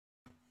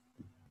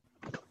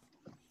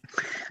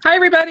Hi,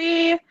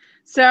 everybody.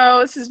 So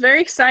this is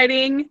very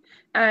exciting.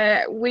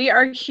 We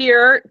are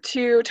here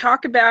to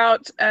talk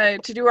about,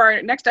 to do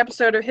our next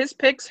episode of His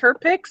Picks, Her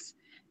Picks.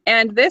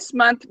 And this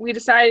month we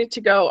decided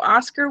to go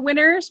Oscar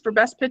winners for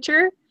Best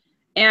Picture.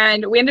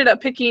 And we ended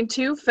up picking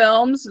two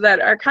films that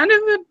are kind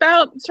of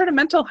about sort of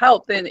mental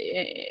health and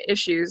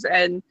issues.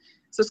 And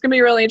so it's going to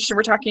be really interesting.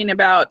 We're talking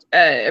about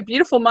A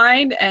Beautiful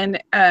Mind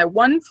and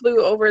One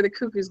Flew Over the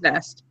Cuckoo's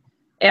Nest.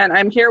 And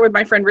I'm here with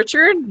my friend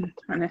Richard.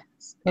 Want to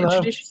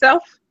introduce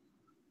yourself?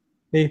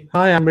 Hey,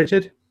 hi, I'm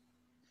Richard.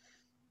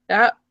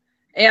 Yeah,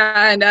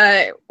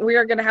 and we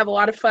are going to have a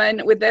lot of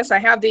fun with this. I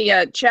have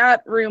the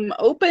chat room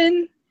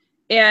open,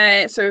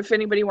 and so if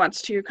anybody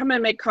wants to come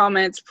and make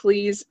comments,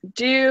 please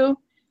do,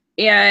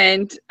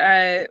 and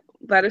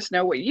let us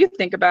know what you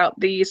think about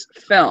these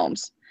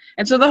films.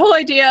 And so the whole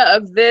idea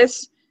of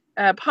this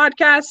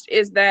podcast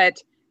is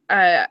that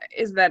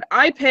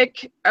I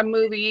pick a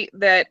movie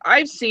that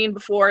I've seen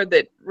before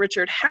that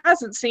Richard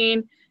hasn't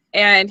seen,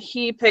 and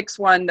he picks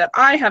one that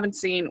I haven't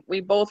seen. We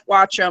both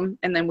watch them,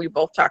 and then we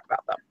both talk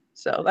about them.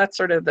 So that's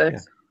sort of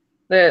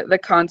the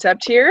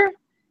concept here.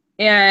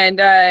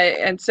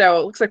 And so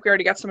it looks like we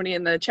already got somebody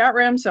in the chat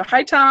room. So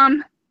hi,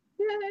 Tom.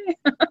 Yay.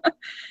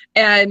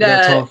 And is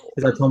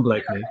that Tom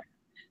Blakely?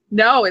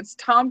 No, it's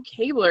Tom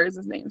Cabler is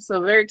his name.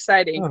 So very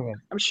exciting. Oh, yeah.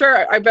 I'm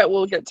sure. I bet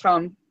we'll get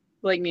Tom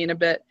Blakeney in a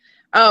bit.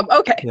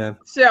 Okay. Yeah.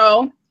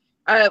 So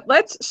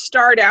let's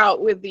start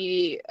out with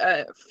the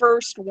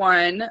first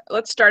one.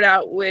 Let's start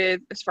out with,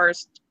 as far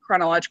as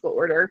chronological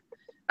order,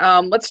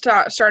 let's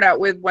start out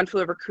with One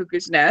Flew Over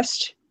Cuckoo's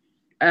Nest.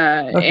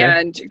 Okay.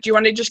 And do you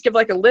want to just give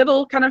like a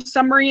little kind of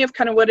summary of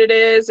kind of what it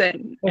is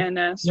and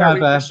start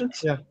with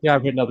questions? Yeah,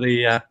 I've written up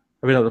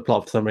the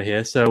plot summary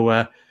here.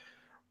 So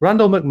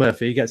Randall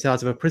McMurphy gets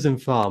out of a prison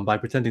farm by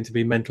pretending to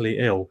be mentally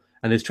ill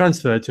and is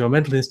transferred to a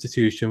mental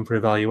institution for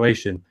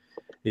evaluation.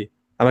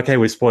 I'm okay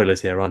with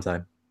spoilers here, aren't I?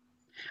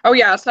 Oh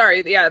yeah,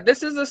 sorry. Yeah,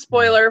 this is a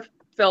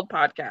spoiler-filled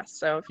podcast.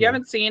 So if you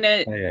haven't seen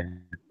it,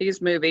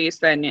 these movies,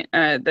 then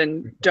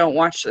don't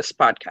watch this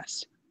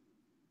podcast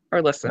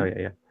or listen. Oh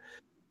yeah.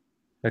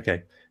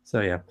 Okay. So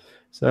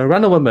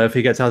Randall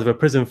McMurphy gets out of a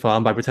prison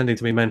farm by pretending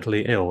to be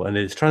mentally ill and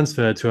is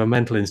transferred to a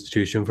mental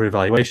institution for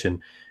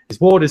evaluation.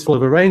 His ward is full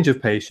of a range of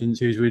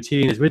patients whose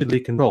routine is rigidly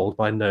controlled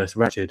by Nurse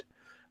Ratched.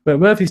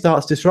 McMurphy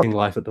starts disrupting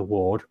life at the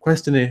ward,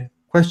 questioning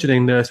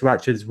Nurse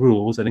Ratched's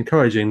rules and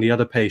encouraging the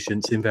other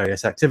patients in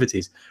various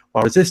activities,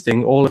 while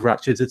resisting all of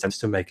Ratched's attempts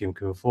to make him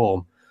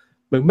conform.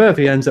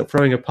 McMurphy ends up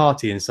throwing a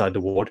party inside the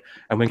ward,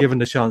 and when given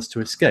the chance to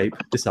escape,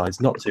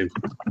 decides not to.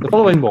 The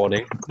following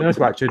morning, Nurse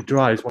Ratched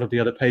drives one of the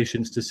other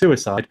patients to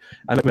suicide,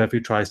 and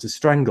McMurphy tries to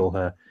strangle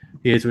her.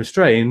 He is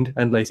restrained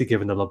and later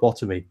given a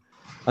lobotomy.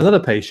 Another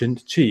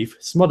patient, Chief,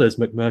 smothers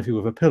McMurphy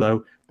with a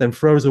pillow, then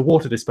throws a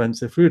water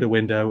dispenser through the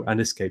window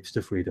and escapes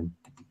to freedom.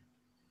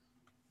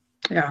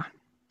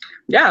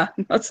 Yeah,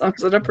 that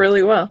sums it up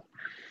really well.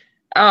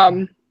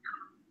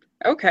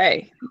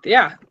 Okay,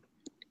 yeah.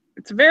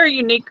 It's a very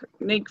unique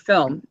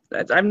film.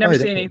 I've never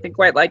seen anything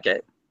quite like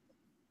it.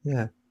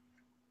 Yeah.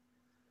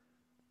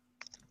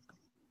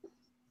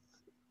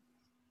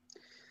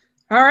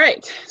 All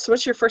right. So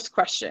what's your first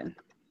question?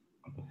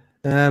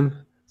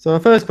 So our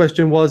first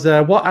question was,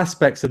 what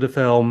aspects of the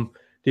film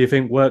do you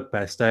think work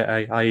best,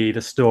 i.e.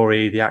 the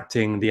story, the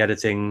acting, the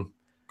editing,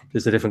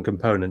 just the different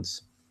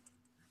components?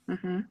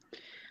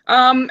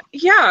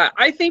 Yeah,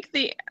 I think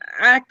the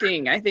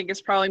acting,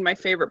 is probably my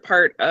favorite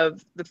part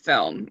of the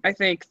film. I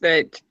think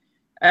that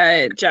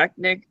Jack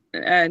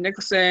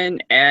Nicholson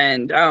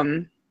and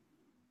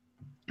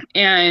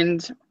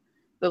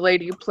the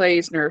lady who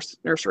plays Nurse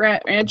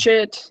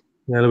Ratched.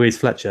 Yeah,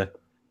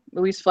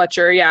 Louise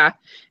Fletcher, yeah.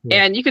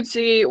 And you could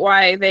see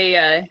why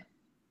they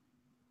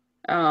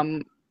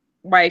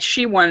why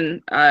she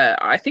won.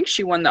 I think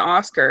she won the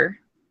Oscar.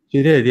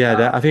 She did,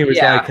 yeah. I think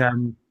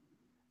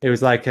it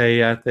was like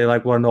they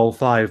won all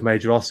 5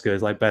 major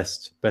Oscars, like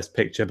best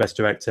picture, best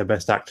director,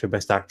 best actor,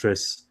 best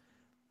actress,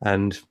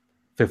 and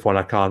 5th one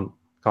I can't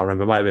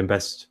remember. It might have been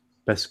best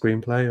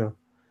screenplay or.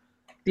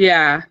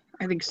 Yeah,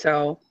 I think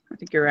so. I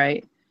think you're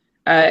right.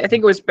 I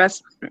think it was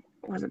best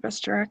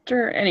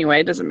director? Anyway,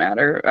 it doesn't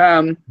matter.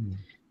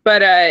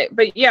 But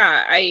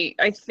yeah,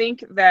 I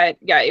think that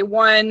it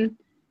won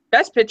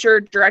best picture,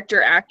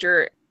 director,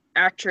 actor,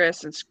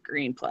 actress, and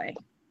screenplay.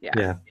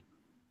 Yeah.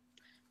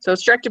 So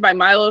it's directed by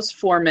Milos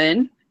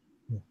Forman,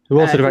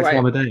 who also directed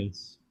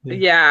Amadeus.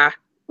 Yeah,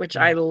 which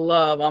I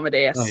love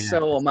Amadeus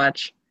so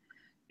much.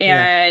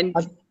 And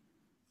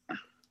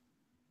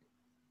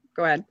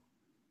go ahead.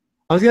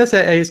 I was gonna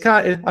say I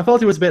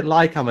thought it was a bit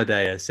like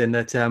Amadeus in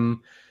that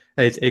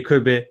it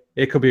could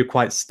be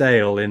quite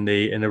stale in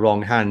the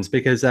wrong hands,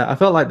 because I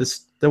felt like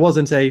there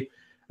wasn't a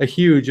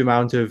huge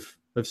amount of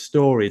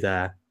story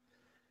there.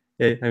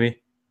 I mean,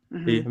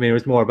 it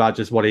was more about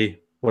just what he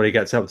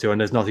gets up to,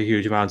 and there's not a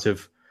huge amount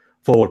of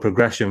forward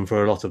progression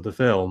for a lot of the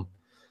film.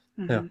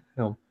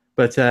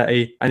 But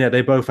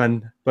they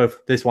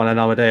both this one and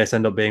Amadeus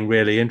end up being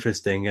really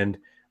interesting and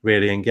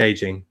really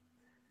engaging.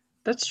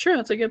 That's true.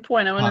 That's a good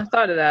point. I wouldn't have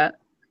thought of that.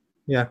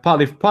 Yeah,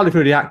 partly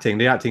through the acting.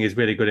 The acting is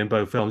really good in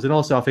both films, and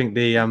also I think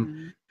the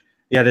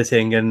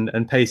editing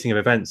and pacing of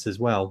events as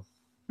well.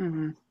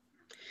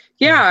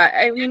 Yeah,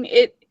 I mean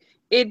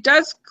it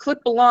does clip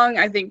along,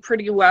 I think,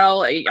 pretty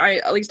well. I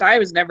at least I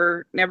was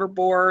never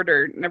bored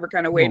or never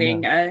kind of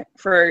waiting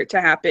for it to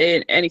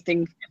happen,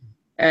 anything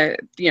to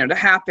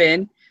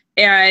happen.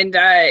 And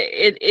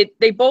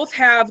they both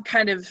have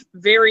kind of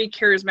very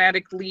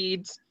charismatic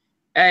leads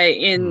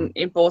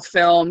in both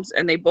films,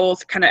 and they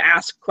both kind of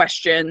ask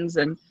questions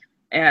and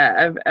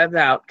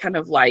about kind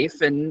of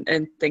life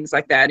and things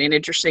like that in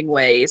interesting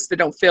ways that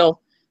don't feel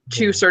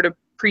too sort of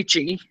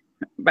preachy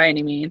by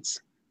any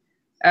means.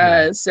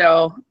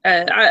 So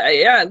it's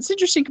an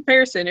interesting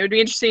comparison. It would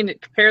be interesting to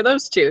compare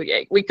those two.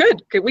 Yeah, we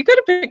could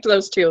have picked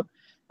those two.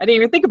 I didn't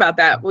even think about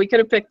that. We could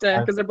have picked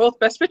because they're both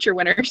Best Picture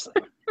winners.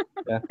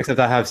 Yeah, except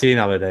I have seen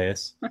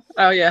Amadeus.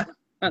 Oh yeah,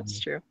 that's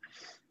true.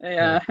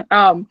 Yeah.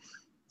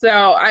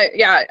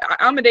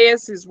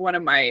 Amadeus is one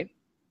of my.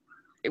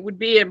 It would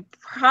be in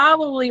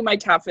probably my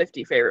top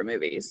 50 favorite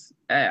movies.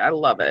 I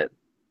love it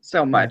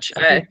so much.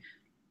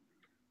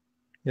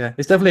 Yeah,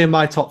 it's definitely in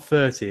my top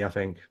 30, I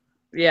think.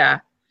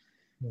 Yeah.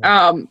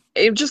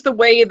 Just the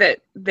way that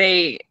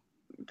they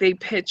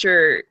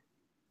picture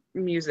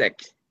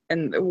music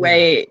and the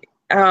way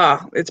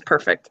it's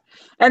perfect.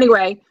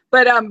 Anyway,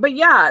 but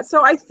yeah,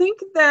 so I think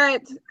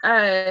that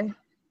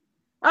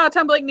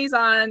Tom Blakeney's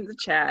on the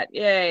chat.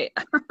 Yay.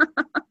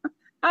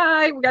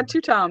 Hi, we got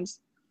 2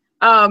 Toms.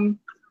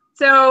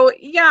 So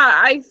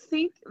yeah, I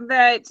think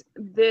that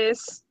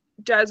this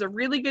does a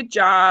really good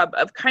job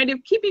of kind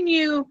of keeping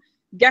you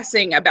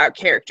guessing about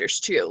characters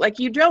too. Like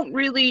you don't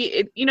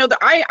really,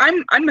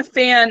 I'm a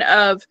fan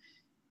of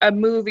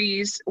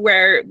movies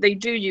where they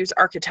do use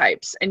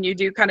archetypes and you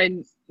do kind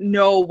of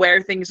know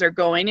where things are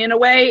going in a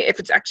way if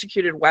it's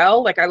executed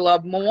well. Like I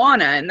love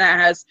Moana, and that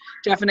has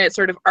definite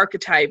sort of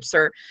archetypes,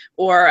 or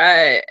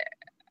I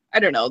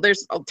don't know,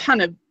 there's a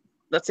ton of,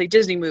 let's say,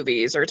 Disney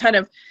movies or a ton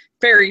of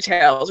fairy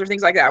tales or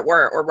things like that,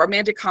 or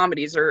romantic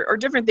comedies or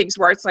different things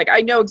where it's like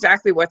I know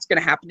exactly what's going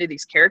to happen to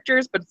these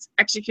characters, but it's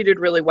executed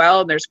really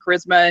well and there's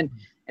charisma, and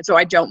so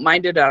I don't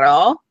mind it at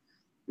all.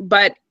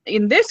 But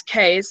in this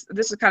case,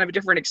 this is kind of a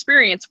different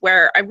experience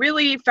where I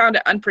really found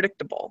it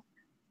unpredictable.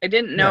 I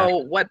didn't know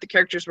what the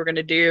characters were going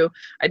to do.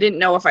 I didn't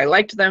know if I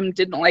liked them,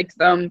 didn't like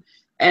them,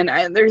 and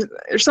there's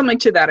something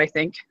to that, I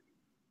think.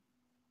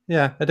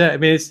 Yeah, I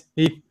mean,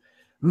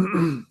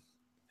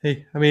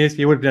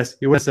 you wouldn't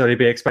necessarily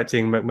be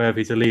expecting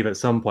McMurphy to leave at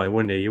some point,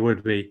 wouldn't he? You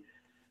would be.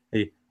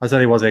 I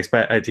certainly wasn't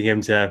expecting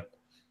him to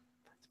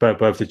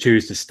both to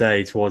choose to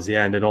stay towards the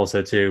end and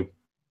also to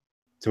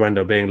end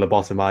up being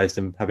lobotomized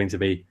and having to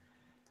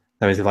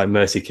like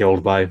mercy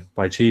killed by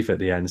Chief at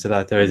the end. So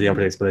that there is the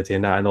unpredictability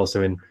in that, and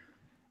also in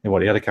what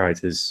the other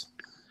characters.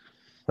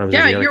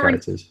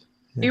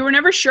 You were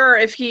never sure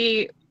if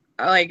he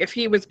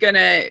was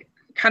gonna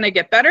kind of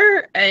get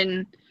better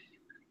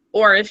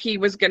or if he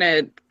was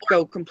gonna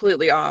go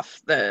completely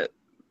off the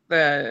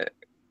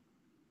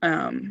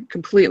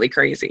completely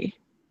crazy,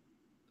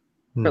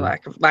 for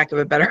lack of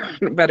a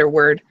better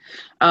word.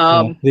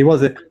 He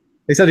wasn't.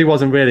 He said he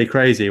wasn't really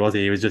crazy, was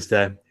he? He was just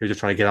trying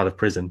to get out of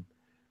prison.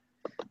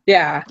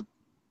 Yeah.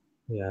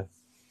 Yeah.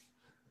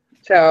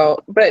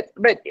 So, but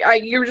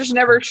you were just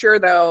never sure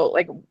though,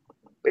 like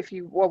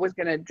what was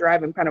gonna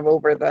drive him kind of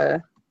over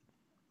the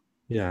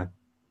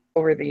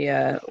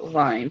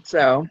line.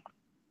 So.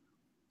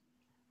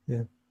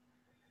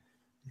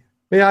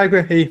 Yeah, I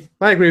agree.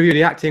 I agree with you.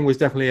 The acting was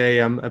definitely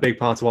a big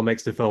part of what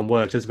makes the film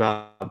work. There's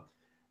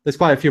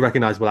quite a few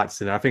recognizable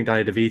actors in there. I think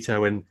Danny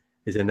DeVito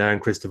is in there,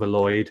 and Christopher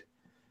Lloyd,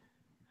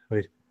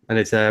 and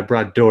it's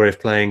Brad Dourif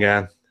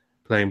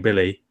playing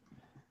Billy.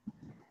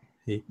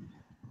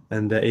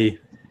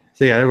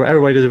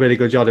 Everybody does a really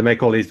good job to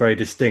make all these very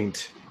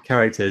distinct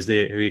characters who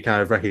you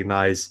kind of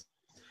recognize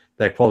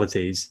their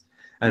qualities,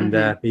 and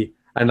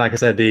and like I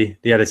said, the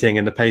editing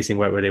and the pacing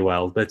work really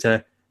well. But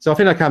so I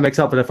think that kind of makes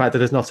up for the fact that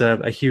there's not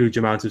a huge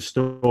amount of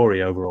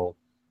story overall.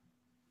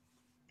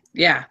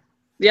 Yeah,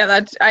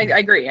 I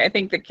agree. I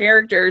think the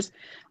characters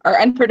are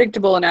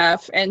unpredictable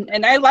enough,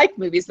 and I like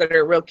movies that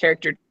are real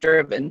character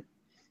driven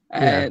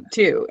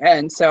too.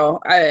 And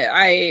so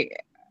I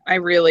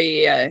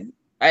really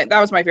that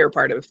was my favorite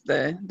part of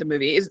the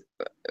movie.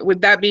 Would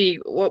that be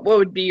what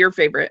would be your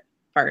favorite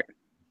part?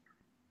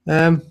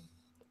 I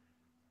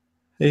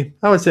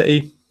would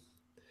say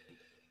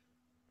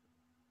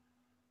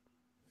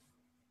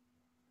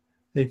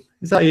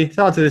it's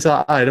hard to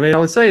decide. I mean, I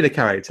would say the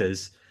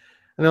characters,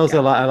 and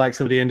also I like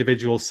some of the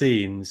individual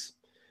scenes,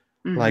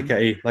 like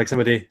some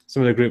of the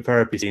group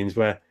therapy scenes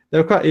where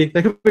they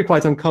could be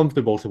quite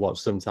uncomfortable to watch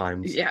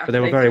sometimes. Yeah, but they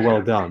were very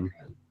well done.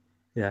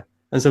 Yeah,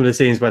 and some of the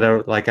scenes where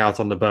they're like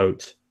out on the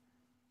boat,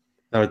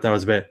 that was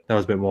a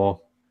little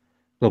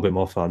bit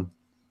more fun.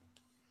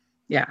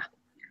 Yeah.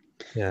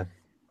 Yeah.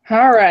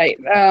 All right.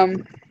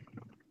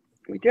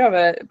 We do have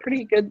a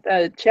pretty good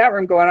chat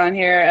room going on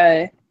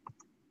here.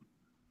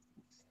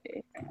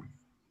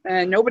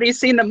 Nobody's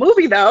seen the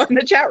movie though in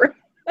the chat room.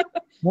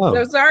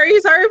 So sorry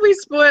if we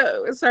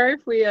spoil. Sorry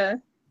if we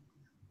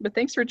but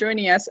thanks for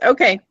joining us.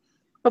 Okay,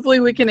 hopefully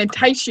we can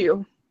entice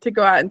you to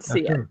go out and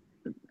see it.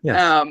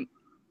 Yes.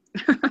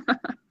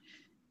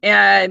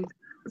 And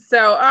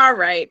so, all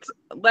right,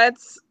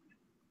 let's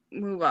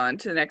move on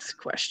to the next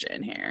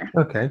question here.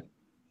 Okay.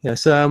 Yeah.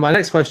 So my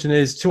next question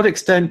is: to what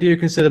extent do you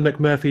consider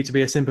McMurphy to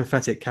be a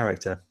sympathetic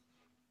character?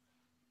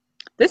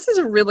 This is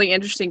a really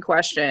interesting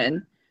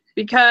question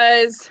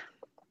because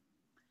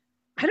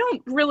I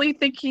don't really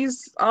think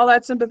he's all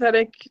that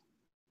sympathetic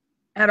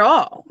at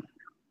all.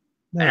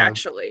 No.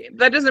 Actually,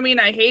 that doesn't mean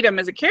I hate him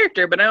as a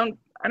character, but I don't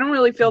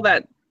really feel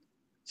that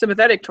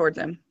sympathetic towards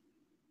him.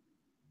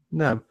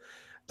 No,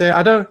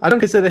 I don't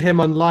consider him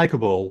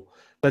unlikable,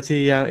 but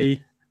he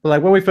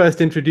like when we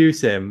first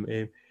introduce him,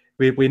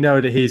 we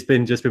know that he's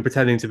just been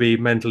pretending to be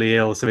mentally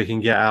ill so he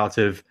can get out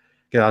of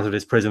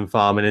this prison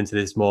farm and into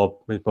this more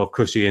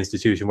cushy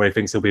institution where he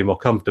thinks he'll be more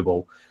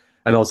comfortable,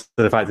 and also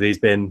the fact that he's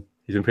been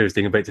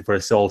previously convicted for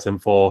assault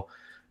and for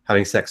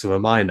having sex with a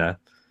minor.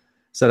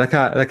 So that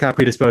kind of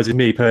predisposes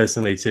me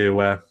personally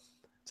to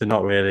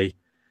not really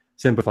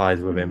sympathise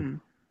with him.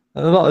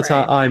 And a lot of the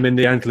time in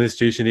the mental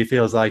institution, he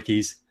feels like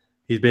he's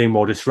being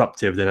more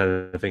disruptive than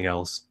anything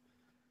else,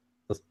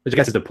 which I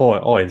guess is the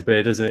point. But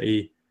it doesn't.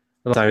 A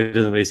lot of the time, it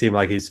doesn't really seem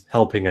like he's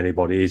helping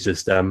anybody. He's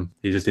just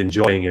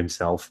enjoying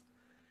himself.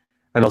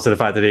 And also the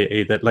fact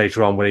that that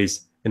later on when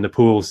he's in the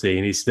pool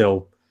scene, he's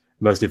still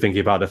mostly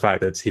thinking about the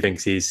fact that he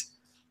thinks he's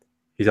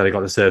only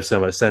got to serve so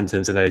much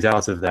sentence and then he's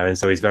out of there, and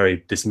so he's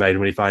very dismayed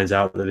when he finds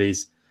out that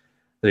he's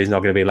not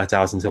going to be let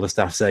out until the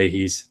staff say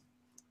he's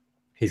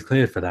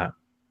cleared for that.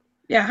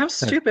 Yeah, how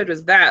stupid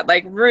was that?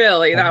 Like,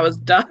 really, that was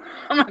dumb.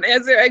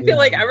 I feel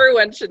like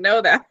everyone should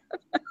know that.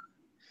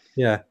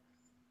 Yeah.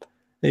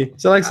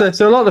 So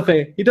a lot of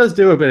things, he does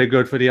do a bit of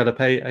good for the other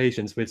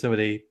patients with some of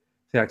the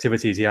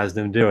activities he has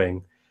them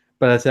doing,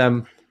 but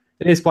it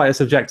is quite a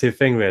subjective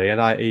thing, really. And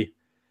I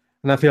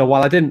feel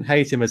while I didn't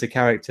hate him as a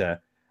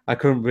character, I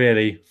couldn't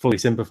really fully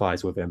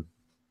sympathize with him.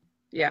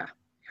 Yeah,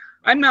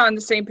 I'm not on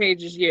the same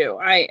page as you.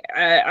 I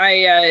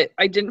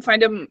didn't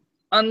find him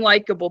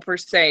unlikable per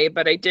se,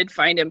 but I did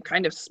find him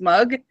kind of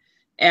smug,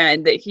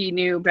 and that he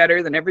knew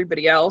better than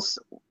everybody else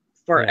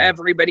for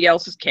everybody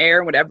else's care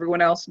and what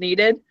everyone else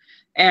needed,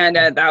 and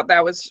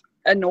that was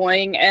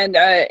annoying. And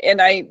I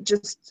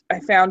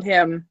found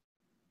him,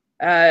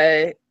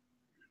 I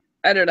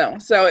don't know.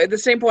 So at the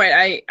same point,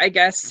 I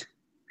guess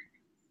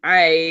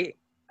I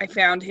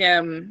found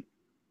him.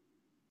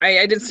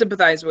 I didn't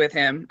sympathize with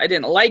him. I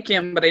didn't like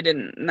him, but I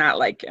didn't not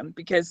like him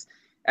because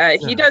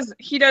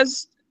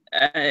he's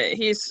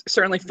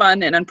certainly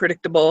fun and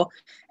unpredictable,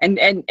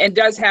 and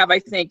does have, I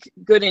think,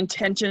 good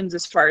intentions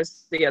as far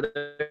as the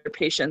other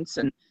patients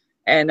and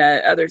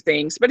other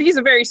things. But he's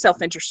a very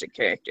self-interested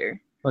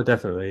character. Oh,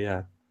 definitely,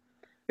 yeah.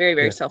 Very,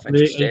 very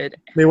self-interested.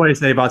 What you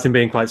say about him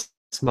being quite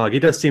smug, he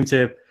does seem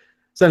to,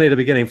 certainly at the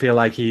beginning, feel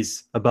like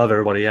he's above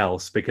everybody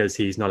else because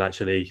he's not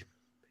actually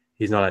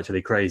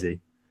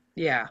crazy.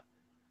 Yeah.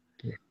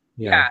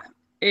 Yeah,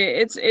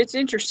 it's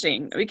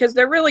interesting because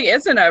there really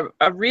isn't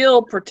a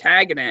real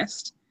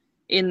protagonist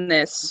in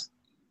this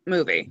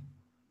movie.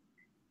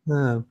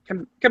 No.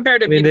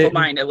 Compared to Beautiful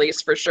Mind, at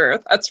least, for sure.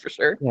 That's for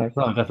sure. Yeah,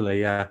 well, definitely,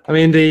 yeah. I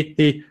mean,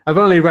 I've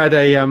only read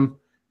I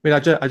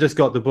just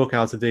got the book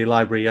out of the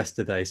library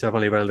yesterday, so I've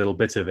only read a little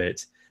bit of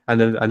it,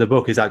 and the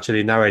book is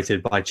actually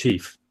narrated by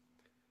Chief.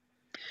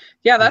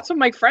 Yeah, that's what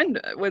my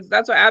friend was.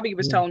 That's what Abby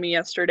was telling me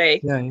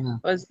yesterday. Yeah.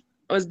 Was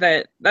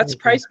that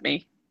surprised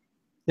me.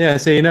 Yeah,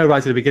 so right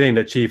at the beginning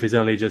that Chief is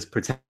only just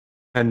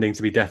pretending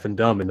to be deaf and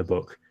dumb in the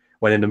book,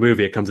 when in the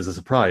movie it comes as a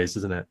surprise,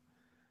 doesn't it?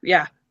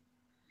 Yeah.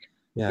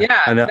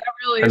 And, that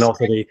really and is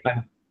also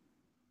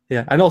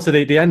and also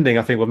the ending,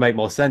 I think, would make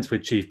more sense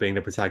with Chief being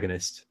the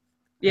protagonist.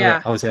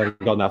 Yeah. Obviously, I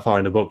haven't gotten that far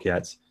in the book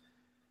yet.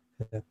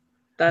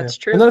 That's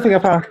true. Another thing I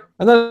found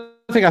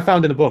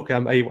in the book,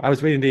 I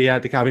was reading the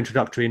kind of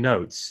introductory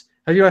notes.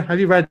 Have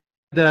you read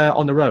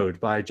On the Road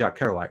by Jack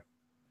Kerouac?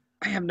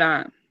 I have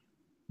not.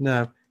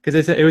 No.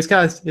 Because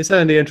it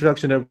said in the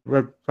introduction that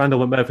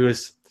Randall McMurphy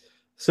was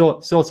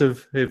sort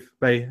of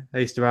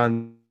based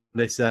around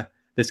this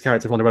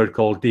character on the road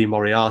called Dee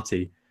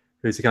Moriarty,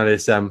 who's kind of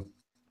this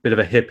bit of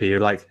a hippie who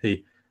likes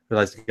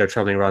to go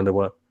traveling around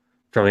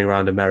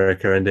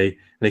America, and he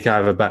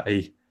kind of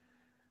he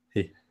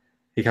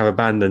kind of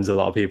abandons a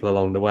lot of people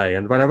along the way.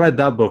 And when I read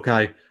that book,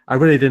 I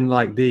really didn't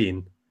like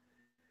Dean.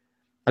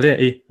 I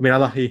didn't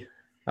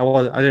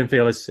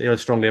feel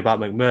as strongly about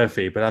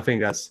McMurphy, but I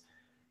think that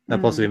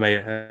possibly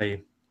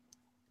may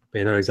be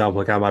another example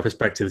of kind of my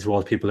perspective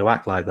towards people who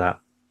act like that.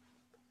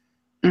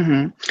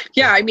 Mm-hmm.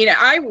 Yeah, I mean,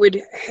 I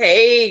would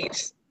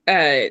hate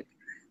McMurphy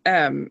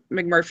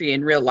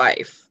in real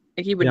life.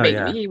 He would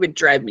he would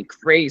drive me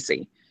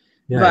crazy.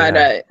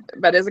 But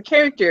as a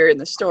character in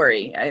the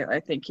story, I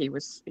think he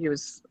was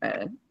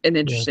an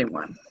interesting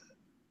one.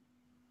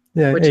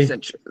 Yeah, which is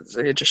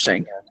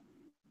interesting.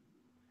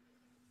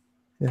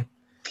 Yeah.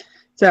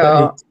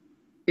 So,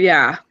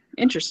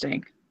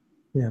 interesting.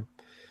 Yeah.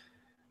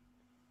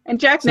 And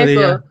Jack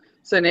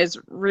Nicholson is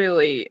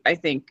really, I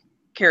think,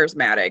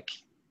 charismatic.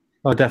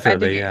 Oh, I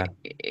definitely, think yeah.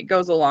 it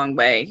goes a long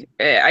way.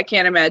 I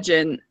can't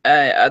imagine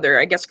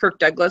I guess Kirk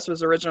Douglas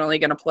was originally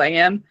going to play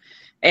him.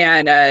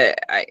 And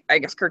I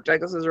guess Kirk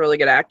Douglas is a really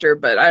good actor,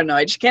 but I don't know.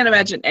 I just can't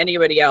imagine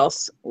anybody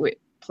else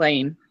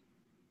playing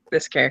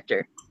this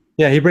character.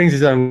 Yeah, he brings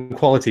his own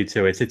quality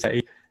to it.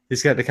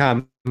 He's got the kind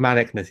of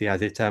manicness he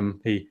has.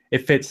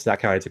 It fits that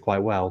character quite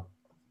well.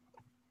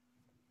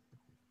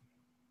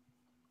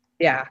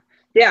 Yeah.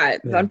 Yeah,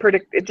 it's Yeah.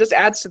 it just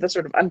adds to the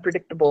sort of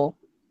unpredictable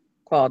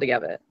quality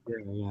of it.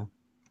 Yeah. I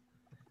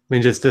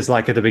mean, just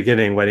like at the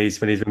beginning when he's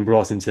been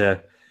brought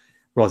into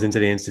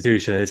the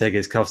institution and they take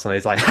his cuffs on,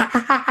 he's like,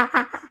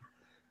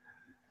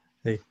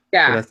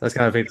 Yeah. that's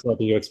kind of thing what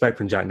you expect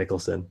from Jack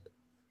Nicholson.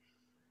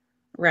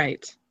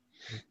 Right.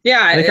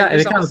 Yeah, And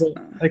there's also,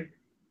 and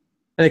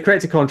it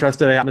creates a contrast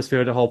to the atmosphere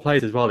of the whole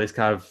place as well. This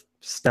kind of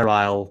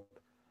sterile,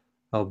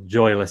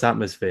 joyless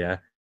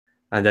atmosphere,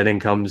 and then in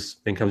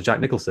comes Jack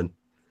Nicholson.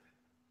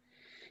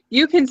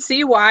 you can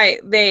see why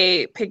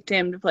they picked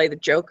him to play the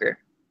Joker.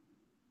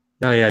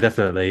 Oh yeah,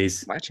 definitely.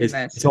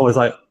 It's almost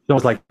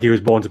like he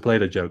was born to play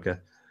the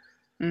Joker.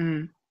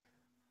 Mm-hmm.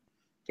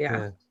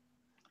 Yeah.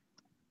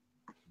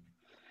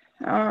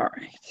 All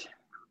right.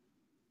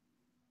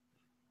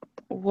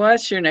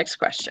 What's your next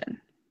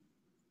question?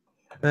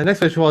 The next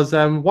question was,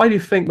 why do you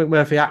think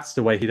McMurphy acts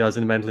the way he does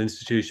in a mental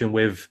institution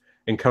with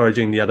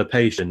encouraging the other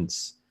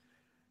patients?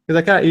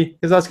 Because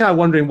I was kind of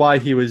wondering why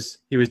he was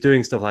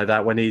doing stuff like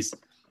that when he's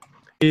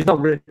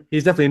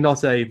definitely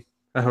not a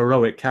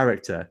heroic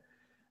character,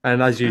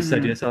 and as you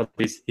said yourself,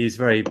 he's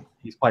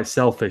quite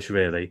selfish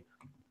really.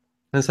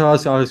 And so I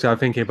was kind of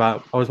thinking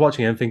about, I was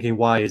watching him thinking,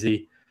 why is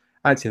he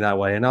acting that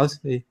way? And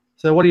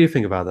so what do you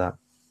think about that?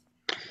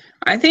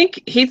 I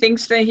think he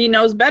thinks that he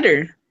knows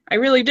better. I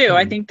really do.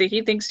 I think that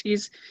he thinks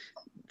he's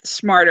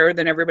smarter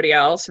than everybody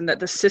else, and that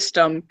the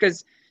system,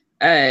 because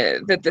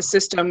that the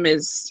system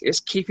is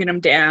keeping him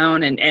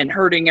down and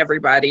hurting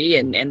everybody,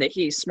 and that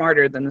he's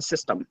smarter than the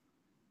system.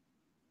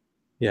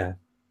 Yeah.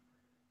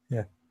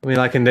 I mean,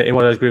 like in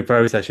one of those group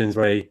therapy sessions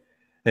where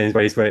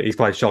he's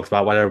quite shocked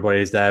about why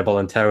everybody's there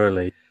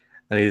voluntarily,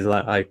 and he's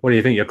like, "What do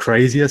you think? You're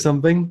crazy or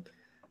something?"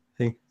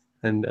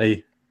 And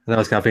I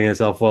was kind of thinking to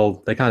myself,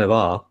 well, they kind of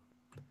are.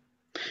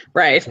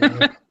 Right.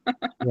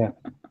 Yeah.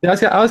 I was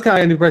kind of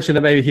getting the impression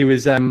that maybe he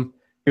was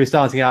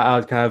starting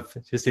out kind of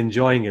just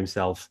enjoying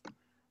himself.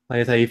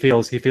 Like I say, he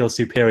feels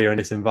superior in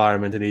this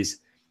environment, and he's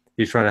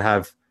trying to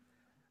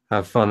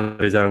have fun of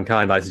his own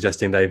kind, like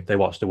suggesting they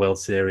watch the World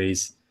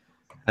Series,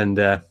 and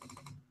then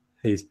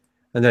he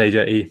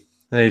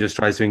just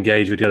tries to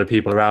engage with the other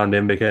people around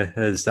him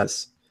because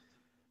that's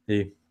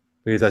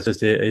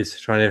just it. He's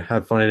trying to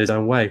have fun in his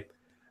own way.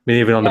 I mean,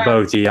 even on the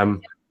boat, he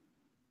kind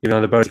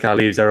of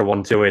leaves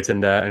everyone to it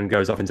and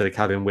goes off into the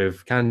cabin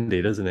with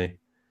Candy, doesn't he?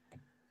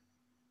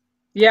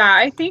 Yeah,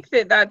 I think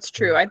that's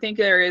true. I think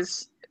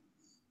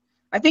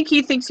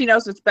he thinks he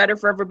knows what's better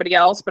for everybody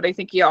else, but I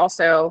think he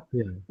also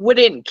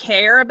wouldn't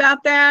care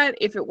about that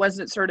if it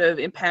wasn't sort of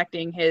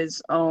impacting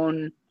his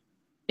own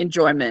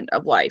enjoyment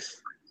of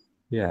life.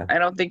 Yeah. I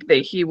don't think that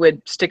he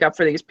would stick up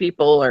for these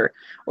people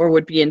or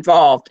would be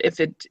involved if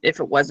it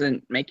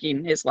wasn't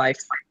making his life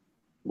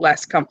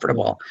less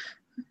comfortable.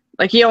 Yeah.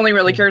 Like he only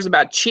really cares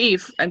about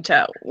Chief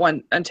until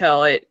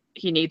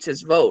he needs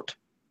his vote.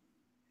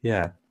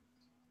 Yeah.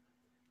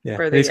 Yeah.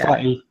 For the,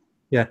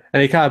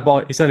 and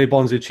he certainly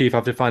bonds with Chief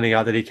after finding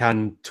out that he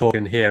can talk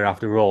and hear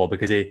after all,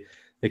 because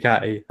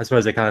I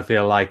suppose they kind of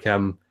feel like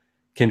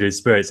kindred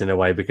spirits in a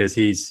way, because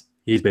he's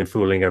been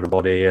fooling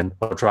everybody and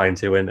trying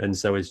to, and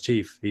so is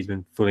Chief. He's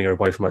been fooling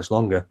everybody for much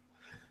longer.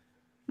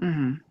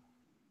 Mm-hmm.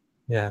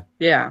 Yeah.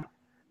 Yeah.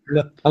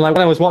 And like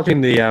when I was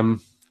watching the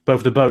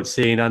both the boat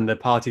scene and the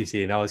party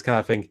scene, I was kind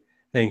of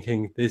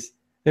thinking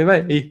they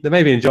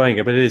may be enjoying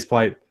it, but it is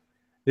quite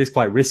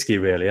risky,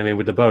 really. I mean,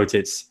 with the boat,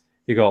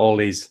 you got all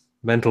these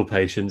mental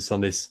patients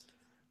on this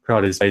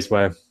crowded space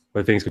where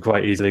things could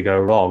quite easily go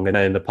wrong, and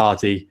then in the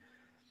party,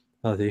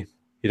 you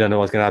don't know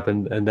what's going to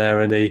happen, and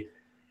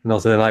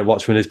also the night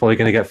watchman is probably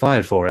going to get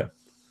fired for it.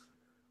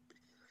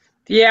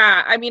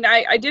 Yeah, I mean,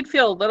 I did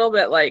feel a little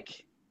bit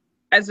like,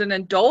 as an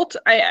adult,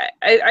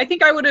 I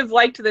think I would have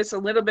liked this a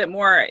little bit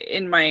more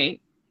in my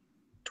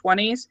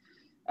 20s,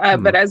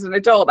 but as an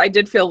adult, I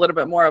did feel a little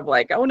bit more of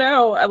like, oh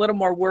no, a little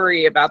more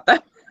worry about them.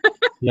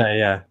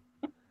 Yeah.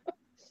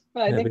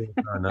 But I think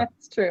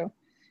that's true.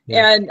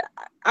 Yeah. And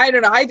I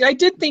don't know, I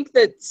did think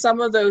that some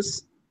of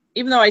those,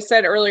 even though I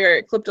said earlier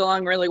it clipped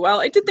along really well,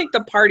 I did think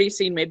the party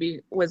scene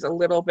maybe was a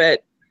little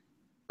bit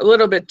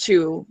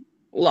too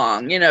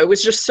long. It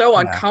was just so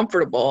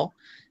uncomfortable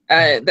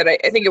that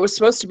I think it was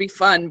supposed to be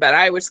fun, but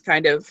I was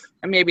kind of,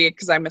 maybe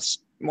because I'm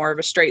more of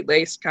a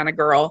straight-laced kind of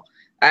girl,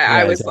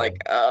 I was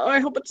like, oh,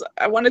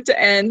 I want it to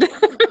end.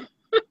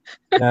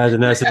 Yeah, the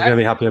nurse is going to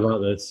be happy about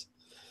this.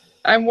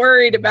 I'm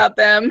worried about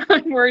them.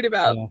 I'm worried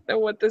about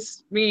what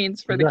this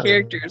means for the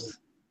characters.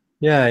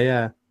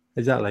 Yeah,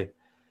 exactly.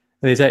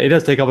 And it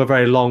does take up a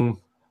very long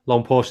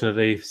portion of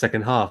the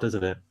second half,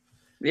 doesn't it?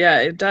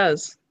 Yeah, it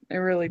does. It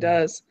really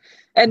does.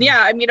 And yeah,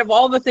 I mean, of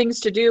all the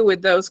things to do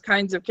with those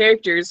kinds of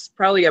characters,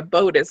 probably a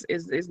boat is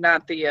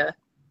not the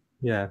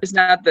is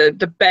not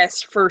the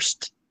best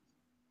first,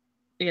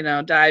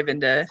 dive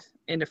into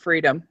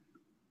freedom.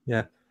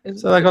 Yeah.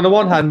 So like on the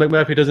one hand,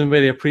 McMurphy doesn't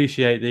really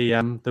appreciate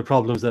the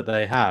problems that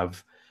they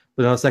have,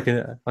 but on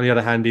the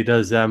other hand, he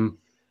does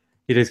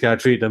he just gotta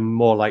treat them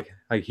more like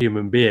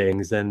human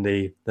beings than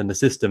the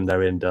system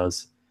they're in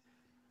does.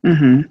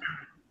 Mm-hmm.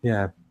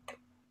 Yeah.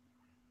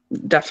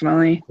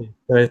 Definitely.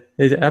 I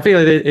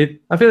feel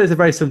it's a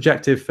very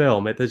subjective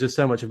film. There's just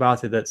so much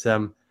about it that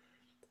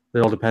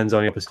all depends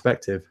on your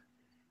perspective.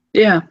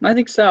 Yeah, I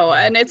think so.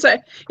 And it's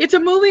a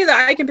movie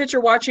that I can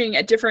picture watching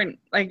at different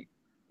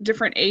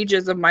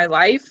ages of my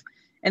life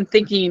and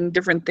thinking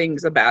different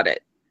things about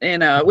it,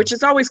 which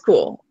is always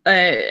cool.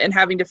 And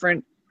having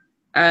different,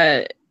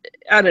 I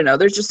don't know.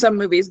 There's just some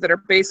movies that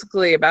are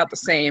basically about the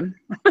same.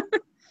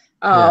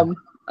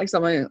 Like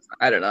something,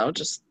 I don't know,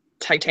 just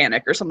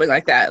Titanic or something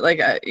like that. Like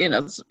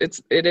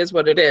it is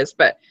what it is.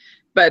 But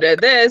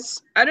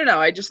this, I don't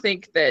know. I just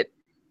think that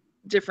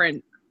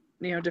different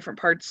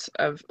parts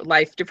of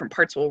life, different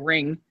parts will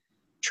ring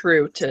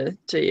true to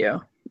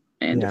you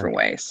in different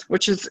ways,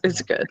 which is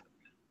good.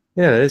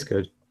 Yeah, it is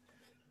good.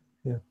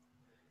 Yeah.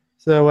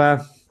 So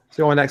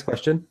our next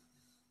question.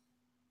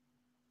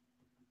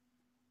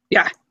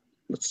 Yeah,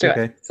 let's do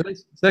it. So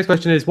the next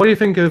question is, what do you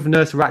think of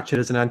Nurse Ratched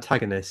as an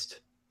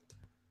antagonist?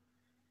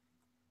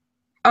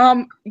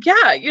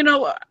 Yeah,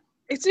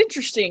 it's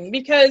interesting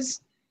because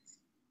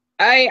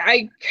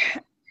I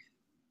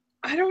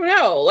don't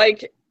know,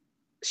 like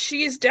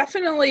she's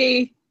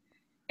definitely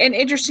an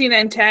interesting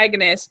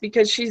antagonist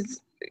because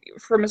she's,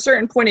 from a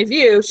certain point of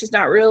view, she's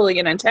not really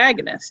an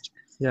antagonist.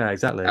 Yeah,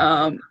 exactly.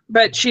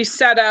 But she's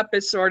set up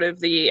as sort of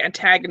the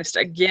antagonist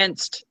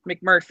against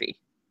McMurphy.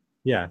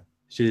 Yeah.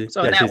 So in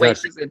that way,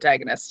 she's an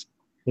antagonist.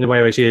 In a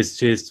way where she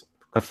is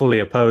fully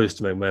opposed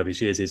to McMurphy.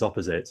 She is his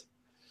opposite.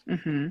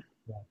 Mm-hmm.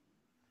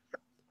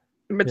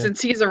 But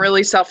since he's a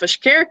really selfish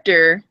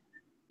character,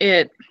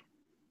 it's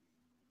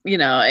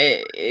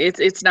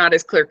not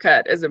as clear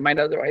cut as it might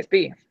otherwise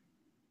be.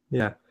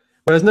 Yeah.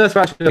 Whereas Nurse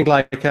Ratched,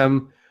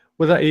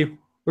 he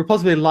would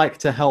possibly like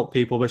to help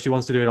people, but she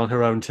wants to do it on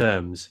her own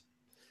terms.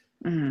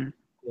 Mm-hmm.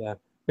 Yeah. I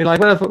mean, like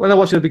when I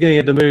watched the beginning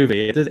of the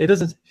movie, she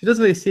doesn't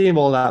really seem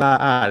all that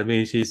bad. I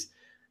mean, she's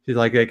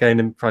like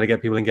again trying to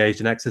get people engaged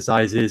in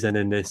exercises and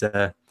in this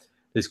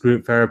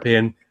group therapy,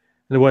 and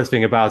the worst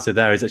thing about her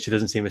there is that she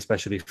doesn't seem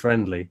especially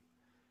friendly.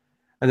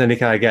 And then you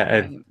kind of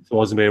get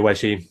towards the movie where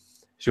she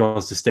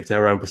wants to stick to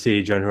her own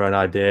procedure and her own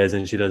ideas,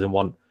 and she doesn't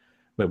want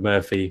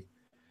McMurphy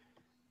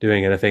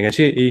doing anything. And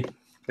she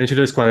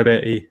does quite a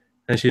bit.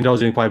 And she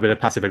indulges in quite a bit of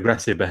passive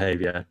aggressive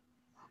behavior.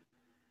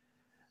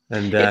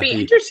 And it'd be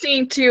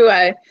interesting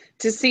to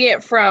see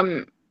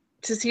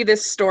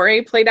this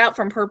story played out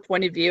from her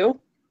point of view.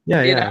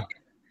 Yeah.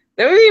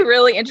 That would be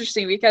really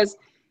interesting because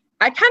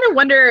I kind of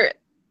wonder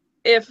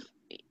if,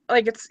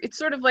 like, it's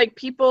sort of like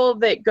people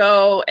that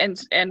go and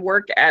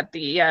work at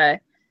the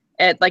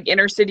at like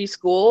inner city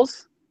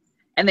schools,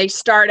 and they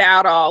start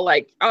out all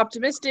like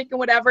optimistic and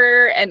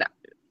whatever, and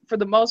for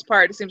the most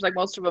part it seems like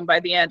most of them by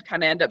the end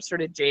kind of end up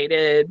sort of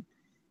jaded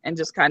and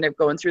just kind of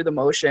going through the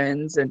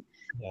motions,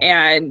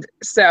 and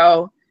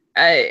so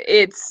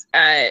it's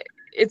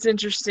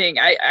interesting.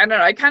 I don't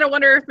know, I kind of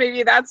wonder if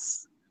maybe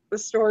that's the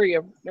story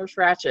of Nurse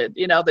Ratched,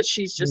 that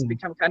she's just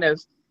become kind of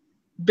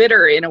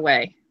bitter in a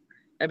way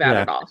about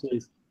it all.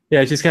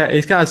 It's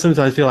kind of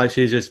sometimes feel like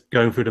she's just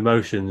going through the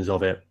motions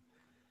of it.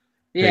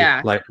 Yeah.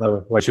 Like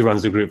where she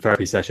runs the group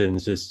therapy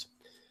sessions, just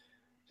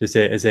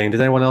saying,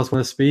 does anyone else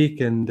want to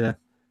speak? And then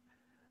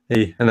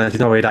she's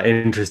not really that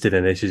interested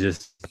in it. She's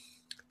just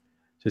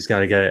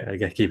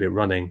gotta keep it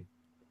running.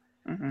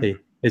 Mm-hmm.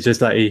 It's just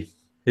that it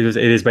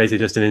is basically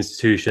just an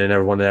institution, and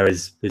everyone there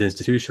is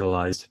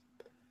institutionalized.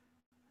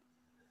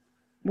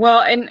 Well,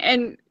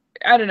 and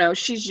I don't know,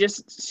 she's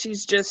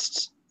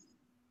just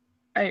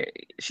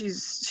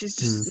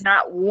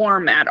not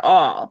warm at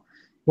all.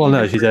 Well,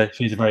 no, she's a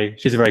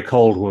very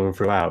cold woman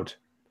throughout.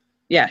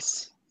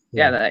 Yes.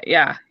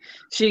 Yeah.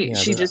 She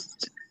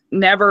just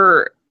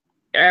never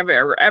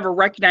ever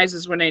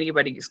recognizes when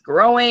anybody's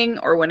growing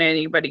or when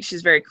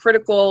she's very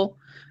critical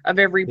of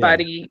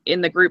everybody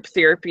in the group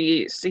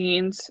therapy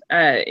scenes.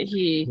 I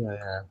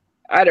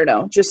don't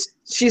know, just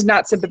she's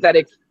not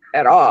sympathetic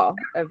at all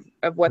of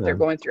what they're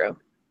going through.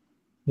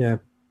 Really.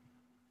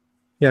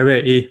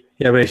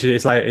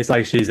 It's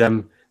like she's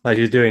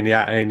doing the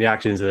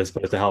actions that are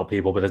supposed to help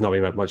people, but there's not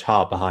really much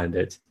heart behind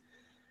it.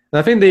 And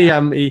I think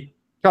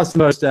that's the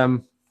most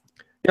the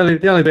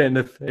only bit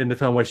in the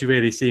film where she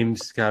really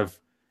seems kind of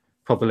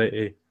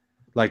probably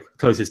like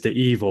closest to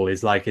evil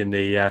is like in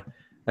the at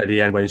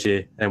the end when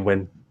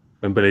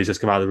Billy's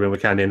just come out of the room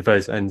with Candy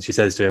and she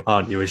says to him,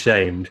 "Aren't you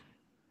ashamed?"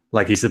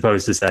 Like he's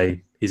supposed to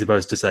say,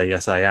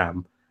 "Yes, I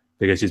am,"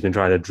 because she's been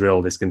trying to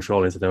drill this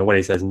control into them. And when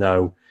he says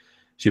no,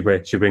 she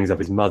brings up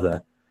his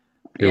mother,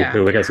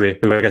 who I guess we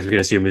can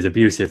assume is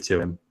abusive to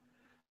him.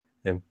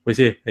 We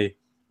see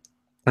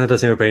and it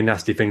does seem very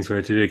nasty things for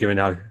her to do, given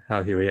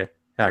how he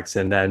reacts.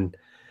 And then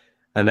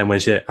And then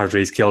after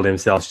he's killed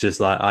himself, she's just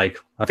like,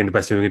 I think the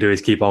best thing we can do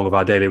is keep on with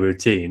our daily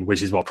routine,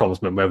 which is what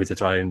prompts Montmorency to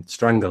try and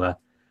strangle her,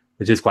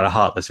 which is quite a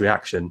heartless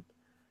reaction.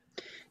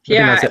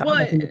 Yeah,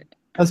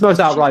 that's the most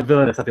outright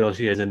villainous I feel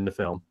she is in the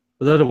film.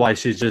 But otherwise,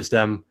 she's just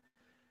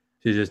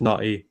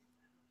not a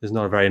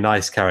very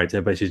nice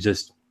character, but she's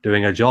just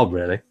doing her job,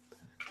 really.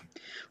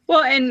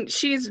 Well, and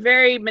she's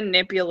very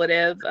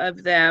manipulative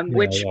of them,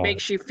 which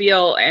makes you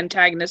feel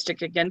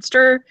antagonistic against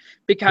her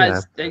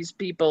because these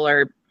people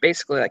are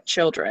basically like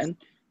children.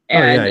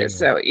 And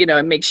so,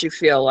 it makes you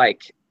feel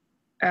like,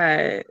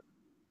 that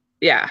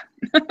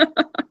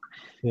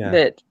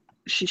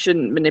she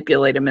shouldn't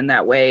manipulate them in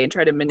that way and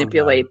try to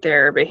manipulate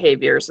their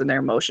behaviors and their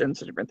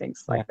emotions and different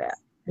things like that.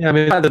 Yeah, I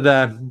mean, the fact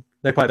that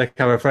they're quite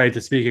kind of afraid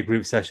to speak at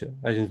group sessions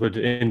would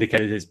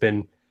indicate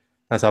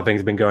that's how things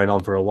have been going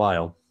on for a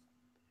while.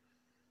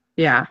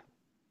 Yeah.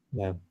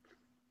 Yeah.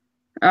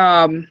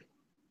 And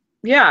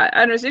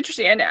it was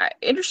interesting and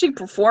interesting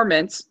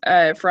performance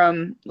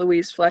from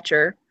Louise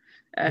Fletcher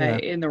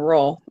in the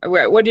role.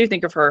 What do you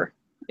think of her?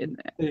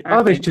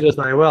 I think she does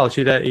very well. It's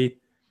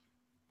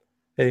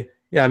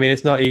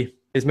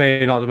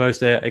maybe not the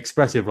most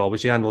expressive role, but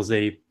she handles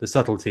the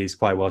subtleties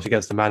quite well. She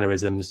gets the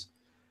mannerisms.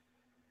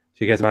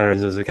 She gets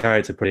mannerisms as a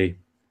character pretty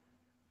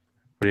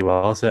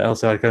well. So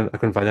also I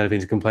couldn't find anything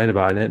to complain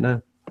about in it.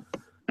 No.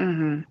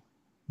 Mm-hmm.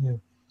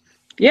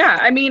 Yeah,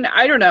 I mean,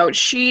 I don't know.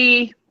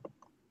 She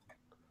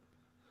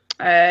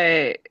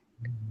does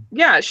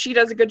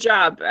a good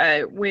job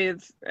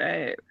with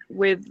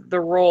the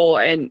role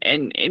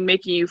and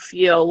making you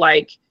feel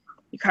like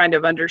you kind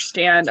of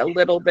understand a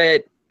little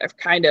bit of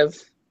kind of,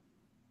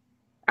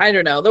 I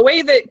don't know, the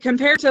way that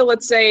compared to,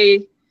 let's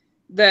say,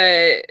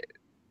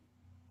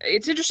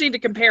 it's interesting to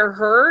compare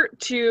her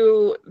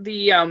to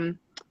the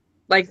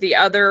the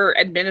other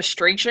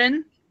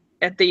administration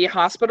at the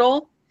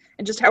hospital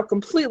and just how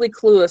completely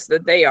clueless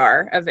that they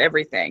are of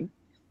everything.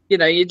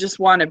 You just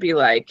want to be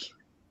like,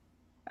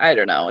 I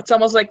don't know. It's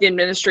almost like the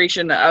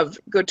administration to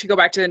go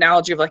back to the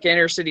analogy of like an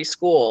inner city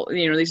school.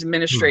 These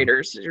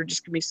administrators are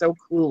just gonna be so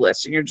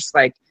clueless, and you're just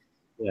like,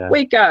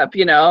 wake up,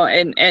 and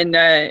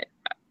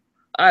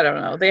I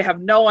don't know. They have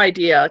no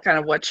idea kind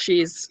of what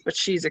she's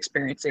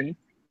experiencing.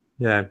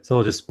 Yeah, it's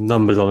all just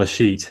numbers on a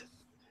sheet.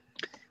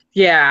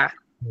 Yeah.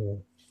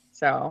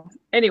 So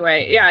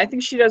anyway, I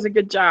think she does a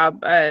good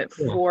job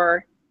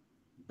for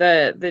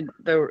the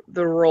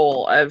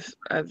role of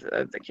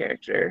the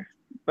character,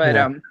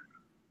 but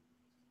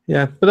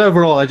but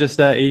overall, I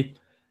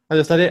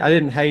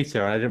didn't hate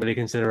her. I didn't really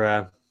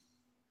consider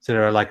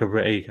her like a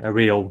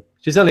real.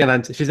 She's only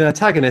she's an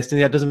antagonist, and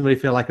yet doesn't really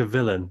feel like a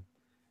villain,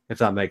 if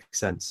that makes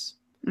sense.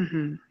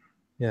 Mm-hmm.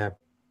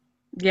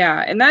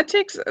 Yeah, and that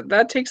takes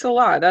a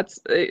lot. That's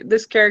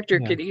this character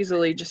could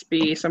easily just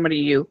be somebody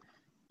you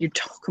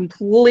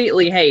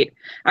completely hate.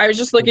 I was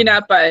just looking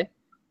up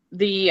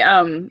the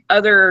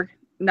other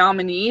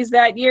nominees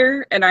that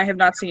year, and I have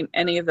not seen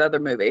any of the other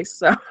movies.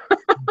 So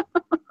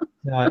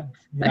I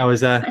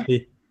was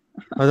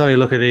only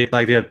looking at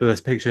the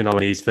Best Picture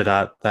nominees for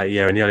that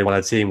year, and the only one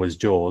I'd seen was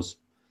Jaws.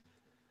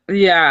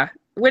 Yeah,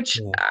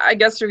 which I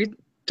guess we could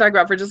talk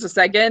about for just a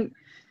second.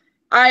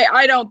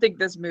 I don't think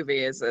this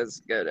movie is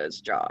as good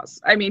as Jaws.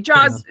 I mean,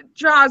 Jaws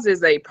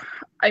is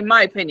in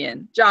my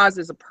opinion, Jaws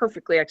is a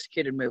perfectly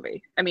executed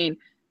movie. I mean,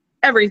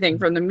 everything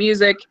from the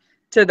music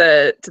to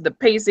the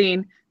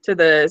pacing to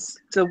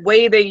the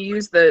way they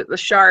use the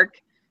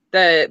shark,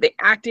 the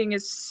acting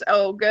is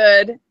so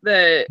good.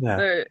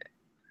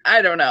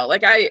 I don't know.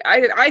 Like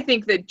I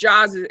think that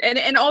Jaws is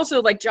and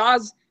also like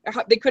Jaws,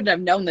 they couldn't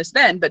have known this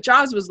then, but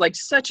Jaws was like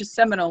such a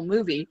seminal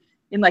movie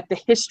in like the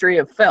history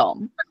of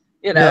film.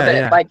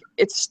 Like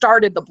it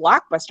started the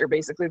blockbuster,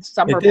 basically the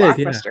summer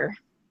blockbuster.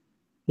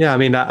 Yeah, I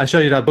mean, I showed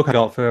you that book I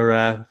got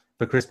for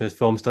Christmas,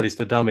 Film Studies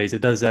for Dummies. It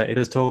does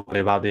talk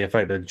about the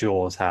effect that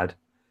Jaws had.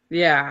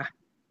 Yeah.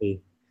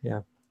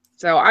 Yeah.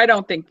 So I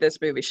don't think this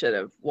movie should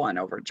have won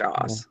over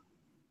Jaws.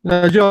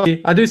 No, Jaws.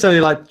 I do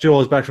certainly like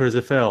Jaws better as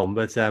a film,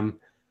 but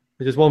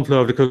just One Flew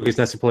Over the Cuckoo's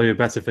Nest is probably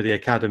better for the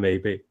Academy,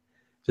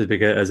 just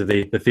because of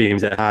the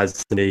themes it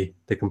has and the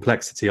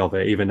complexity of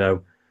it. Even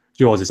though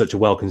Jaws is such a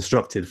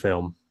well-constructed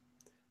film,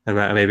 and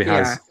maybe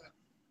has, I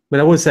mean,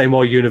 I would say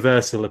more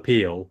universal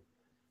appeal.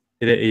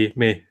 It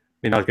may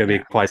not going to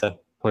be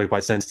probably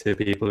quite sensitive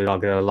people who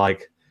aren't going to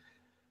like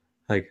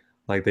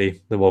the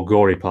more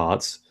gory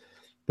parts,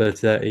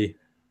 but I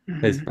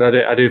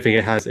do think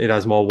it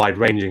has more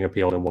wide-ranging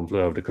appeal than One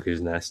Flew Over the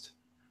Cuckoo's Nest.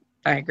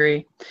 I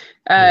agree.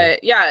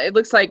 It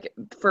looks like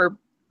for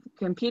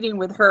competing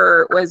with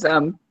her was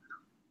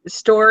the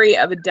story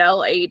of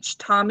Adele H.,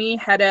 Tommy,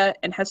 Hedda,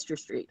 and Hester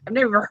Street. I've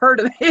never heard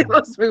of any of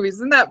those movies.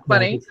 Isn't that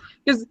funny?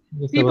 Because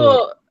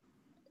people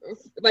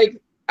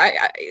like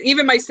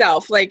even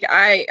myself, like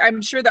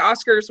I'm sure the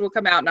Oscars will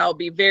come out and I'll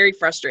be very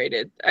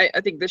frustrated. I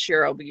think this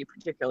year I'll be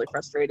particularly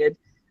frustrated.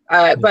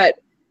 But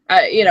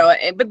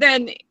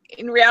then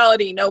in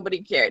reality, nobody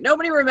cares.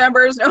 Nobody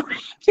remembers. Nobody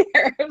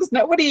cares.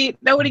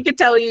 Nobody can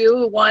tell you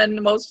who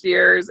won most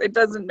years. It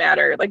doesn't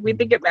matter. Like we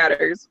think it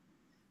matters,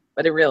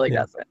 but it really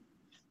doesn't.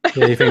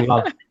 Yeah, you think,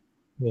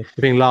 Yeah.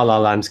 I think La La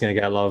Land's going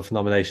to get a lot of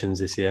nominations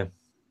this year.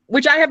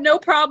 Which I have no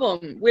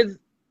problem with.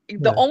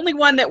 The Yeah. only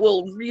one that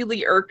will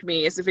really irk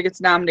me is if it gets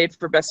nominated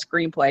for best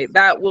screenplay.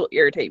 That will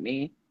irritate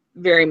me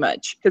very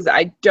much because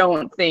I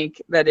don't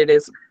think that it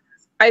is.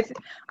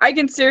 I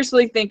can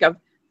seriously think of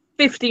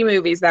 50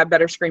 movies that have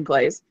better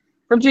screenplays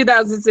from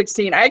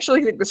 2016. I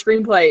actually think the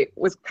screenplay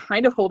was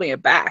kind of holding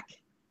it back,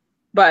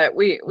 but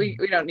we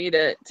don't need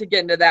to get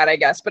into that, I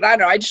guess. But I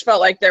don't know. I just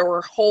felt like there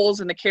were holes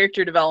in the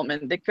character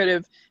development that could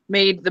have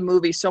made the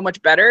movie so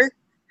much better,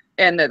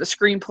 and the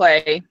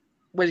screenplay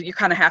was, you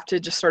kind of have to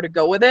just sort of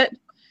go with it.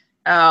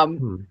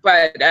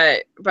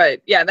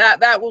 But yeah,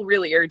 that will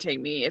really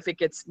irritate me if it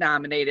gets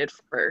nominated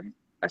for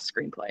a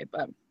screenplay,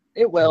 but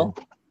it will.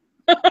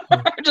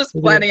 I'm just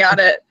planning on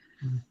it.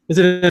 Is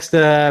it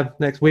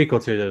next week or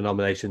two that the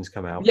nominations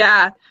come out?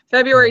 Yeah,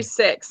 February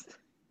 6th.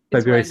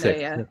 February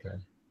 6th. Okay.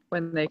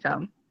 When they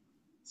come.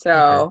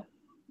 So,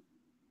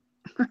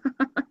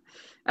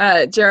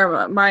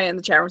 Jeremiah in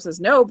the chat room says,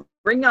 no,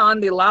 bring on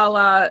the La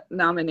La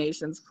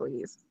nominations,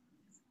 please.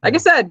 Like I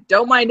said,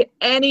 don't mind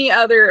any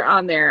other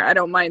on there. I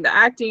don't mind the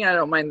acting. I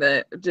don't mind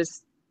I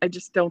just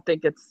don't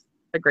think it's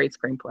a great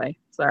screenplay.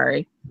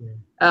 Sorry.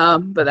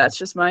 But that's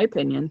just my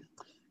opinion.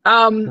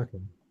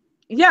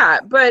 Yeah,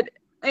 but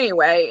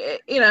anyway,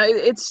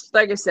 it's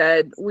like I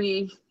said,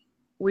 we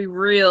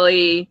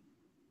really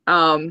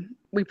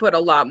we put a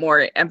lot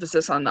more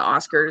emphasis on the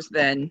Oscars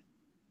than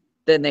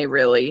they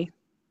really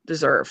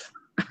deserve.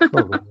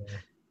 Ever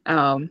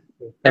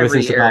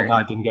since The Dark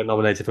Knight didn't get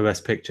nominated for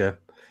Best Picture.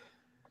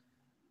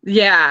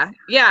 Yeah.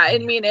 I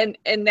mean, and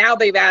now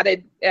they've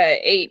added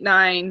 8,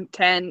 9,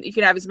 10. You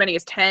can have as many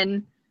as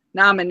 10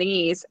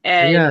 nominees,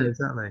 and yeah,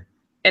 exactly.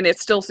 And it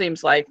still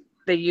seems like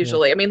they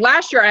usually. Yeah. I mean,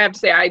 last year I have to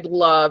say I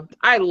loved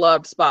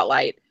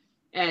Spotlight,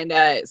 and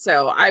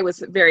so I was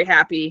very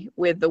happy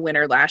with the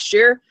winner last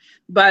year.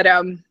 But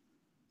I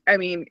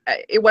mean,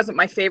 it wasn't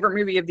my favorite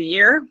movie of the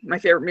year. My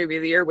favorite movie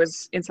of the year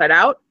was Inside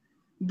Out,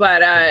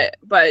 but at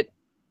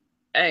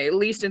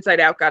least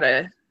Inside Out got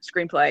a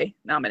screenplay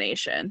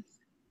nomination.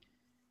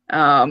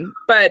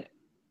 But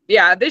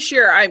yeah, this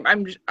year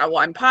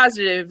I'm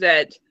positive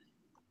that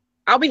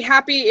I'll be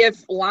happy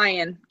if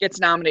Lion gets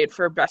nominated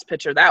for Best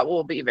Picture.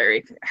 That'll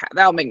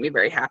make me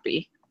very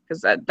happy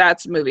because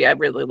that's a movie I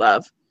really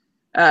love.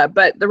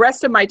 But the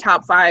rest of my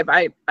top 5,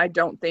 I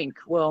don't think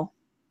will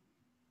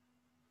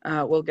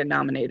get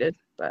nominated.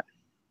 But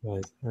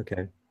right,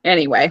 okay.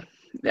 Anyway,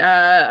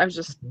 I was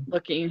just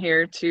looking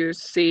here to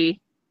see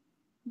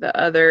the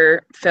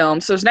other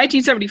films. So it's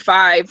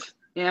 1975,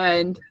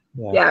 and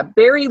yeah,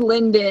 Barry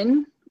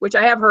Lyndon, which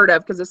I have heard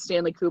of because it's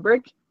Stanley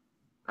Kubrick.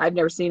 I've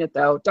never seen it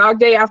though. Dog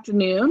Day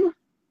Afternoon,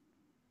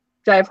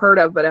 which I've heard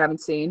of but I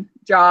haven't seen.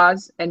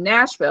 Jaws, and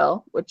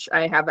Nashville, which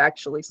I have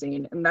actually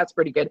seen, and that's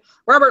pretty good.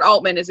 Robert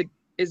Altman is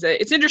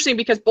it's interesting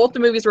because both the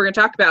movies we're going to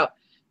talk about,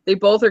 they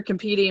both are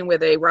competing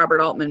with a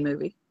Robert Altman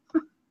movie.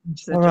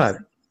 All right.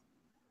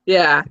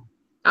 Yeah.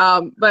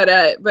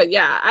 But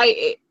yeah,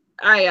 I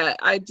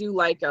do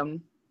like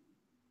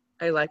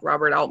I like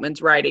Robert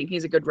Altman's writing.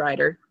 He's a good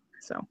writer.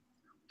 So.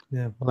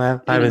 Yeah.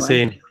 Well, I haven't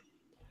seen.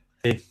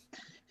 He's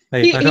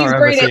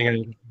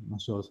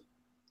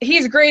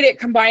great at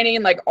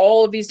combining like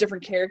all of these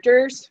different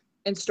characters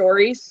and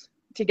stories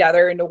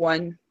together into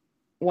one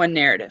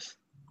narrative.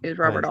 Is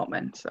Robert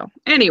Altman. So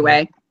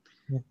anyway,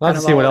 I'll have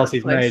to see what else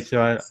he's made.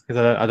 So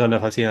because I don't know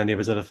if I've seen any of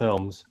his other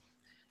films.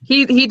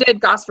 He did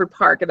Gosford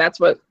Park, and that's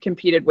what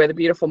competed with A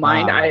Beautiful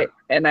Mind. I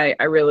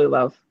really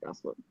love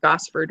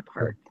Gosford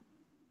Park.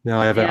 No,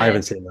 I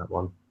haven't seen that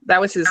one. That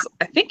was his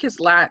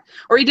last,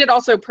 or he did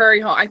also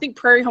Prairie Home. I think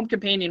Prairie Home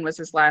Companion was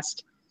his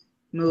last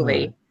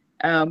movie.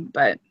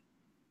 But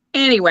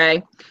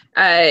anyway,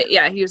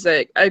 yeah, he was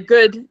a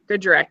good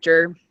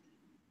director.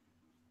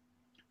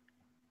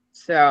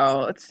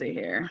 So let's see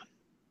here.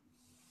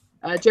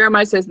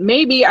 Jeremiah says,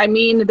 maybe, I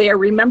mean, they are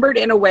remembered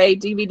in a way.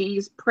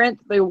 DVDs print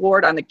the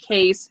award on the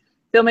case.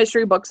 Film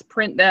history books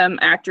print them.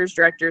 Actors,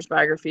 directors,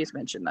 biographies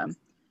mention them.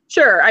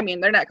 Sure, I mean,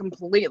 they're not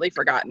completely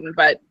forgotten,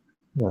 but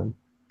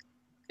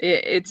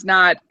it's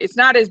not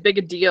as big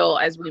a deal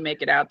as we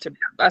make it out to,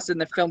 us in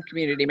the film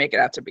community make it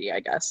out to be, I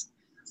guess.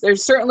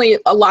 There's certainly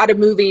a lot of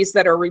movies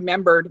that are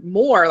remembered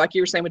more, like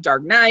you were saying with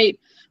Dark Knight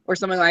or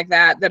something like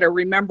that are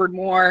remembered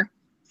more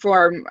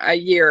for a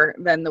year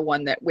than the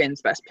one that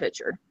wins Best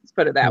Picture. Let's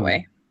put it that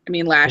way. I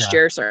mean, last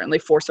year, certainly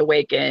Force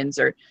Awakens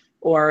or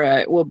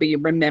will be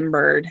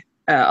remembered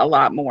a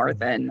lot more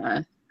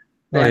than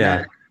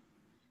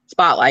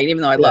Spotlight,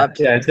 even though I loved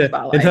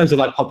Spotlight. In terms of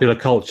like popular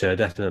culture,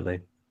 definitely.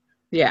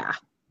 Yeah.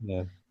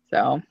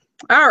 So,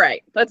 all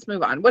right, let's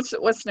move on. What's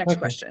the next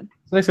question?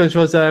 The next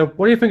question was,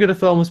 what do you think of the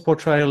film's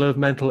portrayal of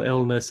mental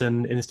illness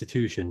and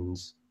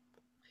institutions?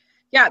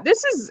 Yeah,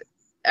 this is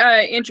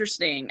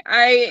interesting.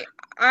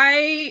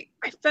 I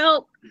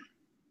felt,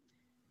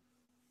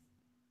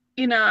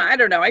 I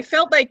don't know. I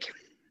felt like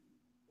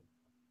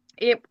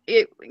it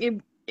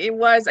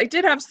was, I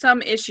did have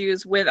some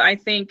issues with, I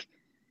think,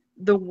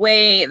 the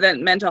way that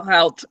mental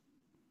health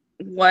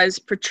was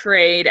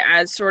portrayed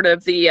as sort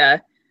of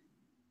the,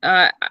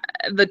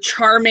 the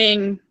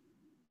charming,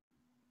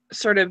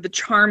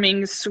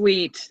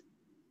 sweet,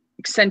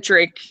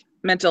 eccentric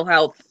mental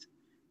health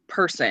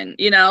person,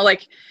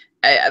 like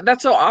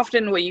that's so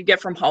often what you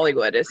get from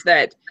Hollywood is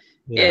that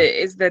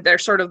they're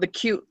sort of the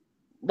cute,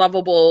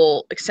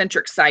 lovable,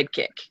 eccentric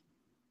sidekick.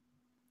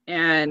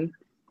 And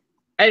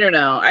I don't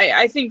know.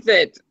 I think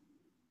that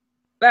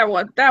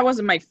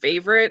wasn't my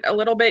favorite a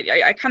little bit.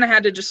 I kind of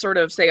had to just sort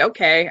of say,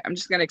 okay, I'm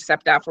just going to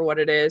accept that for what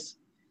it is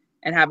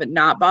and have it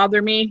not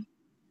bother me.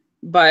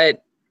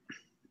 But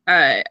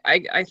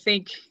I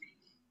think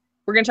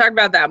we're going to talk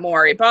about that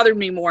more. It bothered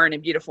me more in A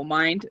Beautiful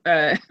Mind.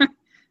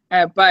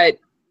 But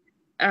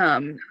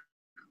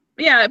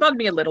yeah, it bothered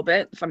me a little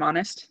bit, if I'm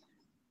honest.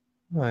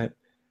 Right.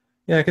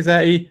 Yeah, because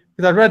I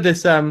read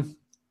this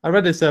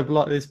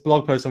this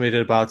blog post somebody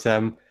did about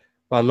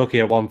looking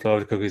at One Flew Over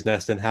the Cuckoo's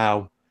Nest and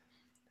how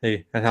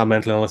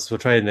mental illness were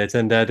portrayed in it,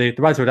 and the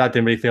writer of that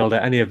didn't really feel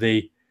that any of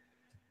the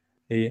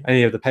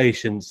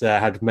patients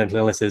had mental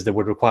illnesses that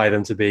would require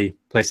them to be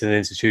placed in an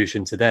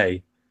institution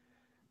today.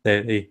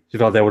 They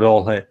felt they would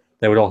all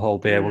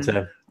be able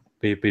to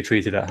be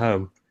treated at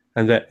home,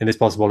 and it's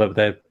possible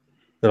that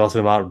lots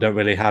of them don't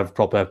really have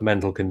proper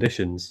mental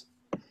conditions.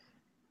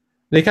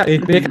 They can't say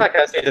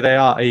that they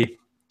are. I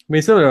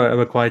mean, some of them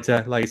are quite,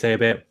 like you say, a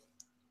bit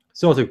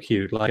sort of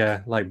cute,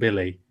 like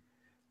Billy,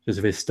 just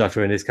with his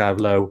stutter and his kind of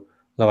low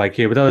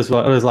IQ. But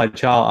others like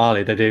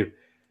Charlie,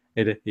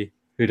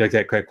 who does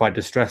get quite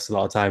distressed a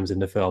lot of times in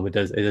the film. It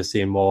does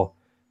seem more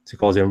to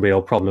cause him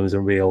real problems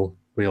and real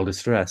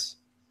distress.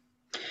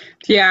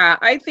 Yeah,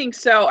 I think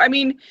so. I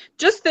mean,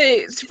 just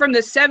from the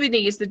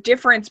 70s, the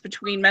difference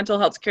between mental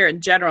health care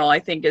in general, I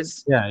think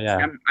is,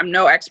 I'm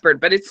no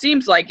expert, but it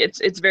seems like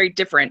it's very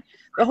different.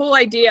 The whole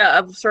idea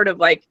of sort of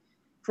like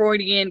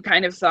Freudian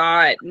kind of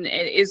thought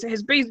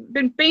has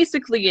been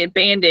basically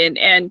abandoned,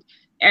 and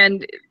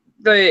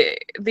the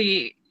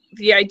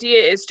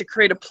idea is to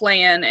create a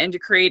plan and to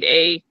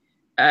create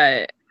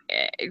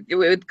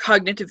with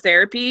cognitive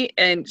therapy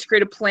and to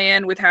create a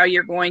plan with how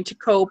you're going to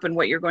cope and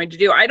what you're going to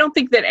do. I don't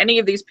think that any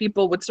of these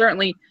people would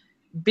certainly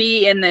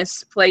be in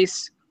this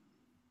place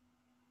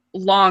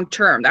long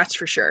term. That's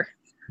for sure.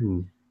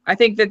 I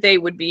think that they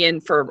would be in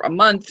for a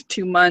month,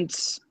 2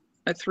 months,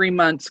 3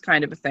 months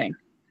kind of a thing.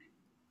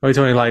 Are we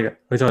talking like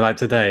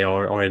today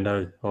or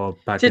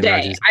back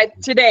today? In the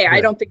 90s? Today, I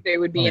don't think they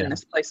would be in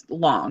this place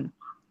long.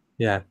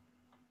 Yeah.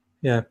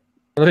 I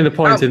think the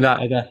point in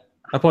that.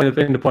 The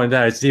point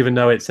there is, even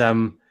though it's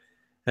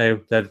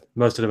that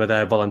most of them are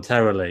there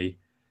voluntarily,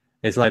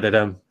 it's like they're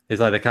kind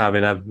of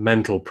in a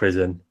mental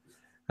prison,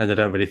 and they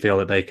don't really feel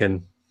that they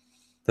can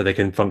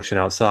function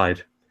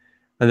outside,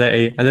 and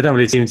they don't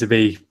really seem to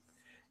be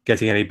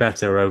getting any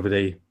better over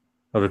the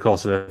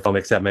course of the film,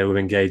 except maybe with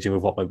engaging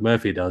with what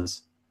McMurphy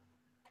does.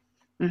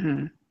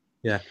 Mm-hmm.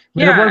 Yeah.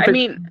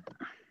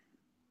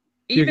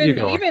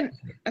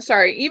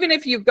 Even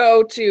if you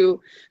go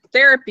to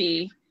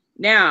therapy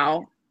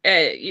now.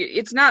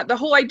 It's not the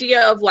whole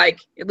idea of,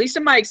 like, at least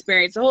in my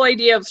experience, the whole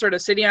idea of sort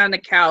of sitting on the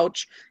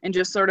couch and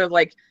just sort of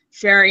like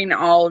sharing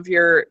all of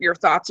your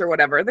thoughts or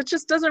whatever, that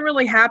just doesn't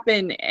really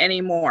happen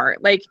anymore.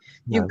 Like,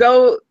 you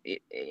go,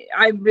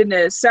 I've been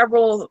to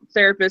several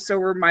therapists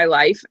over my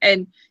life,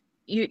 and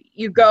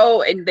you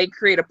go and they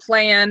create a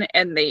plan,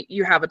 and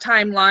you have a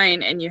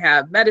timeline, and you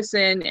have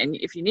medicine, and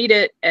if you need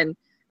it, and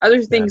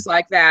other things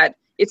like that.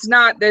 It's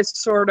not this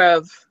sort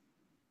of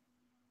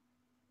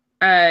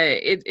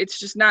it's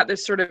just not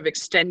this sort of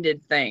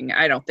extended thing,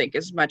 I don't think,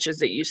 as much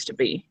as it used to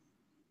be.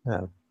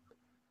 It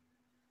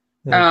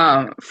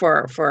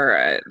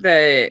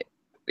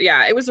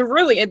was a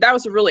really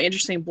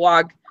interesting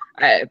blog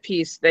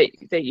piece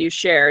that you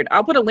shared.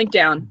 I'll put a link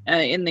down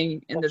in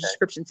the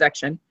description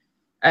section.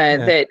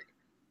 That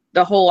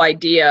the whole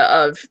idea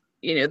of,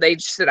 they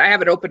just said, I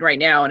have it open right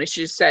now, and it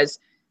just says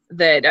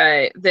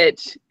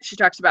that she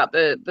talks about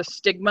the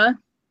stigma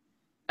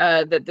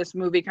that this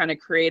movie kind of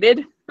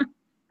created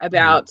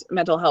about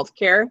mental health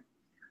care,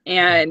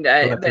 and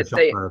that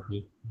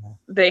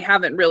they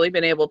haven't really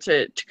been able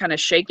to kind of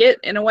shake it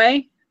in a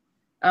way,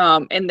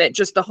 and that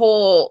just the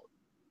whole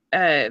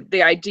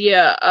the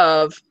idea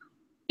of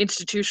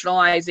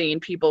institutionalizing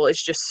people is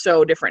just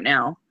so different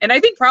now. And I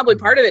think probably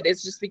part of it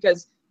is just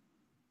because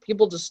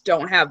people just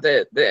don't have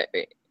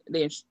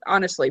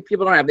honestly,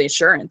 people don't have the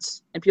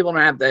insurance, and people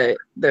don't have they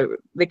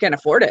can't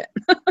afford it.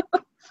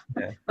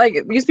 Like,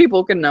 these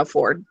people can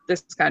afford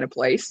this kind of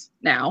place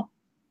now.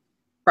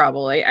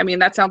 Probably. I mean,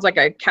 that sounds like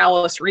a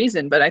callous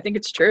reason, but I think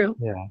it's true.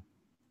 Yeah.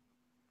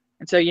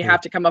 And so you have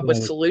to come up with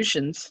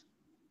solutions.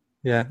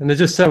 Yeah, and there's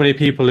just so many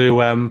people who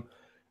are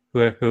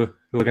going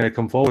to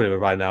come forward with it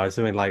right now. It's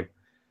something like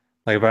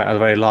a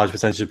very large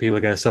percentage of people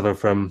are going to suffer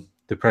from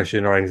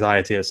depression or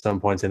anxiety at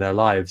some point in their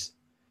lives.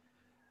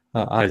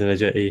 And there's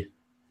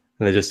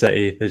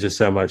just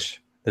so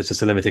much. There's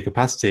just a limited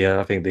capacity,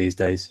 I think, these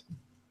days.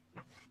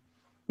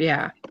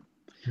 Yeah.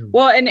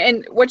 Well,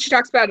 and what she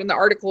talks about in the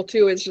article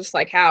too is just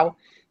like how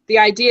the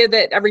idea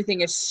that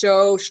everything is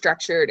so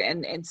structured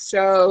and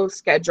so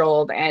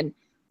scheduled, and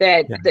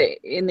that Yeah.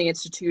 in the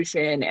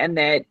institution, and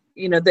that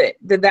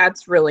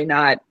that's really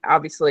not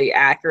obviously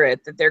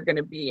accurate, that they're going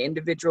to be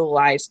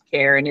individualized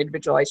care and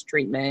individualized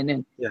treatment,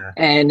 and Yeah.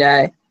 and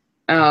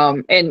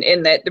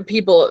that the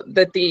people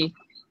that the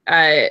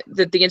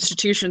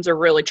institutions are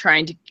really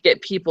trying to get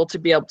people to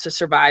be able to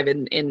survive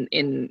in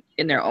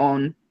their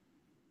own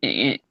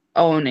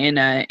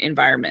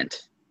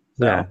environment.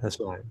 So, Yeah, that's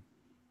right.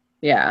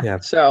 yeah. Yeah.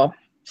 So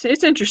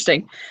it's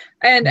interesting.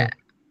 And Yeah.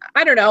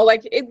 I don't know,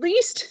 like,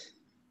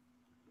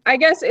 I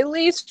guess at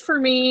least for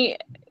me,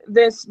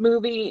 this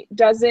movie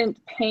doesn't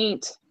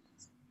paint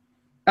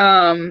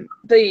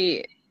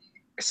the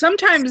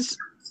sometimes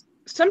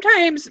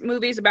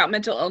movies about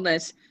mental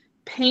illness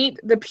paint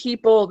the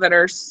people that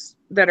are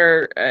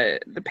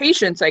the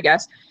patients, I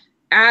guess,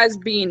 as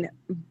being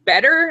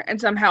better and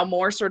somehow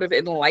more sort of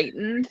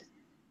enlightened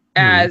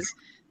as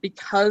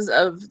because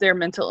of their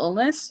mental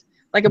illness.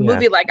 Like a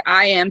movie like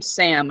I Am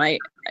Sam. I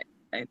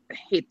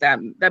hate that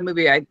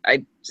movie. I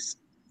just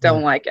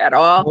don't like at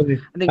all.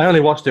 I only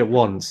watched it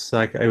once.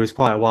 Like, it was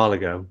quite a while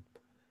ago.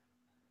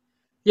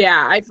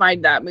 Yeah, I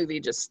find that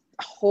movie just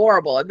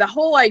horrible. The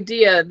whole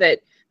idea that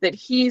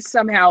he's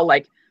somehow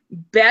like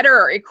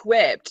better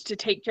equipped to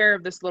take care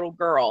of this little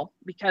girl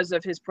because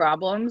of his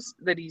problems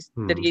that he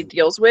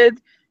deals with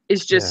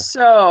is just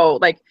so,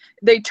 like,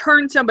 they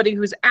turn somebody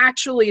who's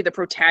actually the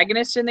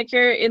protagonist in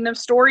the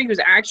story, who's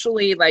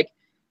actually like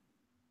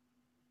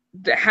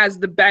that has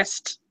the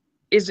best,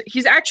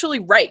 he's actually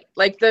right.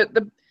 Like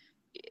the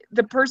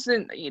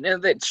person,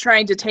 that's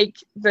trying to take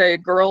the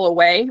girl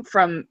away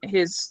from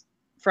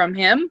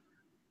him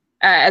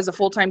as a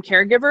full-time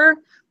caregiver,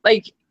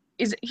 like,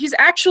 he's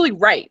actually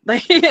right.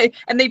 Like,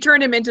 and they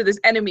turn him into this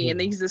enemy, and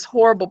he's this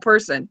horrible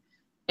person.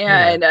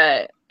 And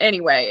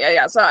anyway,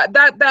 yeah. So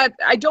that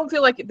I don't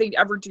feel like they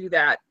ever do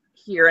that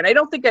here, and I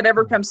don't think it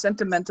ever becomes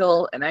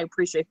sentimental, and I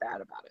appreciate that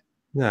about it.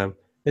 No,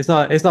 it's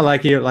not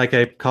like like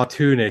a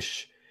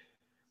cartoonish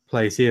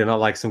place either, not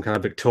like some kind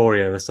of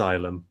Victorian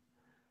asylum.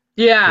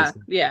 Yeah,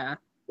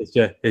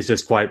 It's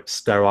just quite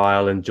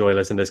sterile and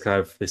joyless, and there's kind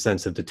of this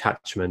sense of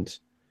detachment,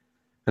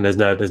 and there's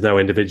no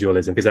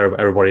individualism, because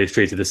everybody is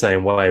treated the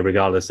same way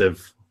regardless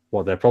of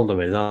what their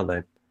problem is, aren't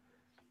they?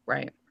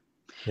 Right.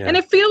 Yeah. And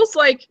it feels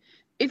like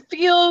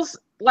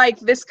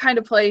this kind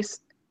of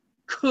place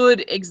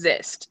could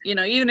exist,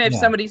 even if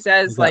somebody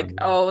says like,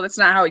 oh, that's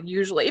not how it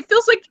usually, it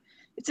feels like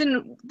it's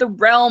in the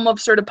realm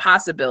of sort of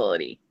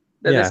possibility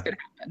that this could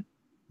happen.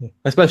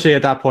 Especially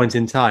at that point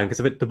in time, because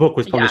the book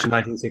was published in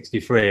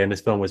 1963 and this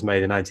film was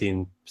made in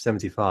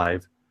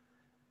 1975.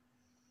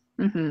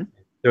 Mm-hmm.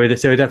 So it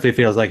definitely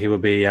feels like it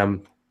would be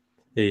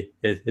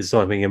it's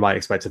sort of thing you might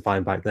expect to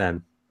find back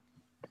then.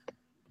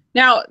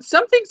 Now,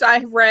 some things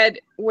I've read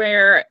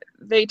where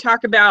they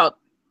talk about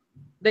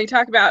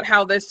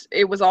how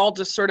it was all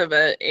just sort of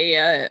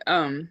a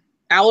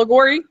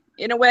allegory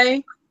in a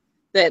way,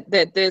 that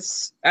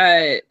this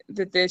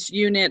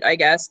unit, I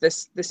guess,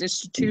 this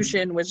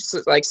institution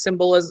was like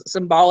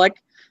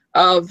symbolic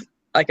of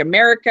like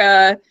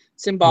America,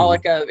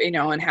 symbolic of,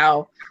 and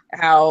how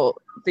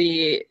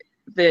the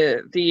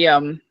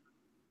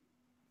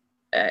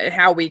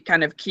how we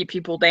kind of keep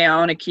people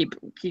down and keep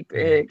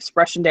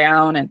expression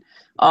down, and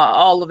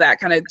all of that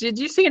kind of. Did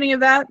you see any of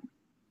that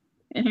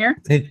in here?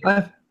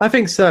 I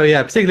think so,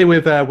 yeah. Particularly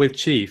with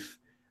Chief,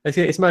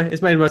 it's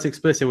made most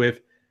explicit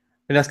with.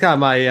 And that's kind of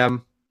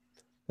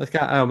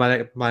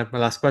my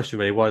last question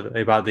really, was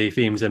about the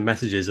themes and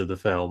messages of the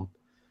film.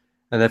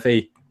 And I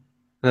think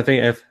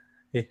with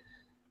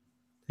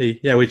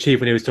Chief,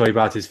 when he was talking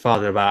about his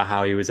father, about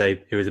how he was a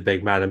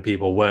big man and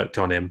people worked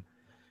on him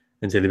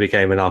until he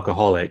became an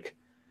alcoholic.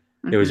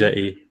 It was that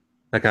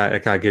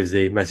kind of gives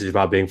the message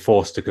about being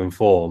forced to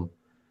conform.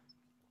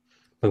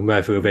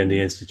 Murphy within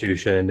the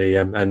institution,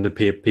 and the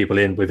people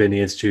within the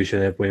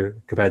institution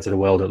compared to the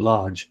world at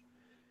large,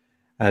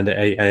 and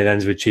it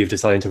ends with Chief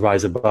deciding to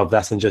rise above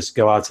that and just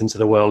go out into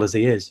the world as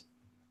he is.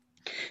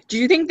 Do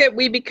you think that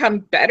we become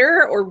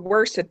better or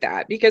worse at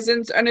that? Because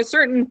in a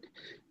certain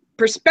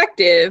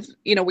perspective,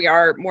 we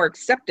are more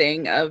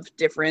accepting of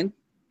different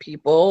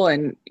people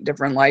and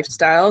different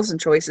lifestyles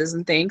and choices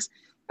and things,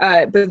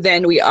 but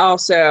then we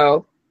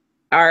also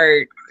are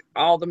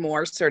all the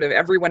more sort of,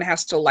 everyone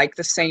has to like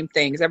the same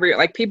things.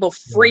 People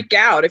freak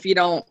out if you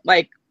don't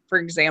like, for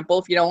example,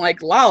 if you don't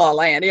like La La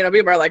Land,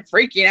 people are like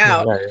freaking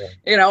out,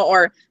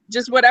 or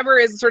just whatever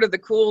is sort of the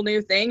cool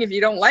new thing. If you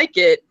don't like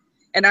it,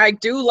 and I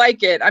do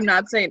like it, I'm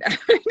not saying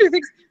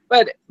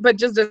but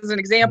just as an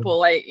example,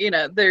 like,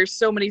 there's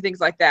so many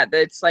things like that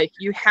it's like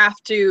you have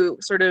to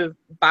sort of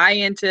buy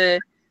into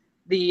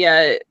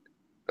the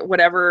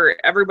whatever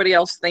everybody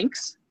else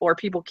thinks, or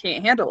people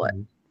can't handle it.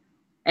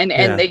 And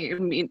they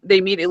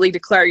immediately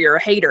declare you're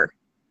a hater.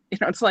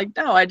 It's like,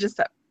 no, I just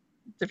have a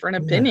different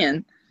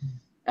opinion.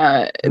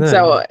 And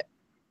so,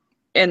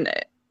 and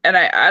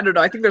I don't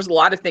know, I think there's a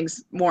lot of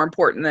things more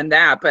important than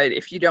that, but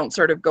if you don't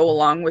sort of go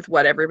along with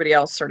what everybody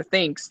else sort of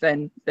thinks,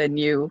 then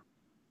you're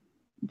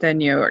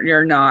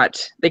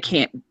not,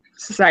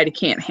 society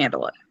can't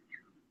handle it.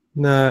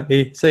 No,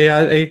 I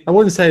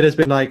wouldn't say there's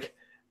been like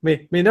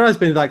there has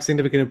been like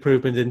significant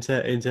improvement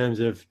in terms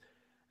of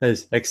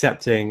as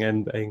accepting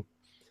and being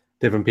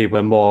different people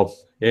and more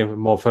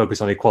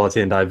focused on equality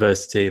and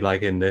diversity,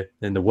 like in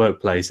the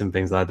workplace and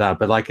things like that.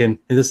 But like in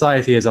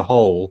society as a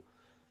whole,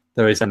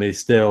 there is only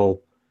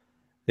still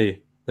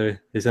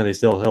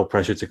still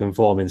pressure to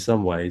conform in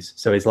some ways.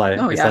 So it's like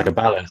like a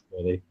balance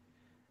really.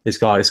 There's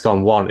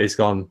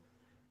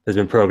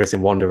been progress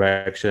in one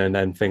direction, and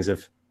then things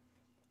have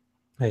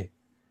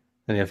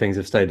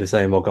stayed the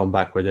same or gone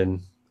backward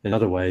in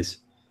other ways.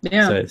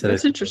 Yeah, so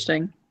that's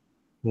interesting.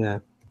 Yeah.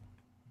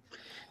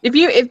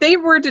 If they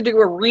were to do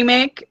a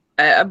remake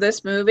of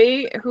this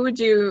movie,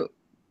 do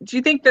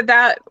you think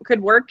that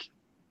could work?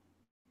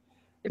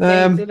 If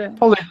they did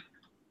probably.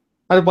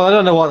 I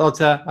don't know what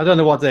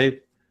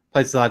the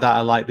places like that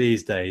are like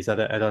these days. I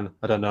don't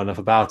know enough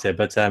about it,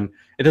 but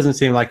it doesn't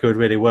seem like it would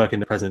really work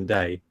in the present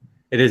day.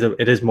 It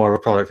is more of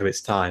a product of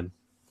its time.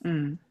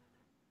 Mm.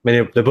 I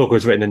mean, the book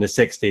was written in the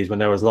 60s when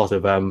there was a lot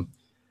of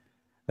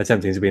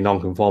attempting to be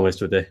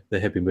nonconformist with the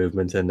hippie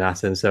movement and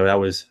that, and so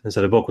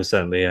the book was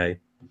certainly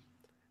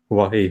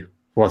what I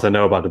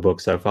know about the book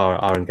so far,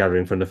 and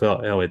gathering from the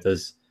film, it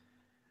does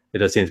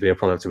seem to be a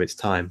product of its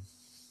time.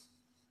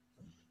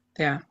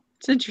 Yeah,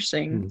 it's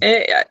interesting.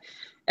 I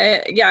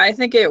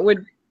think they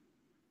would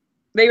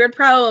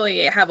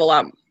probably have a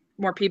lot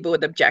more people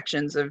with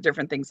objections of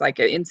different things like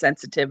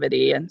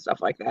insensitivity and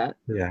stuff like that.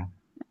 Yeah,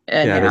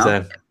 and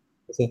there's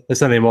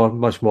certainly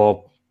much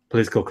more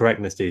political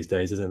correctness these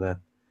days, isn't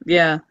there?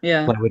 Yeah.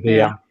 Like with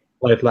the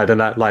with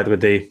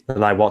the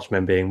Night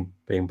Watchmen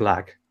being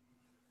black.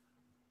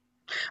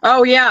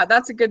 Oh yeah,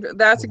 that's a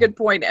good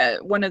point.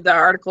 One of the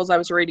articles I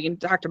was reading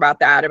talked about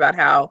that, about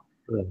how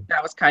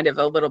that was kind of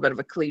a little bit of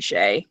a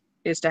cliche,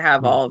 is to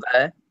have all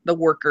the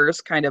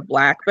workers kind of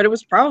black, but it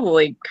was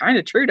probably kind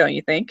of true, don't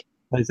you think?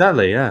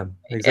 Exactly. Yeah.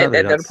 Exactly.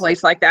 At a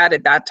place like that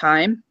at that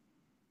time.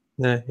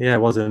 Yeah.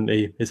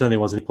 It certainly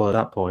wasn't equal at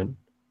that point.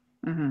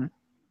 Mm-hmm.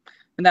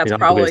 And that's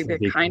probably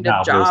the kind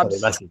of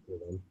jobs.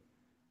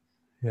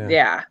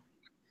 Yeah.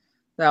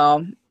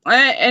 So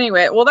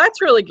anyway, well,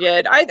 that's really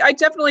good. I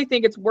definitely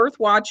think it's worth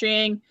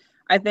watching.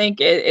 I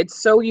think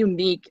it's so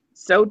unique,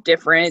 so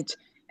different,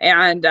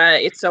 and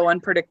it's so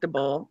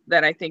unpredictable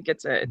that I think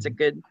it's a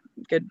good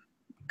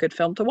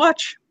film to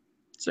watch.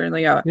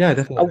 Certainly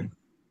definitely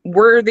a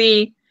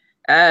worthy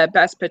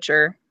Best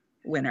Picture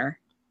winner,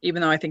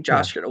 even though I think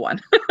Josh should have won.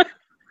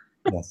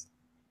 Yes.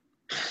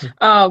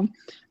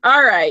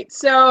 All right,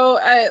 so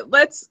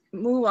let's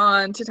move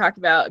on to talk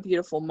about A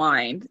Beautiful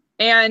Mind.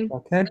 And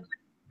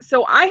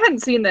so I hadn't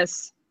seen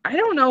this. I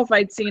don't know if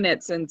I'd seen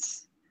it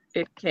since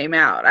it came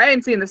out. I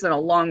hadn't seen this in a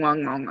long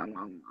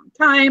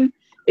time.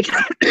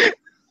 Excuse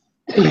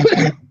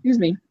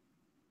me.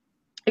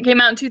 It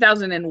came out in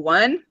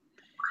 2001,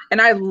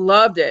 and I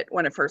loved it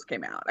when it first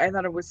came out. I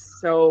thought it was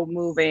so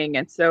moving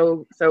and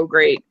so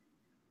great.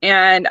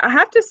 And I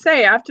have to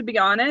be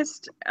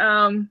honest,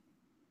 I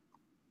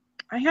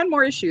had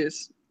more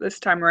issues this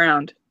time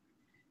around.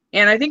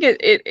 And I think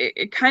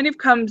it kind of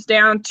comes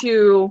down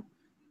to,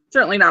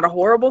 certainly not a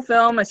horrible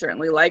film. I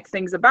certainly like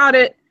things about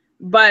it,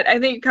 but I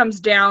think it comes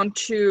down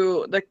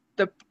to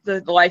the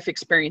life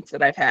experience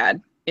that I've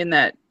had in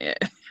that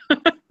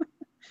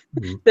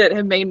that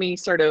have made me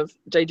sort of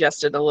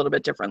digest it a little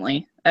bit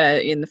differently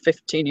in the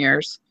 15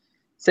 years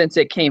since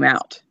it came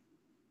out.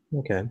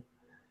 Okay.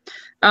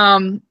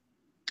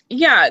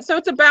 Yeah, so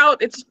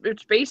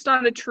it's based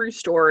on a true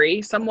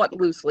story, somewhat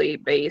loosely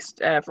based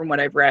from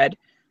what I've read,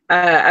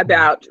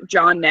 about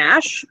John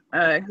Nash,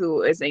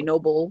 who is a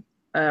Nobel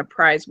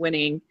Prize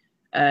winning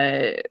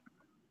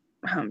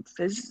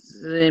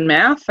physicist in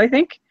math, I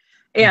think.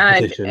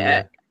 And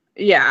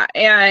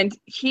and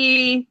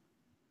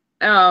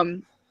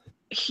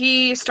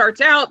he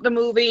starts out the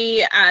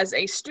movie as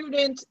a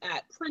student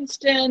at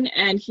Princeton,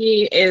 and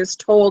he is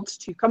told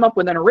to come up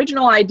with an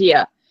original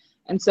idea.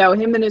 And so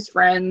him and his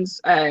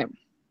friends, work,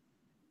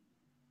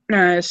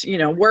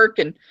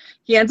 and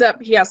he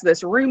has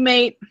this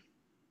roommate,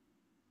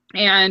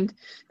 and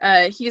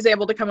he's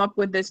able to come up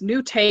with this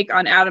new take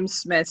on Adam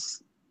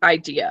Smith's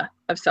idea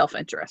of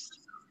self-interest.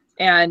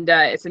 And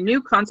it's a new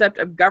concept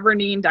of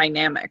governing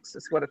dynamics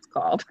is what it's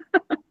called.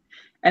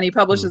 And he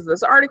publishes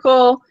this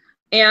article,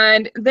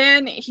 and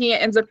then he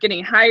ends up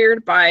getting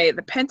hired by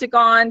the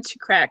Pentagon to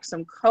crack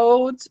some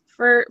codes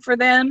for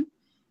them.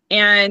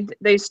 And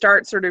they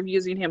start sort of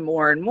using him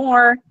more and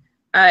more.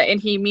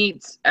 And he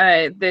meets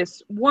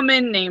this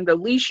woman named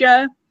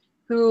Alicia,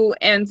 who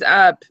ends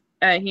up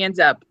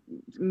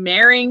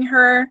marrying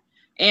her.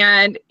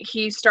 And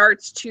he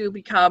starts to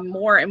become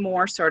more and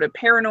more sort of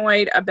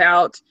paranoid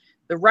about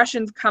the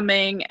Russians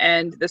coming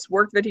and this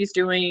work that he's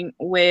doing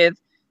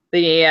with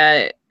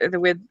the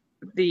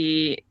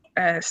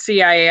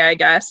CIA, I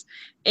guess.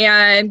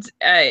 And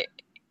it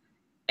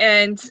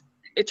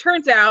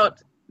turns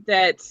out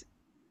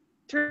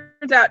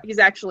he's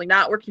actually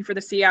not working for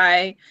the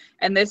CIA,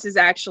 and this is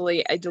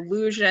actually a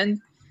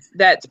delusion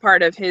that's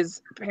part of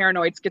his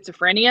paranoid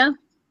schizophrenia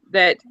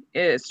that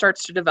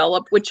starts to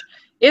develop, which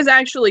is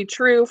actually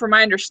true. From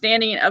my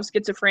understanding of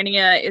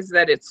schizophrenia, is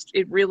that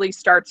it really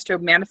starts to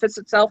manifest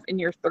itself in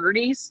your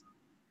 30s.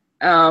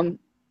 So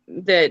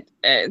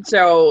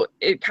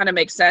it kind of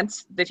makes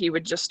sense that he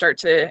would just start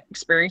to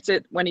experience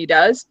it when he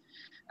does.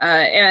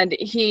 And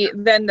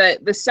then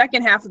the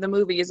second half of the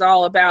movie is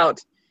all about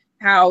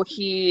how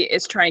he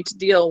is trying to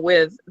deal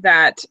with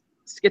that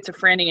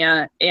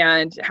schizophrenia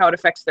and how it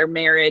affects their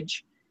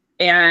marriage,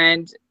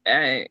 and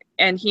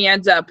he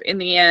ends up in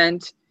the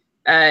end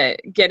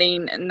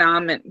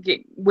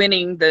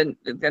winning the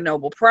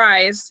Nobel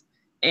Prize,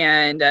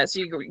 and so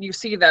you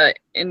see his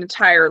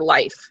entire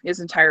life.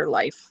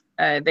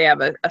 They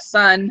have a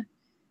son,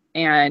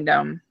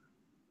 and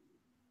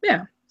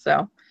yeah,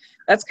 so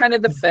that's kind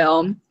of the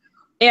film.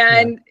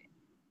 And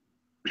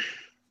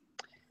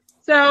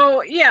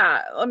so,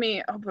 yeah, let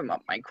me open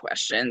up my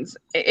questions.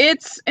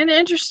 It's an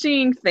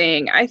interesting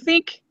thing. I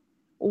think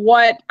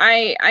what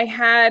I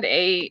had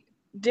a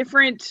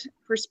different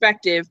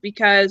perspective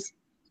because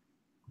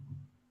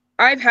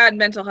I've had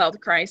mental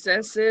health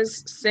crises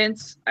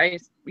since I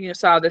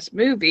saw this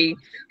movie,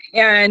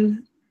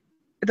 and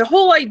the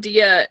whole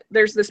idea,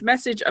 there's this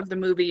message of the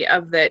movie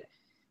of that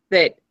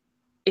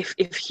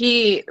if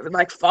he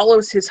like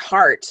follows his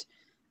heart,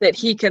 that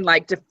he can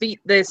like defeat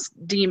this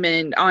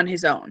demon on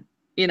his own,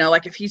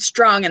 like if he's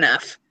strong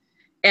enough.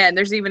 And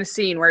there's even a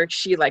scene where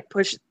she like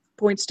points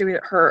to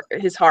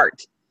his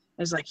heart.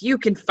 It's like, you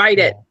can fight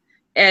it.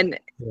 And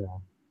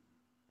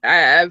I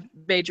have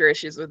major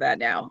issues with that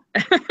now.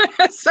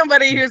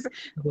 Somebody who's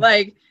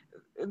like,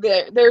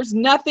 there's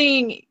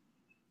nothing,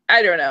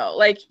 I don't know,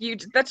 like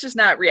that's just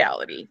not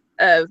reality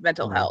of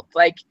mental health.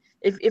 Like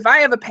if I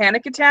have a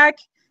panic attack,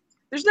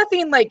 there's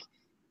nothing like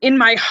in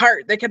my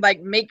heart that could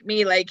like make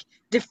me like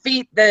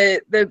defeat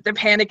the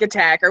panic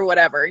attack or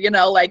whatever,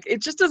 like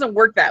it just doesn't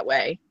work that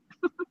way.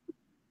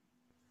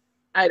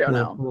 I don't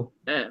know.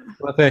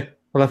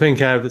 Well, I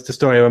think it's the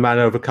story of a man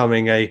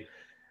overcoming a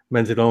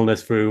mental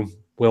illness through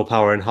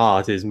willpower and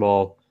heart is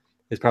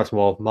perhaps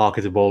more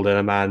marketable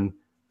than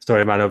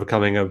story of a man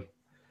overcoming a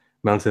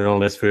mental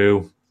illness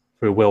through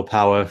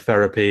willpower,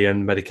 therapy,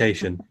 and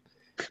medication.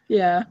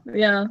 Yeah,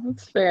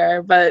 that's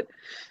fair. But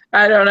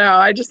I don't know.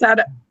 I just had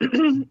a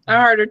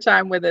harder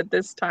time with it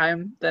this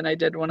time than I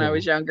did when I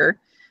was younger,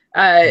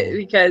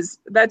 because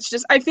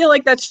I feel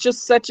like that's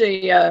just such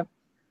a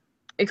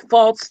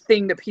false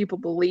thing that people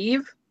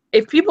believe.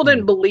 If people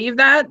didn't believe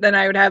that, then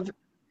I would have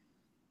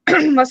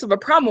less of a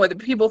problem with it.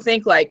 People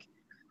think like,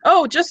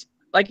 oh, just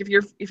like if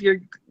you're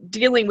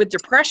dealing with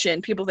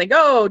depression, people think,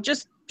 oh,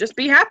 just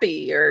be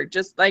happy, or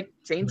just like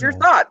change your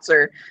thoughts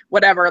or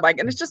whatever. Like,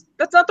 and it's just,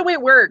 that's not the way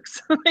it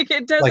works. Like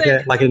it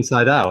doesn't like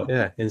Inside Out.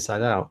 Yeah.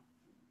 Inside Out.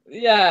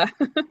 Yeah.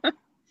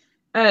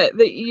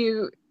 That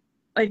you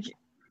like,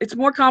 it's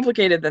more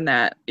complicated than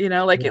that,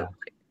 like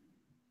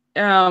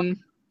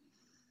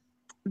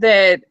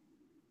that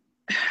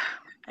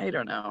I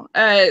don't know.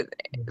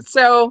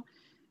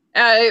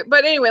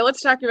 But anyway,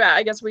 let's talk about,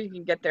 I guess we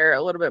can get there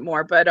a little bit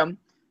more, but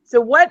so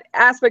what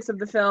aspects of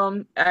the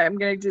film, I'm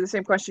going to do the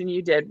same question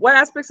you did. What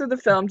aspects of the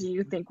film do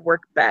you think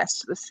work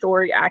best? The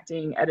story,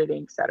 acting,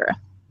 editing, etc.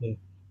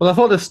 Well, I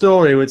thought the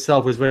story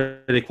itself was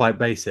really quite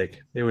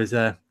basic. It was,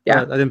 I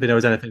didn't think there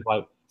was anything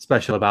quite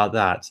special about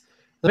that.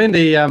 I mean,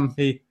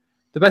 the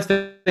best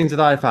things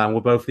that I found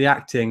were both the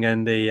acting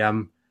and the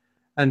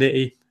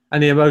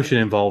emotion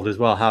involved as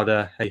well. How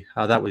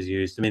that was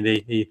used. I mean,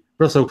 the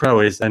Russell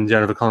Crowe and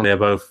Jennifer Connelly are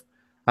both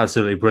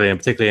absolutely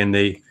brilliant, particularly in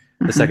the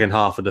second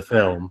half of the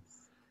film.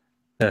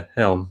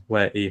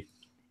 Where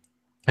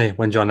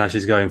when John Nash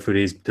is going through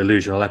these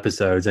delusional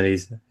episodes and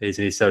he's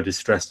so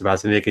distressed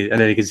about it,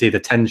 and then you can see the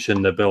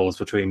tension that builds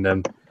between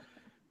them,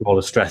 all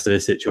the stress that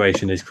this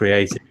situation is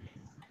creating,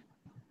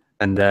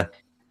 and I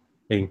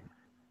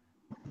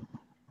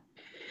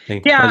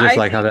just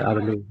like how the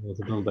movie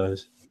build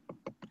those.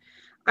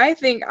 I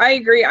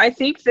agree. I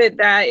think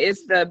that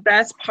is the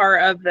best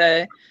part of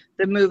the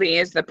movie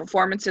is the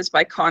performances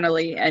by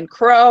Connelly and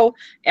Crowe,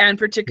 and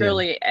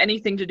particularly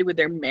anything to do with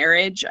their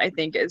marriage, I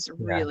think is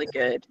really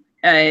good.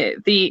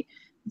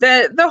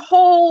 The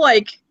whole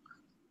like,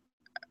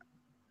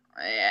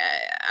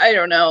 I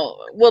don't know.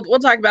 We'll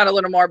talk about it a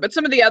little more, but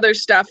some of the other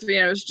stuff,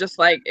 it was just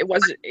like it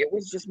was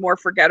just more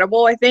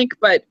forgettable, I think.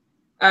 But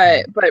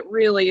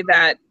really,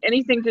 that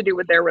anything to do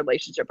with their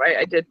relationship,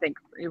 I did think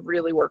it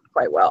really worked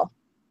quite well.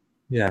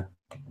 Yeah.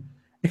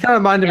 It kind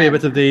of reminded me a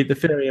bit of the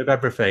Theory of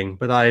Everything,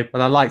 but I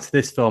liked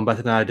this film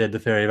better than I did the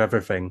Theory of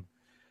Everything.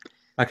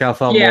 Like I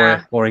felt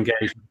more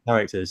engaged with the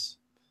characters.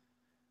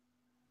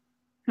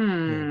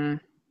 Yeah.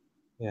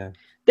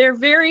 They're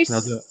very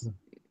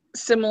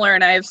similar,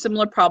 and I have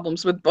similar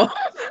problems with both.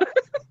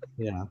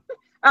 Yeah.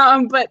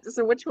 But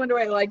so which one do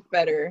I like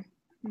better?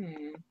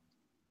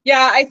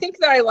 Yeah, I think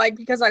that I like,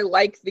 because I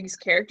like these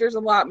characters a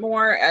lot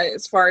more.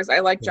 As far as I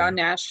like John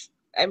Nash.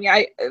 I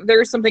mean,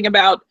 there's something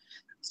about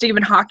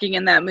Stephen Hawking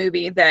in that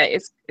movie that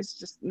it's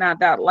just not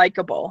that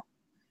likable,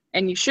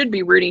 and you should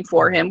be rooting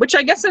for him, which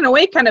I guess in a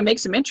way kind of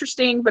makes him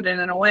interesting, but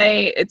in a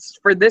way it's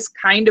for this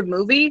kind of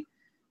movie,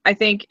 I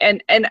think.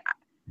 And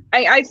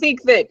I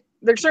think that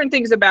there's certain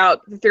things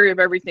about The Theory of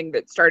Everything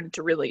that started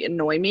to really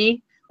annoy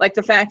me. Like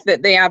the fact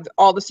that they have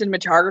all the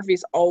cinematography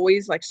is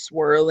always like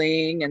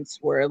swirling and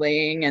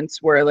swirling and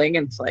swirling.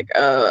 And it's like,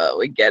 oh,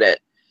 we get it.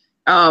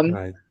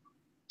 Right.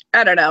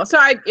 I don't know. So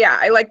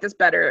I like this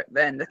better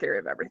than The Theory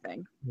of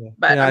Everything. Yeah.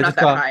 But Yeah, I'm not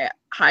that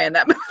high in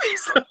that movie.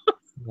 So.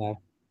 Yeah.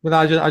 But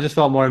I just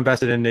felt more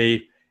invested in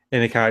the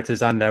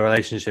characters and their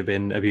relationship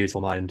in A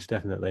Beautiful Mind,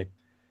 definitely.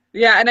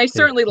 Yeah, and I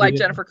certainly like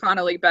Jennifer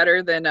Connelly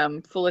better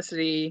than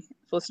Felicity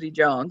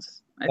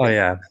Jones. I think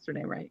that's her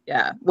name, right?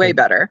 Yeah, way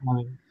better.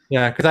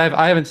 Yeah, because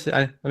I haven't.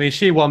 I mean,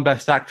 she won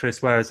Best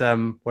Actress, whereas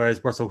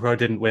Russell Crowe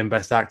didn't win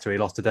Best Actor. He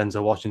lost to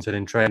Denzel Washington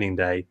in Training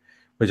Day,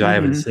 which I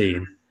haven't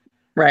seen.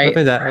 Right. I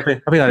think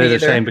that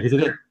is a shame because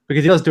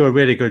he does do a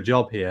really good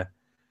job here.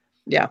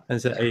 Yeah.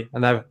 And so, I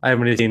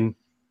haven't really seen.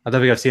 I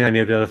don't think I've seen any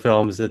of the other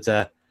films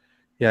that.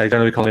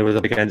 Jennifer Connelly was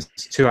up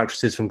against two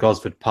actresses from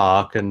Gosford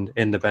Park and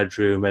In the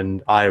Bedroom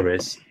and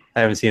Iris. I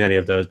haven't seen any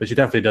of those, but she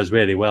definitely does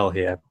really well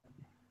here.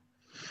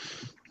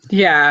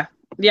 Yeah.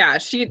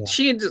 She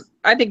just,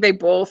 I think they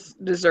both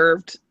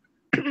deserved.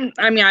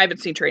 I mean, I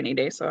haven't seen Training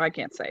Day, so I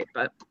can't say,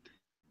 but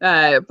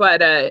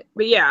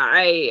yeah,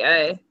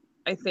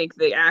 I think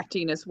the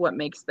acting is what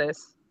makes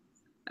this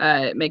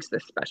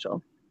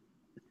special.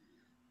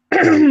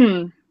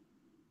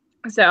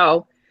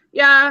 So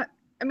yeah,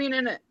 I mean,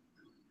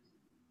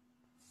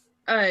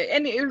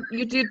 and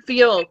you did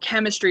feel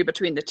chemistry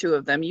between the two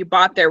of them. You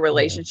bought their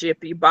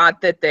relationship. You bought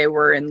that they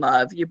were in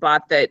love. You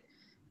bought that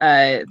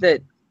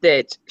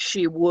that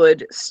she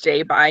would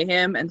stay by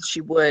him, and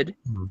she would.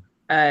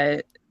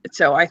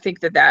 So I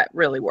think that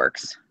really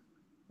works.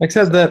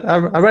 Except that I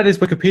read his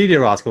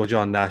Wikipedia article,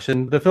 John Nash,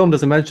 and the film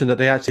doesn't mention that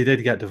they actually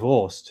did get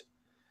divorced.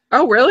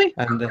 Oh, really?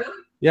 And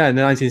yeah, in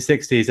the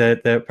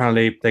 1960s, they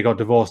apparently they got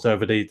divorced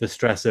over the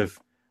stress of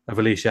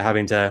Alicia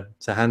having to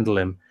handle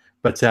him.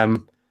 But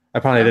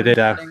apparently they did.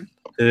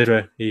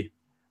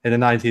 In the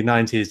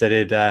 1990s,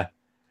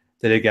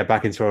 they did get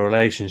back into a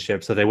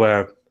relationship. So they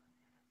were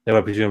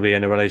presumably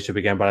in a relationship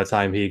again by the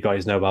time he got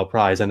his Nobel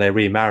Prize, and they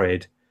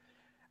remarried,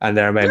 and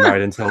they remained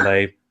married until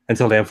they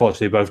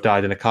unfortunately both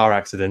died in a car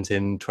accident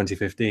in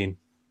 2015.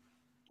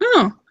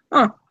 Oh.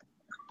 All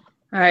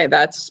right,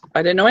 I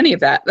didn't know any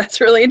of that.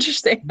 That's really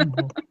interesting.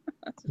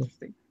 That's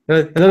interesting.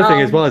 Another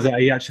thing as well is that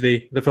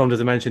the film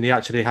doesn't mention he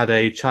actually had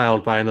a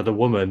child by another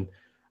woman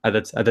at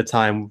the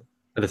time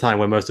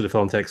when most of the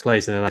film takes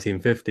place in the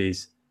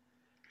 1950s.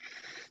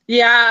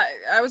 Yeah,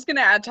 I was going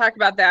to talk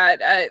about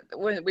that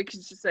when we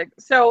could just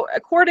so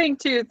according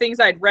to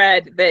things I'd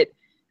read that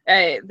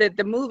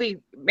the movie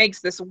makes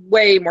this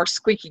way more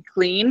squeaky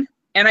clean.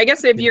 And I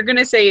guess if you're going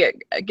to say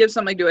give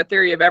something to A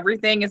Theory of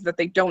Everything is that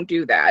they don't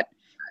do that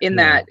in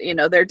that,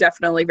 they're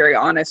definitely very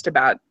honest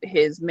about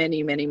his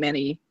many, many,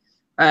 many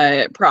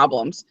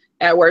problems.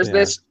 Whereas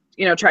this,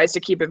 tries to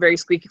keep it very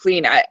squeaky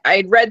clean.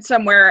 I'd read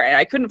somewhere and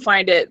I couldn't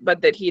find it,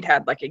 but that he'd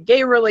had like a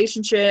gay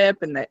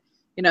relationship and that,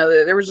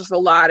 there was just a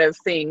lot of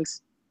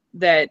things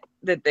that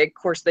of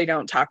course they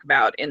don't talk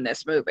about in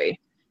this movie.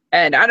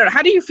 And I don't know,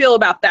 how do you feel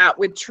about that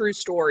with true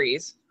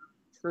stories?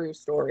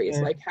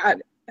 Like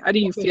how do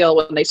you feel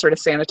when they sort of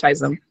sanitize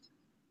them?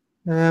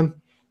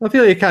 I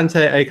feel you can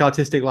take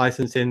artistic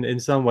license in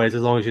some ways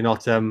as long as you're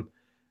not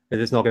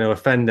it's not going to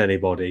offend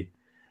anybody.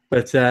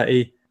 But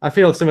I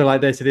feel something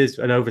like this, it is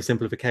an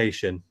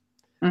oversimplification.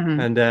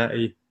 And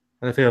I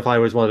feel if I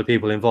was one of the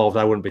people involved,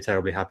 I wouldn't be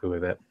terribly happy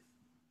with it.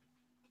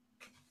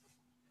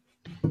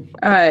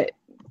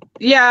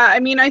 Yeah, I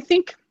mean, I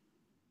think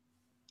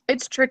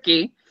it's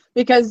tricky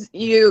because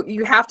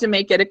you have to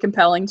make it a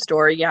compelling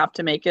story. You have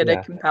to make it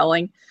a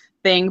compelling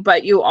thing,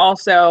 but you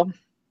also,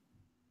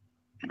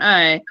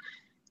 I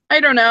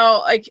don't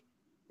know, like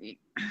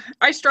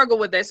I struggle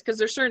with this because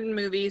there's certain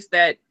movies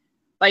that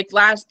like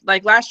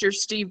last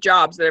year's Steve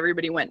Jobs that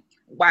everybody went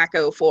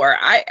wacko for.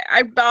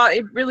 I thought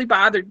it really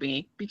bothered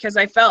me because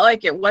I felt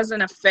like it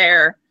wasn't a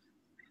fair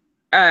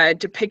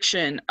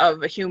depiction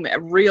of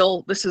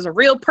this is a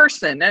real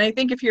person. And I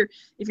think if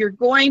you're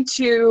going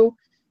to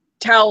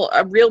tell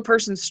a real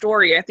person's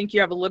story, I think you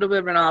have a little bit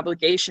of an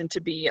obligation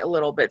to be a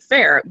little bit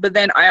fair. But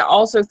then I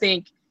also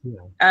think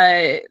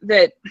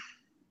that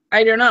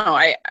I don't know,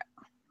 I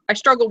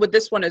struggle with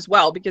this one as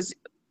well because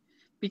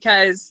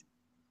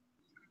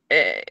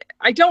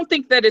I don't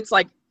think that it's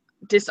like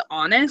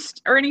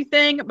dishonest or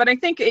anything, but I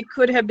think it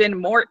could have been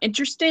more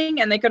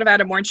interesting and they could have had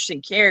a more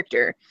interesting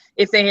character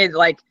if they had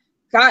like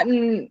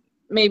gotten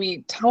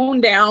maybe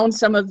toned down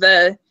some of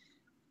the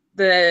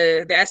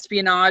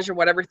espionage or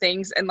whatever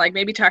things and like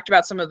maybe talked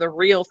about some of the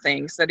real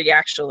things that he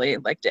actually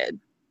like did,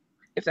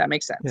 if that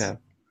makes sense. Yeah,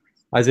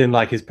 as in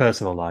like his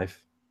personal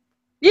life.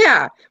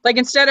 Yeah, like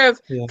instead of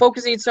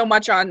focusing so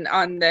much on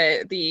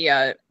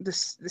the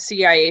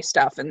CIA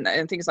stuff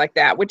and things like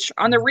that, which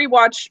on the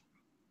rewatch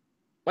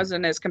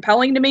wasn't as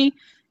compelling to me,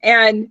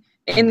 and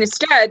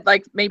instead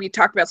like maybe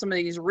talk about some of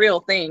these real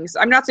things.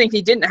 I'm not saying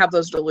he didn't have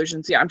those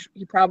delusions. Yeah,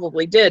 he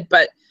probably did,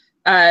 but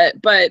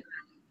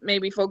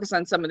maybe focus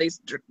on some of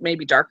these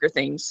maybe darker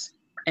things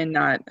and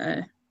not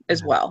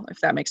as well, if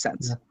that makes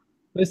sense.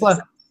 Yeah.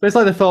 but it's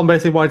like the film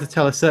basically wanted to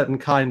tell a certain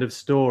kind of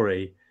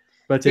story,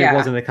 but it Yeah.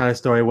 wasn't the kind of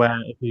story where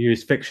if you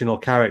use fictional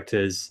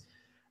characters,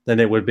 then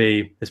it would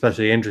be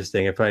especially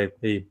interesting. If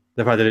the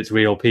fact that it's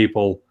real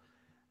people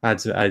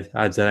adds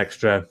an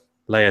extra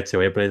layer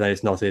to it, but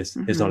it's not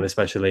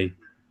especially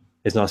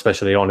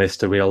honest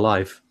to real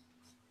life.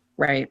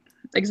 Right.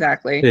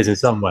 Exactly. It is in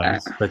some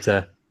ways, but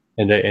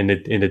in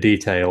the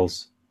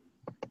details.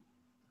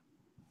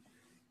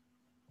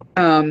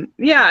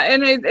 Yeah,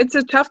 and it's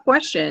a tough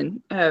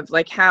question of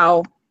like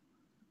how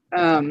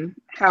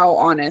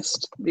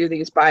honest do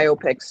these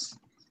biopics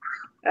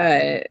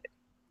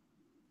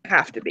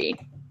have to be.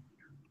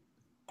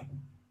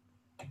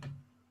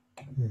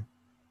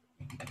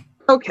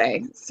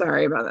 Okay,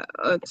 sorry about that.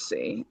 Let's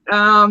see.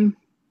 And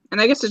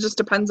I guess it just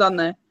depends on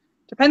the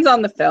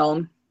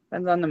film,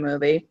 depends on the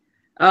movie.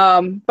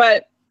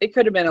 But it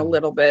could have been a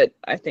little bit,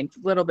 I think,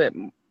 a little bit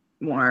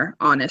more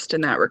honest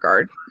in that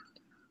regard.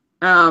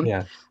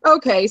 Yeah.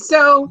 Okay,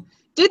 so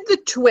did the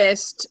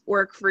twist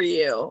work for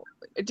you?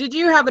 Did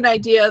you have an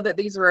idea that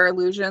these were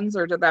illusions,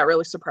 or did that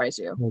really surprise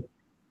you?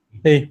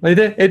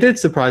 It did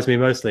surprise me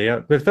mostly.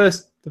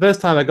 The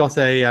first time I got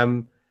I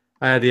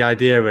had the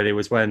idea really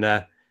was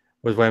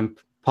when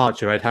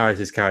Parcher, Ed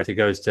Harris's character,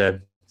 goes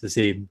to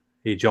see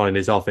John in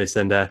his office,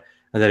 and then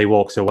he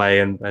walks away,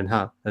 and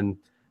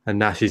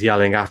Nash is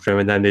yelling after him,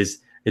 and then his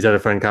other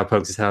friend kind of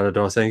pokes his head out the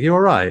door saying, "You all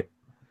right?"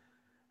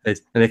 And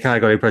it kind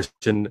of got the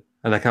impression,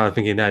 and I kind of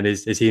thinking then,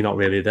 is he not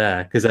really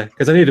there? Because I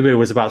knew the movie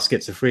was about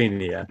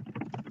schizophrenia,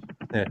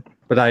 yeah.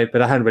 But I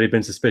hadn't really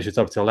been suspicious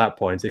up till that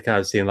point. It kind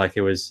of seemed like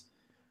it was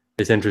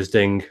this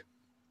interesting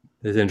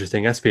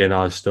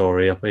espionage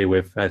story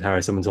with Ed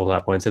Harris up until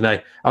that point. And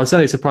I was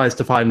certainly surprised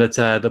to find that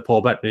the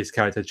Paul Bettany's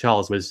character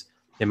Charles was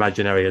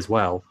imaginary as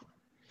well.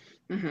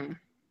 Mm-hmm.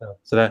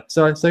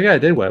 So yeah, it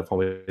did work for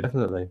me,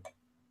 definitely.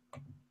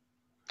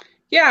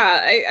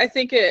 Yeah, I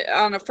think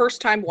on a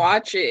first-time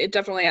watch, it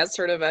definitely has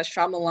sort of a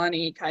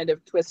Shyamalan-y kind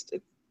of twist,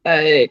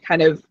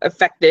 kind of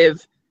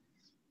effective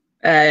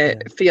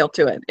feel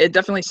to it. It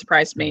definitely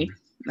surprised me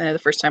the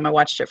first time I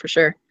watched it, for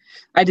sure.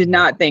 I did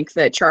not think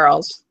that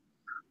Charles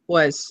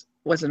was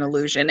an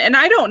illusion, and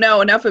I don't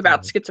know enough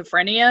about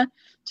schizophrenia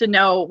to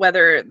know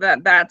whether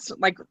that's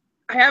like.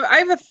 I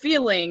have a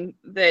feeling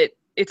that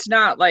it's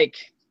not like,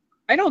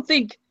 I don't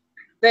think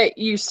that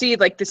you see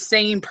like the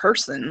same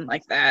person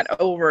like that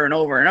over and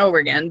over and over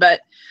again,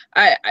 but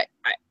I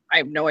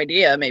have no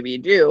idea. Maybe you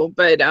do,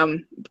 but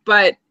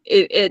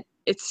it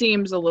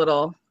seems a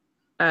little.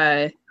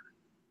 I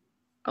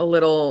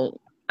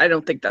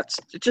don't think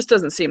it just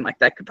doesn't seem like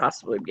that could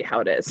possibly be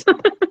how it is.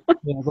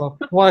 Yeah, well,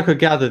 what I could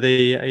gather,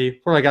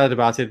 what I gathered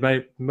about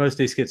it,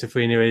 mostly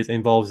schizophrenia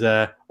involves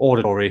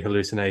auditory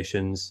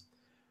hallucinations.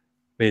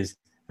 I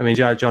mean,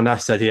 John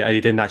Nash said he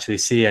didn't actually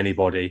see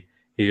anybody.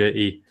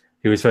 He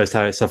was first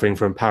suffering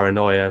from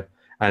paranoia,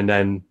 and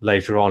then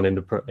later on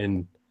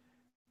in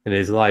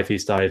his life, he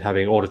started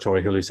having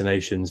auditory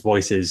hallucinations,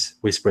 voices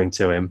whispering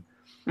to him.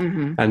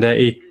 Mm-hmm. And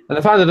I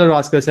found another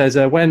article that says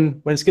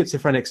when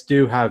schizophrenics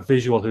do have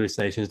visual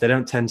hallucinations, they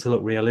don't tend to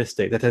look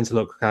realistic. They tend to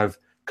look kind of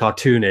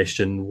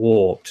cartoonish and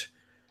warped.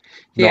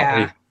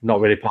 Yeah. Not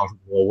really part of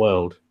the real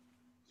world.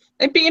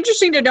 It'd be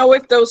interesting to know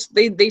if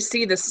they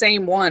see the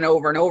same one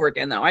over and over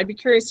again, though. I'd be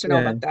curious to know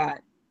about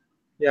that.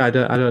 Yeah, I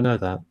don't know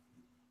that.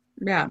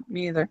 Yeah,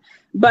 me either.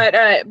 But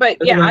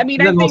yeah, I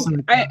mean,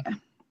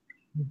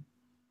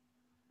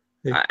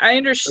 I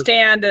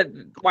understand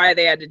why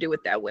they had to do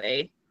it that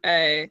way.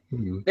 That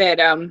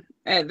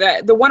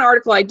the one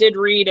article I did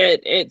read,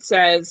 it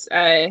says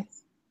that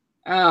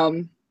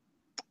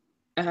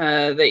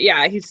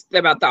he's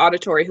about the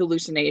auditory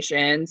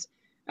hallucinations,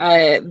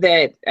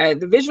 that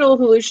the visual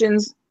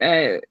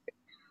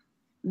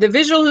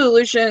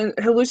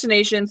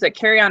hallucinations that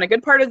carry on a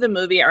good part of the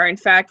movie are in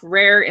fact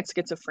rare in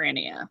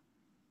schizophrenia,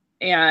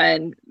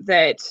 and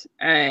that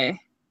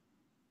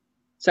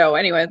so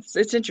anyway, it's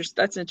interesting.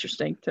 That's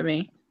interesting to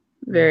me.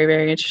 Very,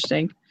 very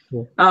interesting.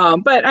 Yeah.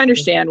 But I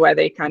understand why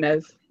they kind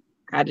of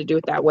had to do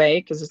it that way,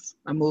 because it's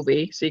a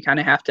movie, so you kind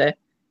of have to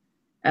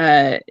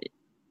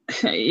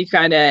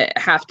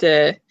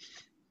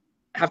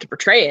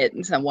portray it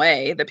in some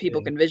way that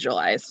people can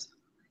visualize.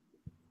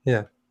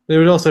 Yeah, it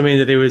would also mean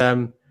that he was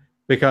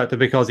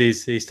because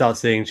he starts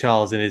seeing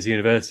Charles in his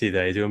university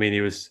days. It would mean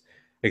he was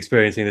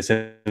experiencing the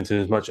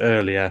symptoms much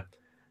earlier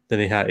than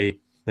he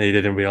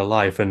did in real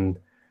life, and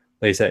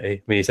he said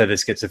that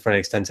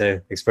schizophrenics tend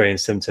to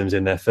experience symptoms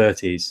in their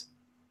 30s.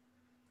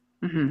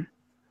 Mm-hmm.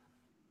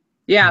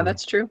 Yeah,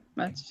 that's true.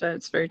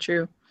 That's very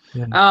true.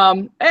 Yeah.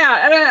 And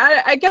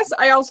I guess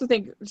I also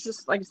think it's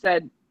just, like I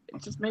said,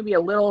 it's just maybe a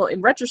little, in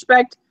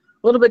retrospect,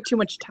 a little bit too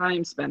much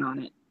time spent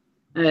on it.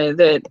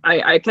 That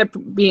I kept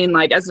being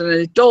like, as an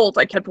adult,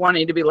 I kept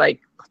wanting to be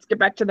like, let's get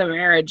back to the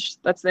marriage.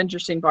 That's the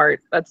interesting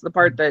part. That's the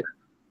part that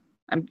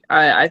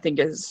I think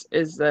is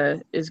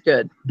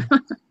good.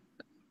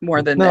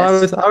 More than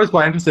this. I was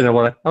quite interested in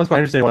what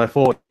I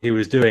thought he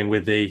was doing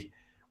with the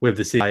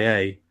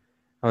CIA.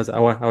 I was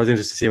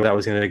interested to see where that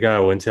was going to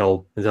go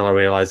until I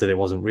realized that it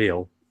wasn't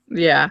real.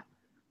 Yeah.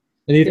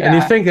 And you Yeah.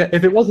 think that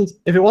if it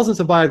wasn't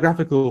a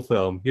biographical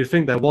film, you'd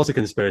think there was a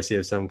conspiracy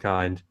of some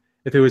kind.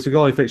 If it was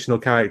regarding fictional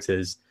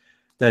characters,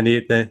 then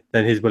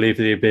his belief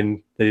that he'd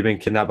been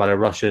kidnapped by the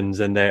Russians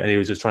and he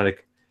was just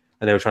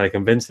they were trying to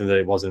convince him that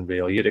it wasn't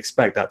real. You'd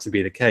expect that to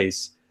be the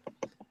case.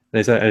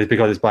 And it's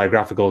because it's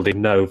biographical, they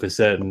know for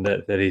certain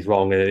that he's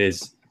wrong and he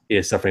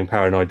is suffering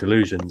paranoid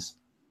delusions.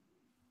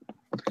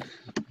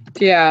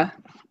 Yeah.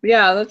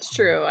 Yeah, that's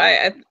true.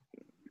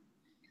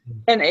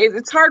 And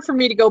it's hard for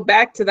me to go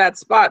back to that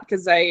spot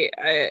because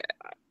I've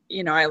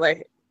known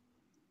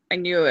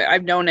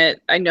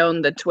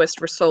the twist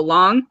for so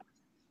long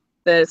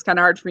that it's kind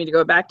of hard for me to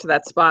go back to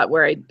that spot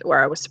where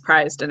I was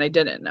surprised and I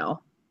didn't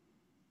know,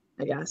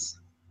 I guess.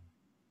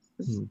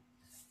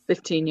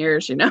 15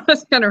 years,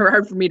 it's kind of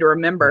hard for me to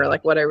remember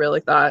like what I really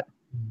thought.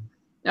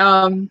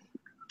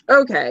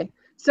 Okay.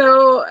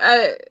 So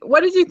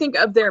what did you think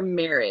of their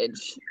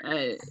marriage?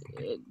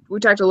 We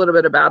talked a little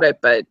bit about it,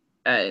 but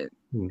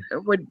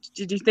what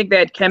did you think they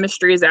had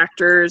chemistry as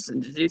actors,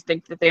 and did you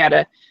think that they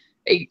had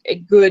a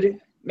good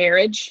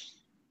marriage?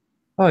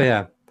 Oh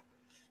yeah.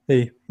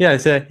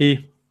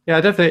 Definitely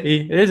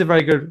it is a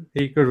very good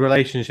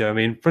relationship. I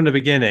mean, from the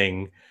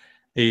beginning,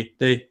 you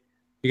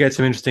get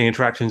some interesting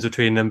interactions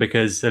between them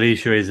because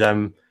Alicia is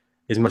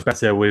much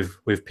better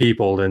with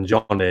people than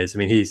John is. I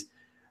mean,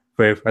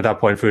 at that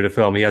point through the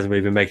film, he hasn't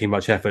really been making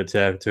much effort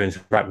to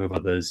interact with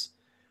others.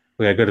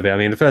 We get good of it. I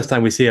mean, the first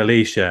time we see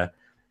Alicia,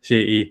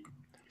 is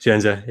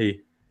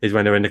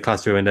when they're in the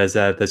classroom and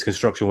there's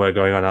construction work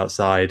going on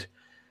outside,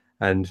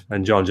 and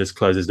John just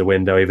closes the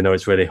window even though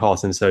it's really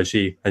hot, and so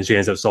she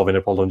ends up solving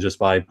the problem just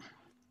by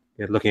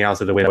looking out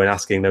of the window and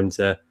asking them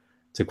to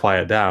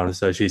quiet down.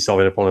 So she's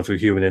solving the problem through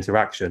human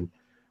interaction,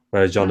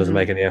 whereas John doesn't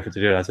make any effort to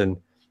do that. And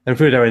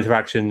through their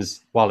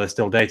interactions while they're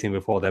still dating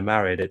before they're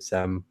married, it's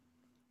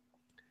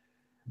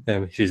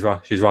she's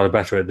rather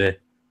better at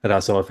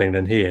that sort of thing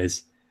than he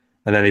is.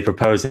 And then he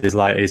proposes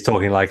like he's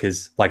talking like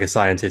a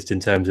scientist in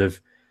terms of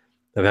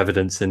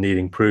evidence and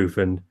needing proof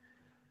and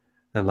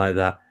like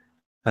that.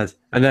 And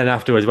then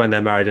afterwards, when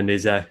they're married and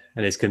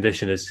his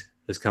condition has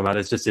come out,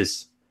 there's just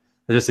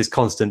this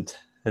constant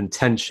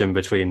tension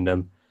between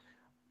them.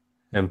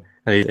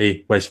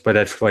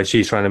 Where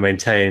she's trying to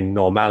maintain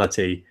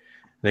normality,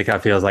 and it kind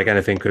of feels like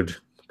anything could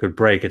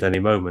break at any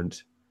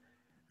moment.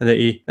 And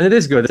it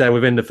is good that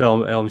within the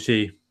film,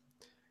 she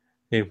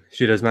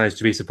does manage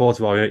to be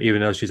supportive of it, even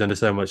though she's under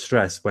so much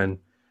stress.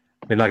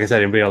 Like I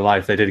said, in real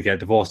life, they did get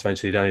divorced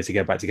eventually. They don't need to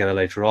get back together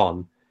later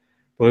on.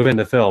 But within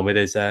the film, it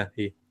is a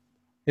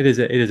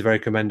very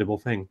commendable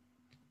thing.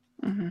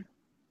 Mm-hmm.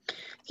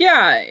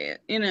 Yeah,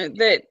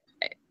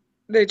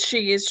 that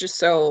she is just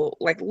so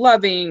like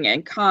loving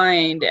and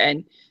kind,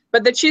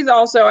 but that she's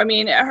also, I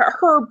mean,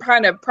 her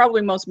kind of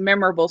probably most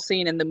memorable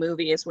scene in the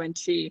movie is when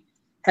she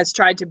has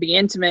tried to be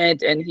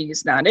intimate and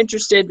he's not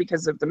interested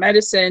because of the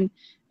medicine,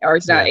 or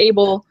he's not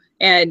able,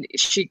 and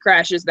she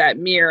crashes that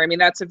mirror. I mean,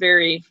 that's a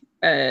very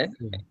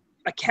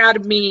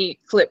Academy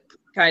clip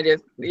kind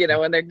of,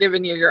 when they're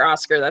giving you your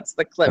Oscar, that's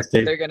the clip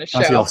that they're going to show.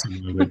 That's the Oscar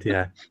moment,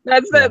 yeah.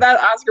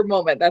 That Oscar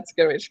moment, that's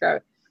going to describe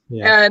it.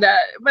 Yeah. And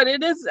but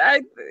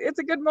it's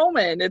a good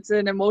moment. It's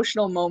an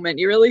emotional moment.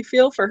 You really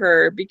feel for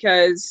her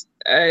because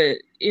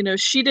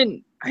she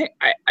didn't.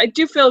 I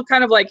do feel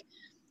kind of like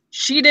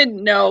she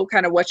didn't know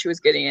kind of what she was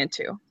getting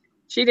into.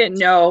 She didn't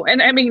know,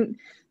 and I mean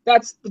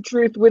that's the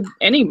truth with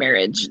any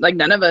marriage. Like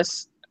none of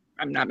us.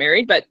 I'm not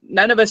married, but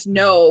none of us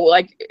know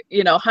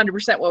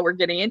 100% what we're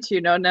getting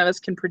into. None of us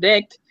can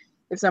predict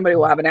if somebody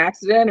will have an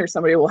accident or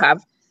somebody will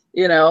have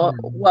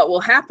what will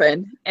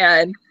happen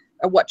and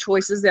what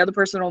choices the other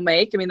person will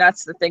make. I mean,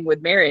 that's the thing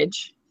with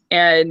marriage.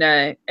 And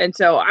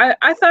so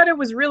I thought it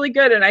was really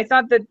good. And I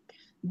thought that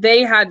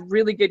they had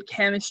really good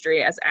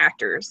chemistry as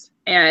actors.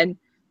 And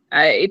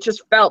it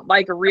just felt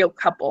like a real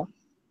couple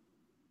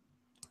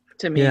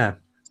to me. Yeah.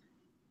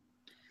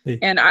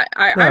 And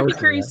I'd be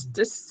curious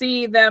to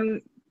see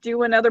them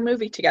do another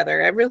movie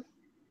together.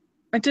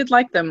 I did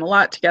like them a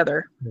lot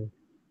together. Yeah.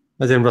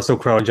 As in Russell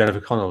Crowe and Jennifer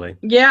Connelly.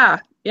 Yeah.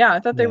 I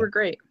thought they were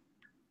great.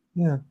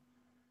 Yeah.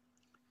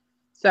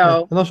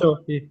 So I'm not sure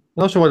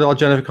what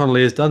Jennifer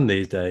Connelly has done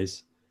these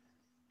days.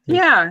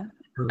 Yeah,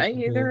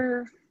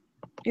 either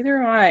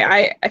am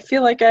I. I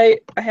feel like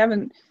I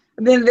haven't.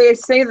 Then they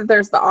say that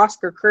there's the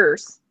Oscar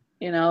curse.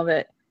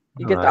 That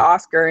you get the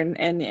Oscar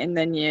and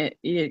then you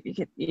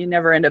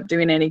never end up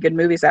doing any good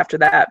movies after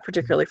that,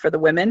 particularly for the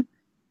women.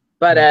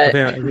 But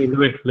I mean,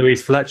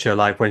 Louise Fletcher,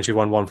 like when she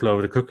won One Flew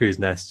Over the Cuckoo's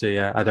Nest.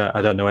 Yeah, I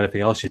don't know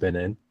anything else she's been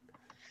in.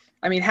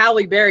 I mean,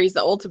 Halle Berry's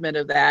the ultimate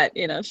of that.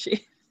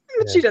 She.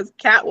 She does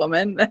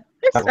Catwoman.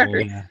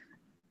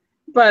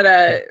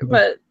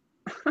 But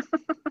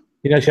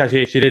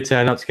she did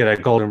turn up to get a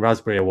Golden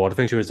Raspberry Award. I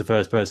think she was the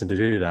first person to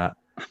do that.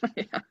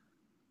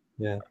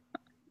 Yeah.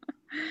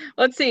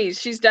 Let's see.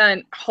 She's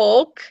done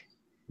Hulk,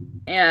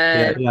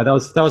 and that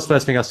was the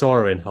first thing I saw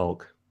her in,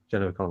 Hulk.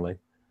 Jennifer Connelly.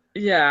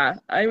 Yeah,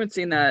 I haven't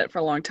seen that for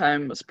a long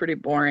time. It was pretty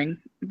boring,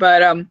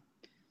 but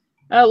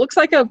it looks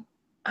like a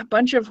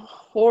bunch of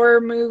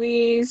horror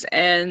movies,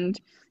 and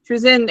she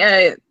was in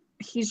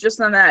He's Just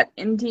Not That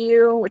Into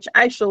You, which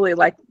I actually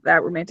like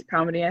that romantic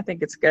comedy. I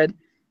think it's good.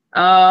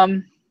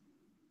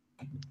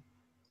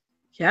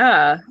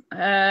 Yeah.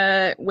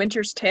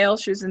 Winter's Tale,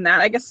 she was in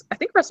that. I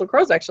think Russell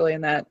Crowe's actually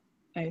in that.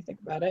 Now you think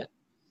about it.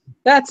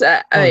 That's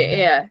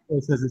yeah.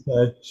 It says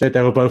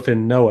they were both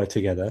in Noah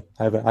together.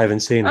 I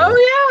haven't seen that.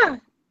 Oh yeah,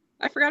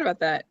 I forgot about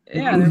that.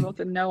 Yeah, they're both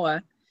in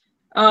Noah.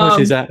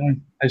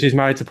 And she's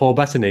married to Paul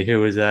Bettany,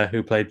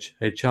 who played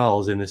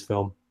Charles in this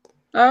film.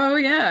 Oh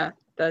yeah,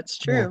 that's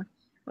true. Yeah.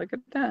 Look at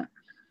that.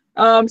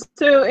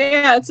 So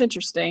yeah, it's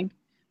interesting,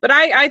 but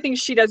I think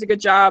she does a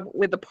good job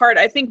with the part.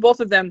 I think both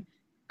of them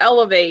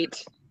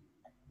elevate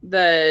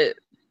the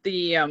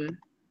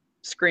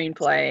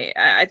screenplay.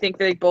 I think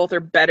they both are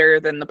better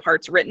than the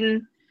parts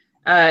written.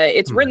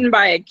 It's written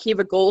by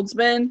Akiva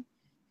Goldsman,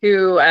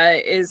 who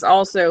is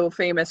also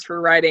famous for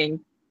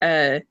writing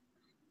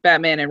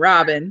Batman and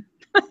Robin.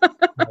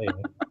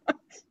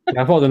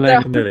 I thought the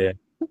name familiar.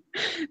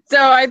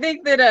 So I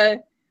think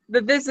that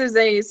this is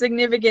a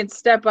significant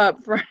step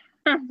up for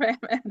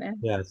Batman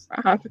and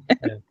Robin.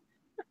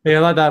 Yeah,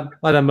 like that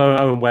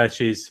moment where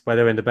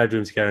they're in the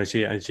bedroom together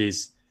and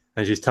she's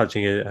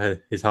touching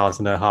his heart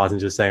and her heart and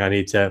just saying, I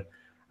need to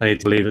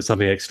believe that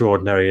something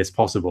extraordinary is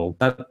possible.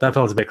 That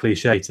felt a bit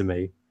cliche to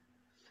me.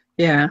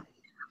 Yeah.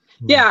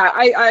 Yeah,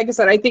 I like I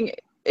said, I think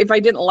if I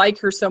didn't like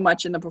her so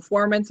much in the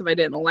performance, if I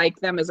didn't like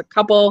them as a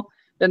couple,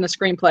 then the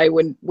screenplay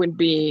would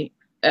be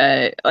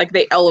like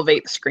they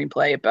elevate the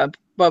screenplay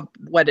above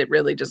what it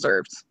really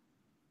deserves.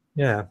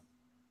 Yeah.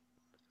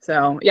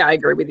 So yeah, I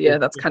agree with you.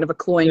 That's kind of a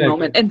cloying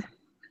moment.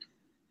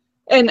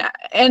 And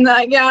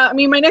yeah, I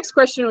mean, my next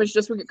question was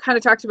just, we kind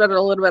of talked about it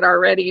a little bit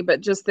already,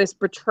 but just this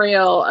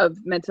portrayal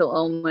of mental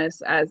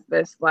illness as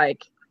this,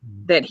 like,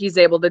 that he's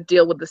able to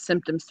deal with the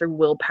symptoms through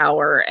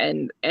willpower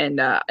and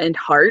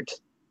heart.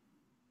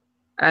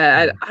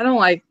 I don't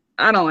like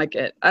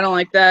it. I don't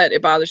like that.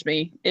 It bothers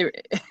me.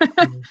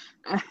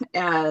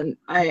 And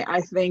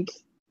I think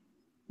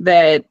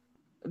that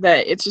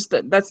it's just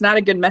that's not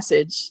a good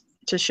message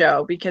to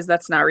show, because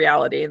that's not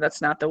reality.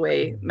 That's not the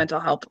way mental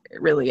health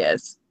really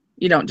is.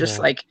 You don't just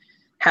like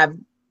have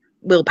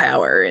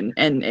willpower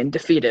and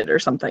defeat it or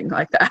something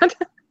like that.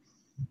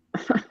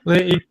 Well,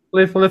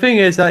 the thing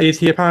is that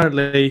he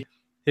apparently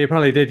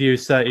did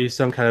use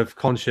some kind of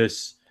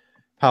conscious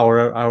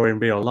power in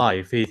real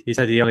life. He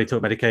said he only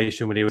took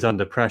medication when he was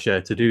under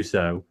pressure to do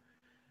so,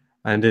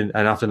 and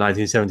after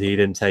 1970 he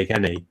didn't take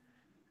any.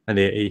 And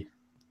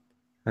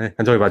I'm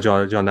talking about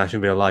John Nash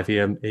in real life. He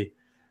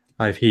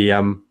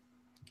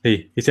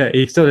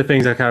said still the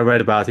things I kind of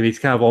read about him. He's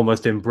kind of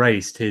almost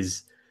embraced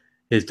his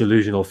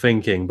delusional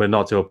thinking, but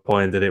not to a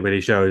point that it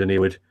really showed. And he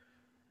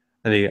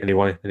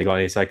got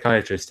any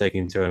psychiatrists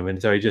taking to him,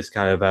 and so he just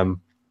kind of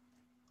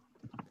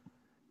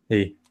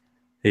he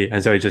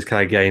just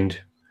kind of gained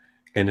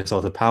a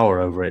sort of power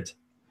over it.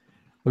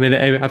 I mean,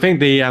 I think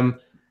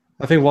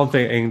one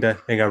thing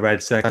I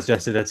read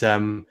suggested that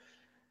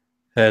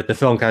the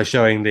film kind of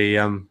showing the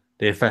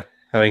effect,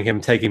 having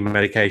him taking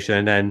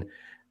medication and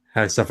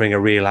then suffering a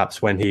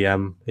relapse when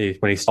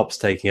he stops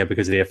taking it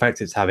because of the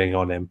effect it's having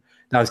on him.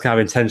 That was kind of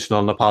intentional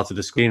on the part of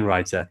the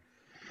screenwriter,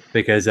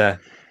 because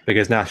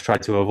Nash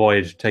tried to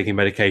avoid taking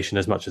medication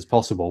as much as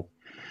possible,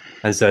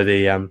 and so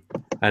the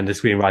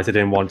screenwriter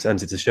didn't want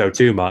to show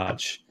too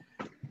much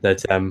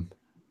that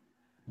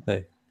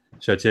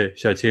show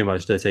too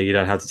much that you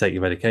don't have to take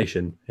your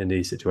medication in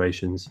these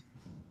situations.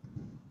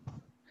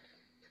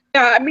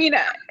 Yeah, I mean,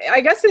 I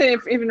guess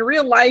if in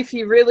real life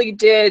he really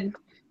did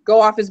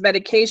go off his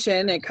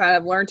medication and kind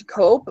of learn to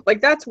cope,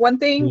 like that's one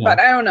thing. But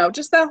I don't know,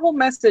 just that whole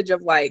message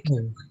of like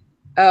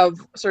of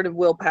sort of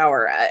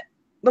willpower.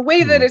 The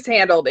way that it's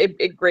handled,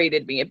 it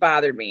grated me. It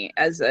bothered me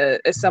as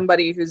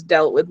somebody who's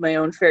dealt with my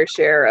own fair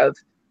share of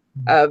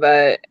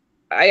I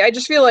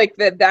just feel like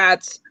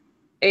that's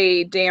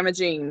a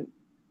damaging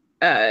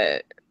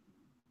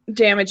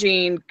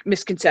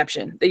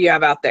misconception that you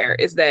have out there,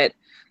 is that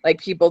like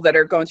people that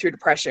are going through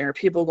depression or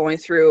people going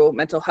through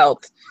mental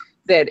health,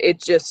 that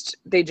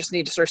they just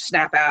need to sort of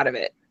snap out of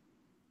it.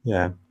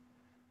 Yeah.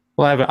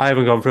 Well, I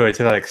haven't gone through it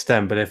to that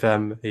extent, but if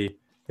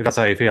that's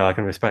how you feel, I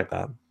can respect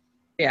that.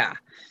 Yeah.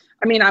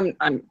 I mean,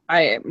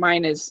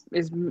 mine is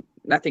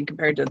nothing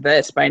compared to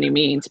this by any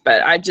means,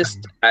 but I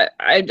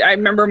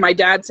remember my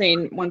dad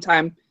saying one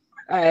time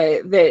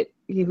that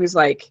he was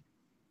like,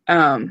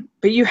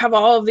 but you have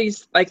all of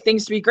these like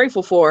things to be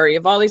grateful for. You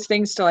have all these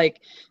things to like,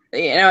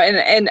 you know,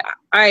 and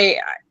I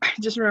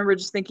just remember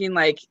just thinking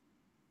like,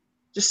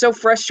 just so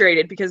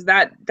frustrated, because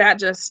that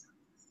just,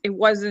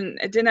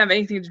 it didn't have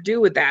anything to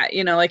do with that,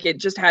 you know, like it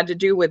just had to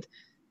do with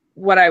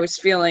what I was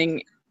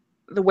feeling,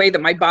 the way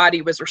that my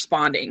body was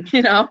responding,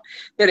 you know,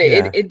 that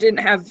it didn't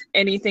have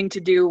anything to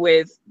do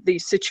with the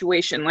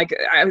situation. Like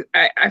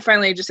I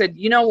finally just said,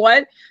 you know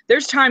what,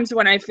 there's times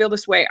when I feel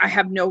this way, I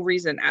have no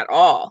reason at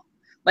all.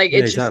 Like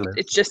it's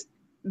just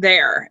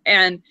there.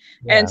 And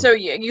so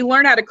you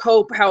learn how to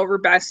cope however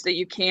best that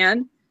you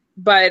can.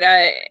 But,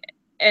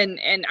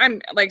 and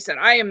I'm, like I said,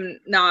 I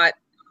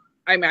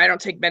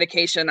don't take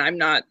medication. I'm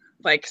not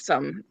like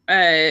some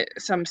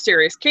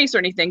serious case or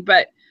anything,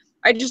 but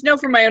I just know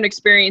from my own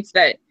experience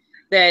that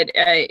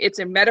it's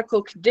a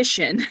medical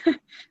condition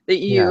that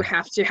you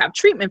have to have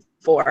treatment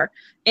for,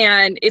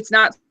 and it's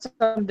not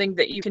something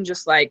that you can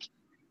just like,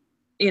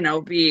 you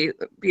know, be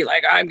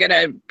like, I'm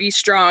gonna be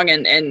strong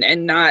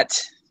and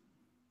not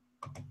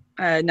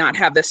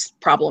have this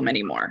problem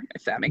anymore,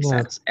 if that makes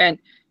sense. And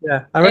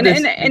I read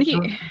this.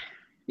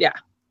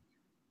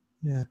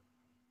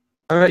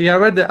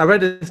 I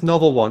read this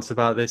novel once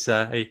about this.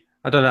 I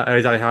don't know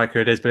exactly how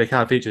accurate it is, but it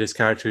kind of featured this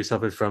character who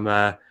suffered from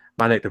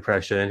manic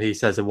depression, and he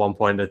says at one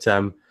point that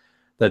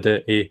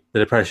the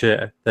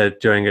depression, that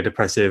during a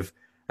depressive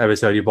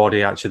episode, your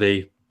body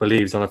actually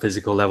believes on a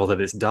physical level that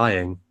it's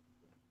dying,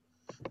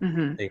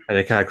 and it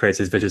kind of creates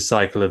this vicious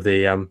cycle of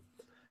the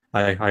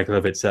cycle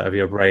of its of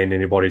your brain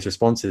and your body's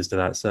responses to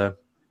that. So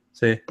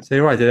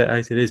you're right.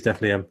 It is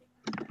definitely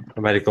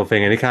a medical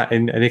thing, and he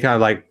kind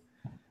of like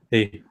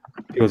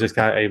people just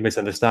kind of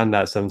misunderstand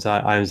that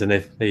sometimes, and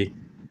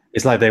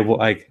it's like they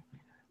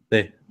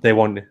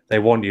want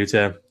you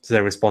to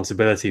take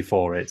responsibility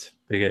for it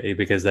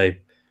because they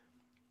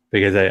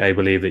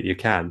believe that you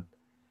can.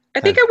 I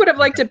think I would have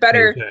liked it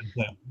better.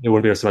 It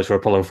wouldn't be so much of a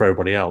problem for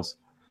everybody else.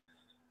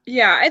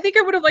 Yeah, I think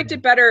I would have liked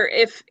it better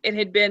if it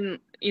had been,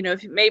 you know,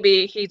 if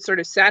maybe he'd sort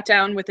of sat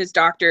down with his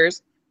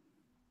doctors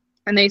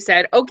and they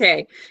said,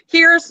 okay,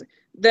 here's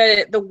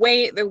the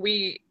way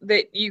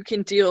that you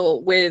can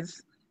deal with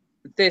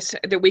this,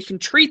 that we can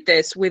treat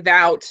this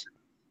without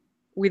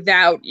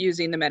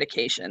using the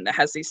medication that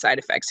has these side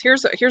effects.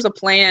 Here's a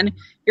plan.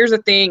 Here's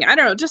a thing. I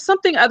don't know, just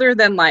something other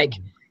than like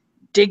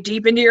dig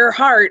deep into your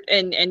heart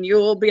and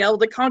you'll be able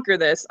to conquer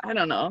this. I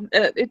don't know.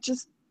 It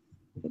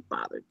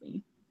bothered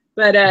me.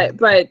 But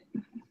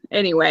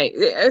anyway,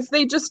 if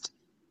they just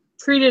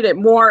treated it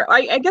more,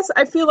 I guess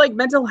I feel like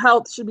mental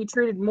health should be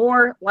treated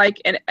more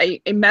like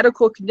a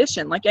medical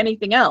condition, like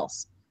anything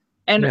else.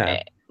 And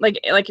like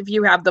if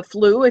you have the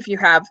flu, if you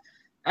have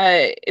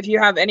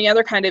any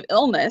other kind of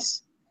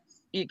illness,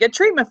 you get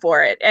treatment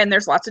for it. And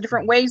there's lots of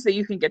different ways that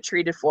you can get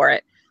treated for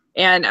it.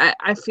 And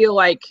I feel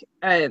like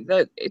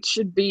that it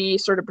should be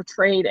sort of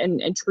portrayed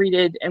and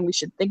treated, and we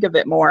should think of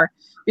it more,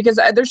 because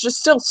there's just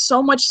still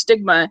so much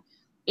stigma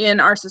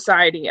in our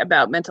society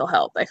about mental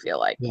health, I feel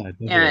like,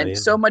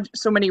 so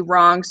many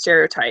wrong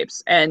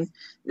stereotypes. And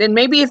then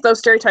maybe if those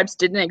stereotypes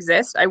didn't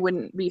exist, I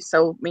wouldn't be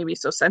so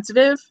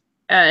sensitive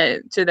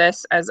to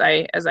this as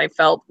I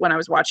felt when I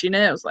was watching it.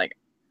 I was like,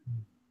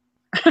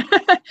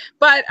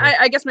 but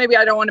I guess maybe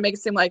I don't want to make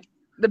it seem like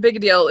the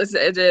big deal is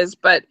it is,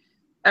 but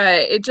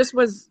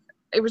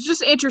it was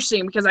just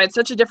interesting because I had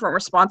such a different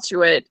response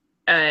to it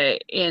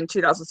in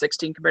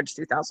 2016 compared to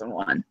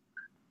 2001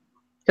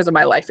 because of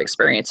my life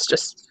experience.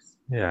 Just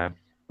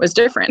was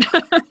different.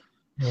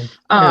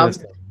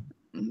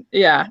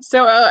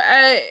 So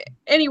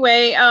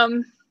anyway,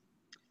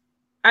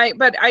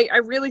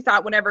 I really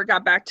thought whenever it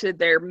got back to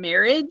their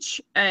marriage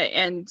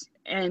and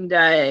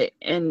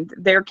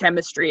their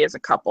chemistry as a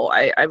couple,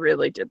 I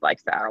really did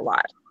like that a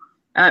lot.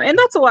 And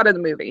that's a lot of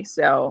the movie.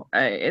 So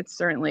it's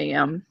certainly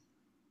a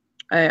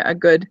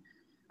good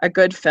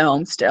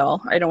film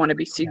still. I don't want to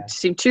be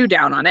seem too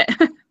down on it.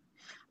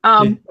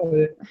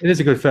 It is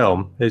a good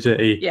film. I just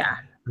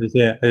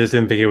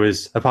didn't think it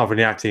was, apart from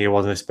the acting, it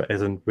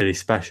isn't really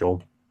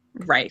special.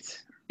 Right.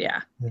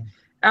 Yeah.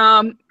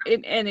 And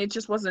it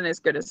just wasn't as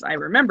good as I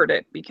remembered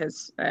it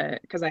because I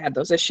had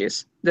those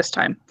issues this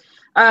time.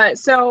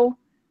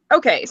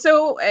 Okay.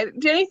 So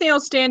did anything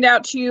else stand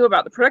out to you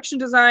about the production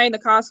design, the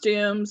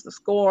costumes, the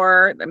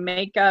score, the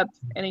makeup,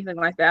 anything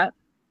like that?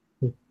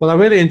 Well, I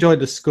really enjoyed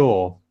the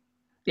score.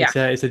 Yeah.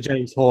 It's a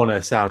James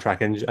Horner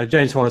soundtrack, and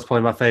James Horner is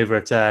probably my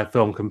favorite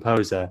film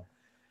composer.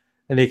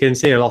 And you can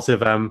see a lot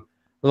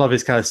of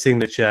his kind of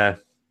signature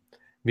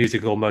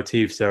musical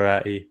motifs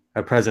are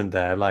present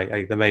there.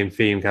 Like the main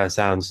theme kind of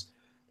sounds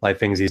like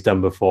things he's done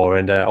before,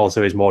 and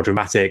also his more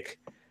dramatic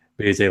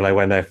music, like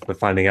when they're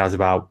finding out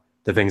about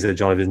the things that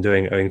John has been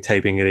doing,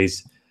 taping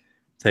these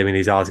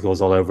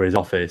articles all over his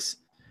office.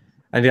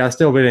 And I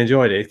still really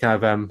enjoyed it. It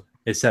kind of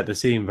it set the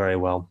scene very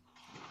well.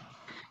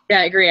 Yeah,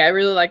 I agree. I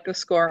really like the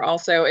score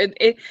also.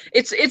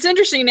 It's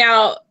interesting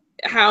now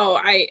how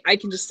I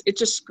can it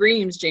just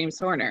screams James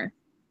Horner.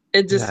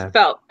 It just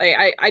felt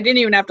like I didn't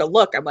even have to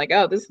look. I'm like,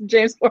 oh, this is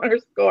James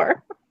Horner's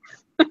score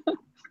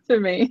to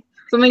me.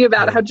 Something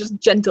about how just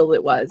gentle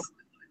it was.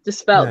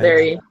 Just felt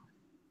very,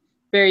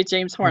 very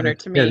James Horner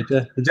to me.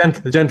 Yeah,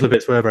 the gentle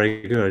bits were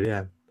very good.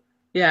 Yeah.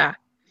 Yeah.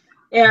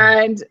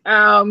 And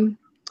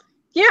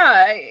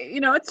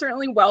it's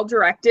certainly well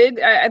directed.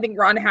 I think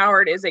Ron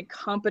Howard is a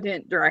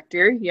competent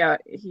director. Yeah,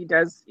 he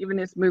does, even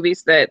his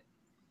movies that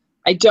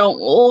I don't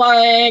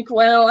like.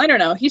 Well, I don't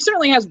know. He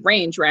certainly has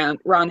range, Ron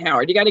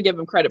Howard. You got to give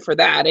him credit for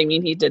that. I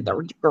mean, he did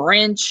The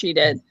Grinch. He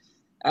did.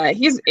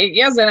 He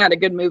hasn't had a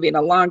good movie in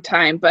a long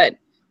time, but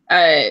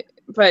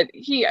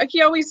he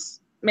always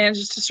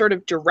manages to sort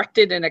of direct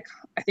it in a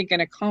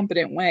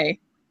competent way.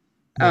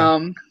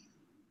 And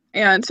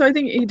so I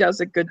think he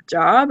does a good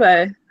job.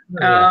 I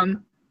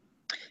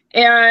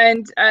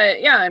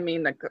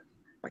mean, the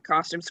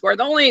costume score.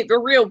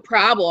 The real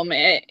problem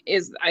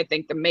is, I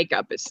think, the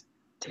makeup is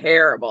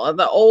terrible.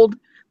 The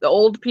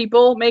old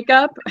people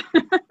makeup.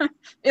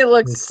 It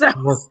looks It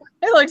was-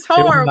 it looks it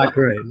wasn't horrible. that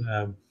great.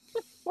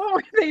 What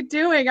were they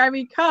doing? I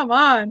mean, come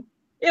on.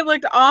 It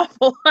looked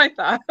awful, I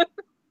thought.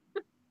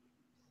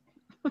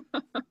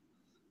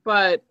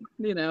 But,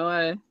 you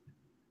know,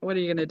 what are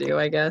you going to do,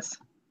 I guess?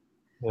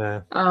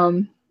 Yeah. So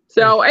It's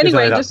only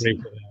anyway, that just,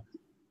 brief.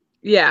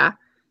 yeah.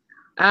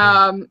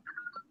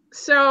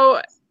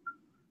 So,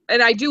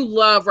 and I do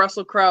love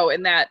Russell Crowe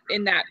in that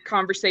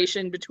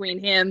conversation between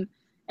him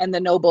and the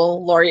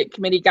Nobel Laureate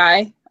Committee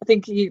guy. I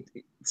think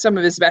some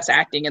of his best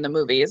acting in the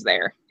movie is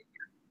there.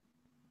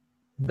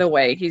 The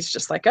way he's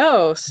just like,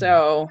 oh,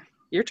 so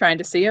you're trying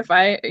to see if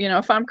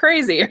I'm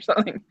crazy or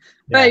something. Yeah.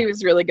 But he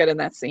was really good in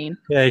that scene.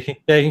 Yeah, you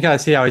can kind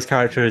of see how his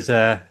character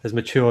has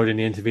matured in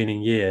the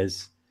intervening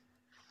years.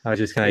 I was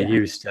just kind of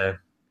used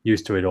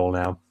to it all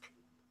now.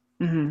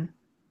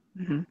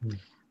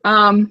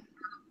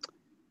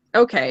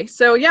 Okay,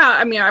 so yeah,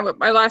 I mean,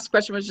 my last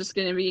question was just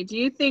going to be: do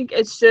you think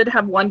it should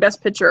have won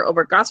Best Picture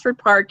over Gosford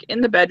Park,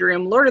 In the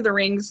Bedroom, Lord of the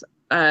Rings,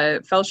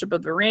 Fellowship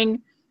of the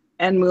Ring,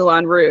 and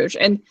Moulin Rouge?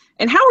 And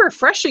how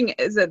refreshing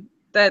is it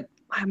that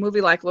a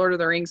movie like Lord of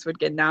the Rings would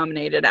get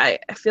nominated? I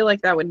feel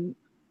like that would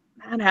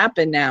not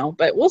happen now,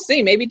 but we'll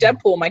see. Maybe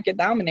Deadpool might get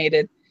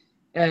nominated,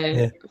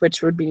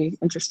 which would be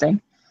interesting.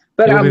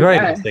 But it would be very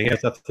interesting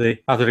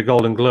after the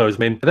Golden Globes. I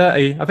mean,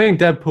 I think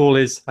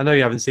Deadpool is. I know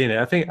you haven't seen it.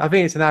 I think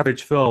it's an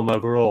average film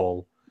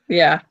overall.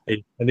 Yeah.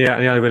 And the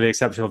only really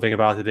exceptional thing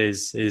about it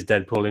is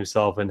Deadpool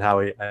himself and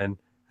how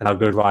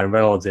good Ryan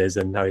Reynolds is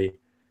and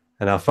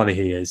how funny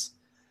he is.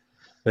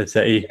 But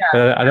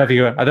I don't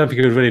think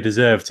he would really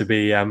deserve to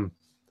be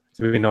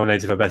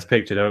nominated for Best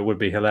Picture. Though it would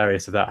be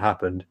hilarious if that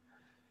happened.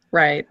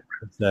 Right.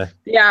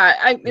 Yeah.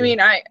 I mean,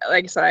 like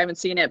I said, I haven't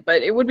seen it,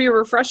 but it would be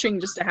refreshing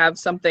just to have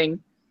something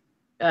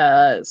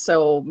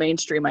so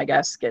mainstream, I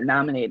guess, get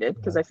nominated,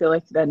 because I feel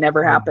like that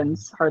never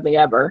happens hardly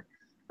ever.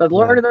 But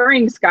Lord of the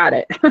Rings got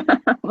it.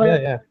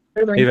 Yeah.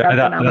 Even at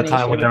that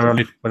time when there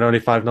were only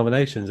 5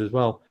 nominations as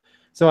well.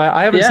 So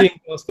I haven't seen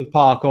Gosford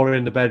Park or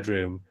In the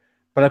Bedroom,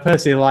 but I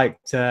personally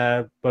liked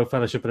both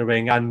Fellowship of the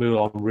Ring and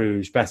Moulin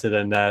Rouge better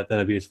than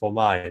A Beautiful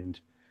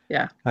Mind.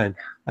 Yeah. And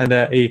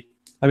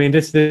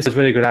this is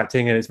really good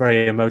acting and it's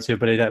very emotive,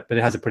 but it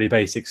has a pretty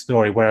basic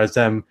story. Whereas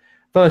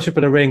Fellowship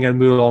of the Ring and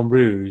Moulin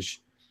Rouge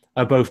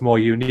are both more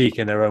unique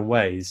in their own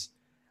ways.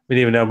 I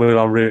mean, even though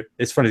Moulin Rouge,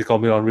 it's funny to call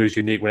Moulin Rouge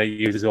unique when it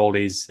uses all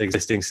these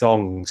existing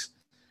songs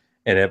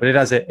in it, but it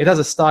has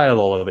a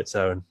style all of its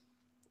own,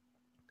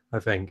 I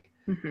think.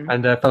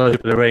 And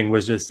Fellowship of the Ring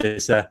was just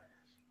this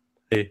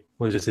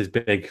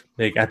big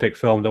epic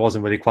film that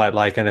wasn't really quite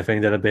like anything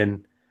that had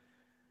been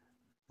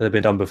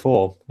done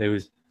before. It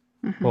was,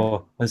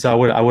 and so I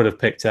would probably have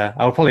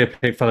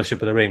picked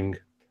Fellowship of the Ring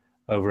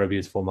over A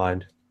Beautiful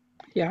Mind.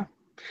 Yeah.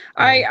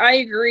 I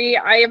agree.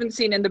 I haven't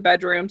seen In the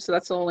Bedroom, so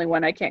that's the only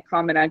one I can't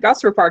comment on.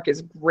 Gosford Park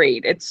is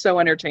great. It's so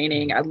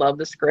entertaining. I love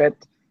the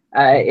script.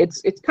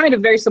 It's kind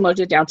of very similar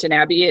to Downton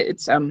Abbey.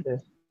 It's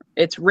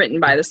written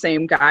by the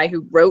same guy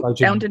who wrote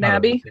Downton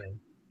Abbey.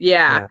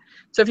 Yeah.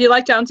 So if you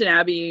like Downton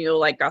Abbey, you'll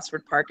like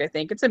Gosford Park, I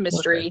think. It's a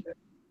mystery.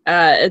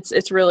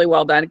 It's really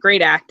well done.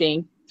 Great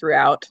acting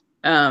throughout.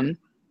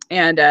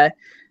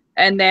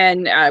 And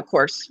then, of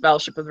course,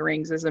 Fellowship of the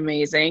Rings is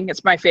amazing.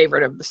 It's my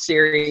favorite of the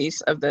series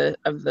of the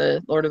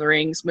Lord of the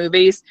Rings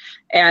movies.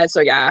 And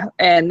so, yeah.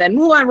 And then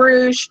Moulin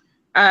Rouge,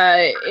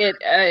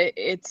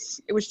 it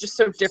was just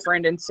so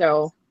different. And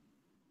so,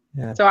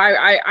 so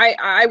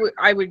I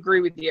would agree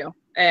with you.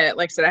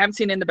 Like I said, I haven't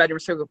seen In the Bedroom,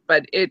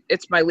 but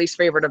it's my least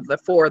favorite of the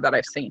 4 that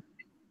I've seen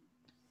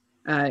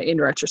in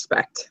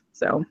retrospect.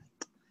 So,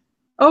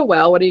 oh,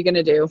 well, what are you going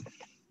to do?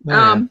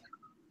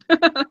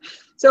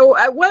 So,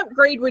 what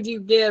grade would you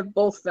give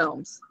both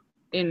films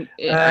on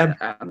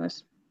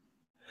this?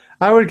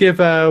 I would give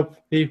I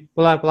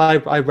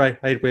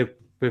rate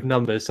with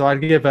numbers, so I'd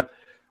give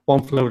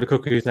One Flew Over the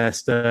Cuckoo's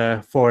Nest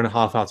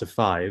 4.5 out of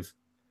 5,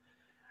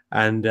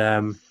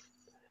 and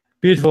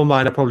Beautiful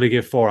Mind I'd probably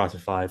give 4 out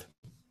of 5.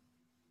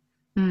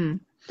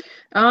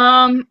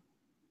 I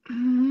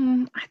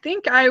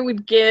think I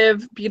would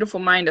give Beautiful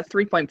Mind a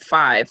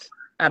 3.5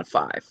 out of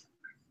 5,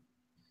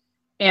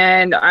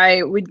 and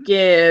I would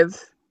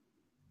give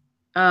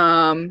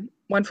One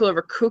Flew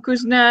Over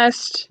Cuckoo's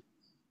Nest.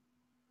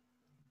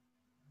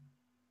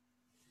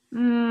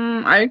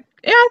 I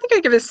think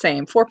I'd give it the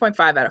same, 4.5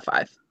 out of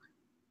 5.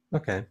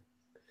 Okay.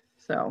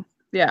 So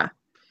yeah.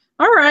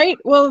 All right.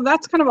 Well,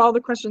 that's kind of all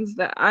the questions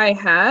that I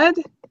had.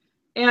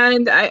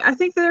 And I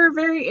think they're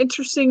very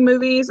interesting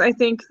movies. I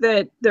think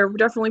that they're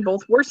definitely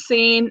both worth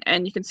seeing,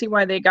 and you can see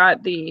why they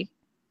got the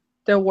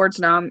awards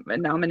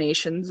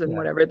nominations and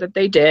whatever that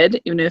they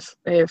did, even if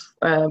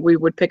we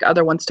would pick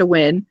other ones to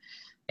win.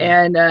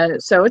 And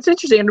so it's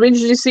interesting. It'll be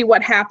interesting to see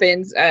what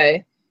happens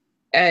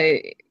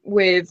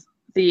with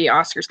the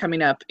Oscars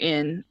coming up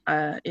in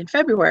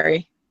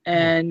February.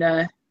 And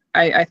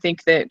I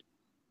think that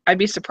I'd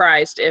be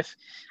surprised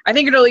I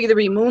think it'll either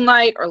be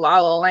Moonlight or La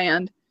La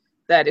Land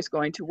that is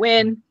going to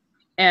win.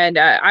 And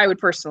I would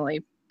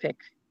personally pick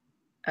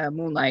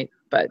Moonlight,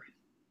 but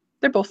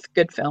they're both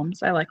good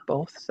films. I like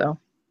both. So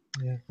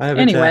Yeah.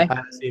 Anyway. I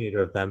haven't seen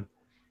either of them.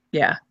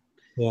 yeah.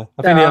 Yeah,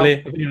 I So-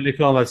 think the only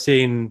film I've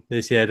seen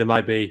this year there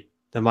might be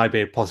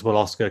a possible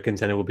Oscar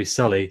contender will be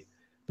Sully,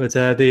 but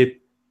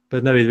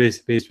nobody's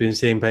been seems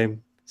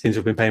to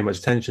have been paying much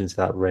attention to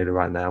that really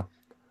right now.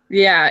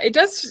 Yeah,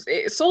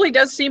 Sully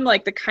does seem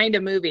like the kind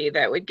of movie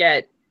that would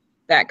get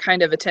that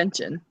kind of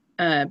attention.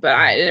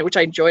 Which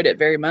I enjoyed it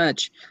very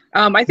much.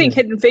 I think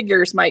Hidden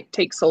Figures might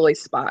take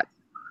Sully's spot,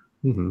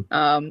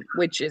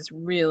 which is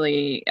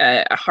really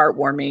a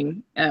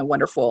heartwarming,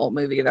 wonderful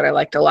movie that I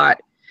liked a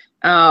lot.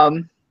 Yeah,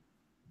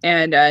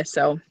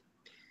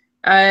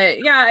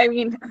 I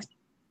mean,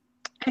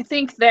 I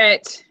think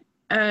that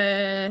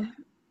I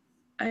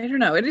don't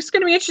know. It's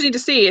going to be interesting to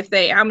see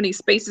how many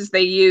spaces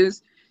they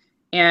use,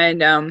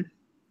 and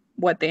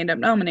what they end up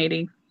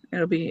nominating.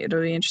 It'll be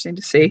interesting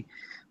to see.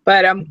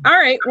 But all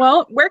right.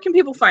 Well, where can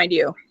people find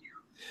you?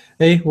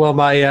 Hey, well,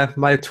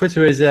 my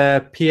Twitter is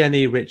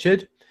PNE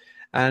Richard,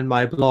 and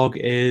my blog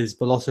is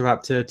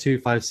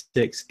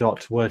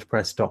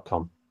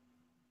velociraptor256.wordpress.com.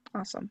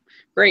 Awesome.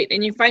 Great.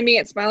 And you find me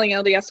at Smiling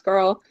LDS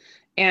Girl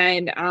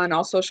and on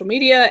all social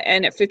media,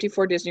 and at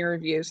 54 Disney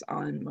Reviews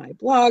on my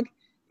blog.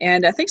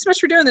 And thanks so much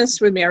for doing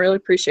this with me. I really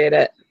appreciate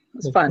it. It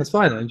was fun. That's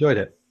fine. I enjoyed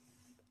it.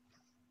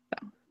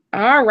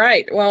 All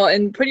right. Well,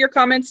 and put your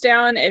comments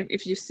down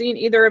if you've seen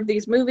either of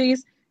these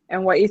movies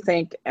and what you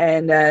think.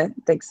 And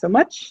thanks so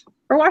much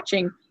for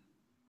watching.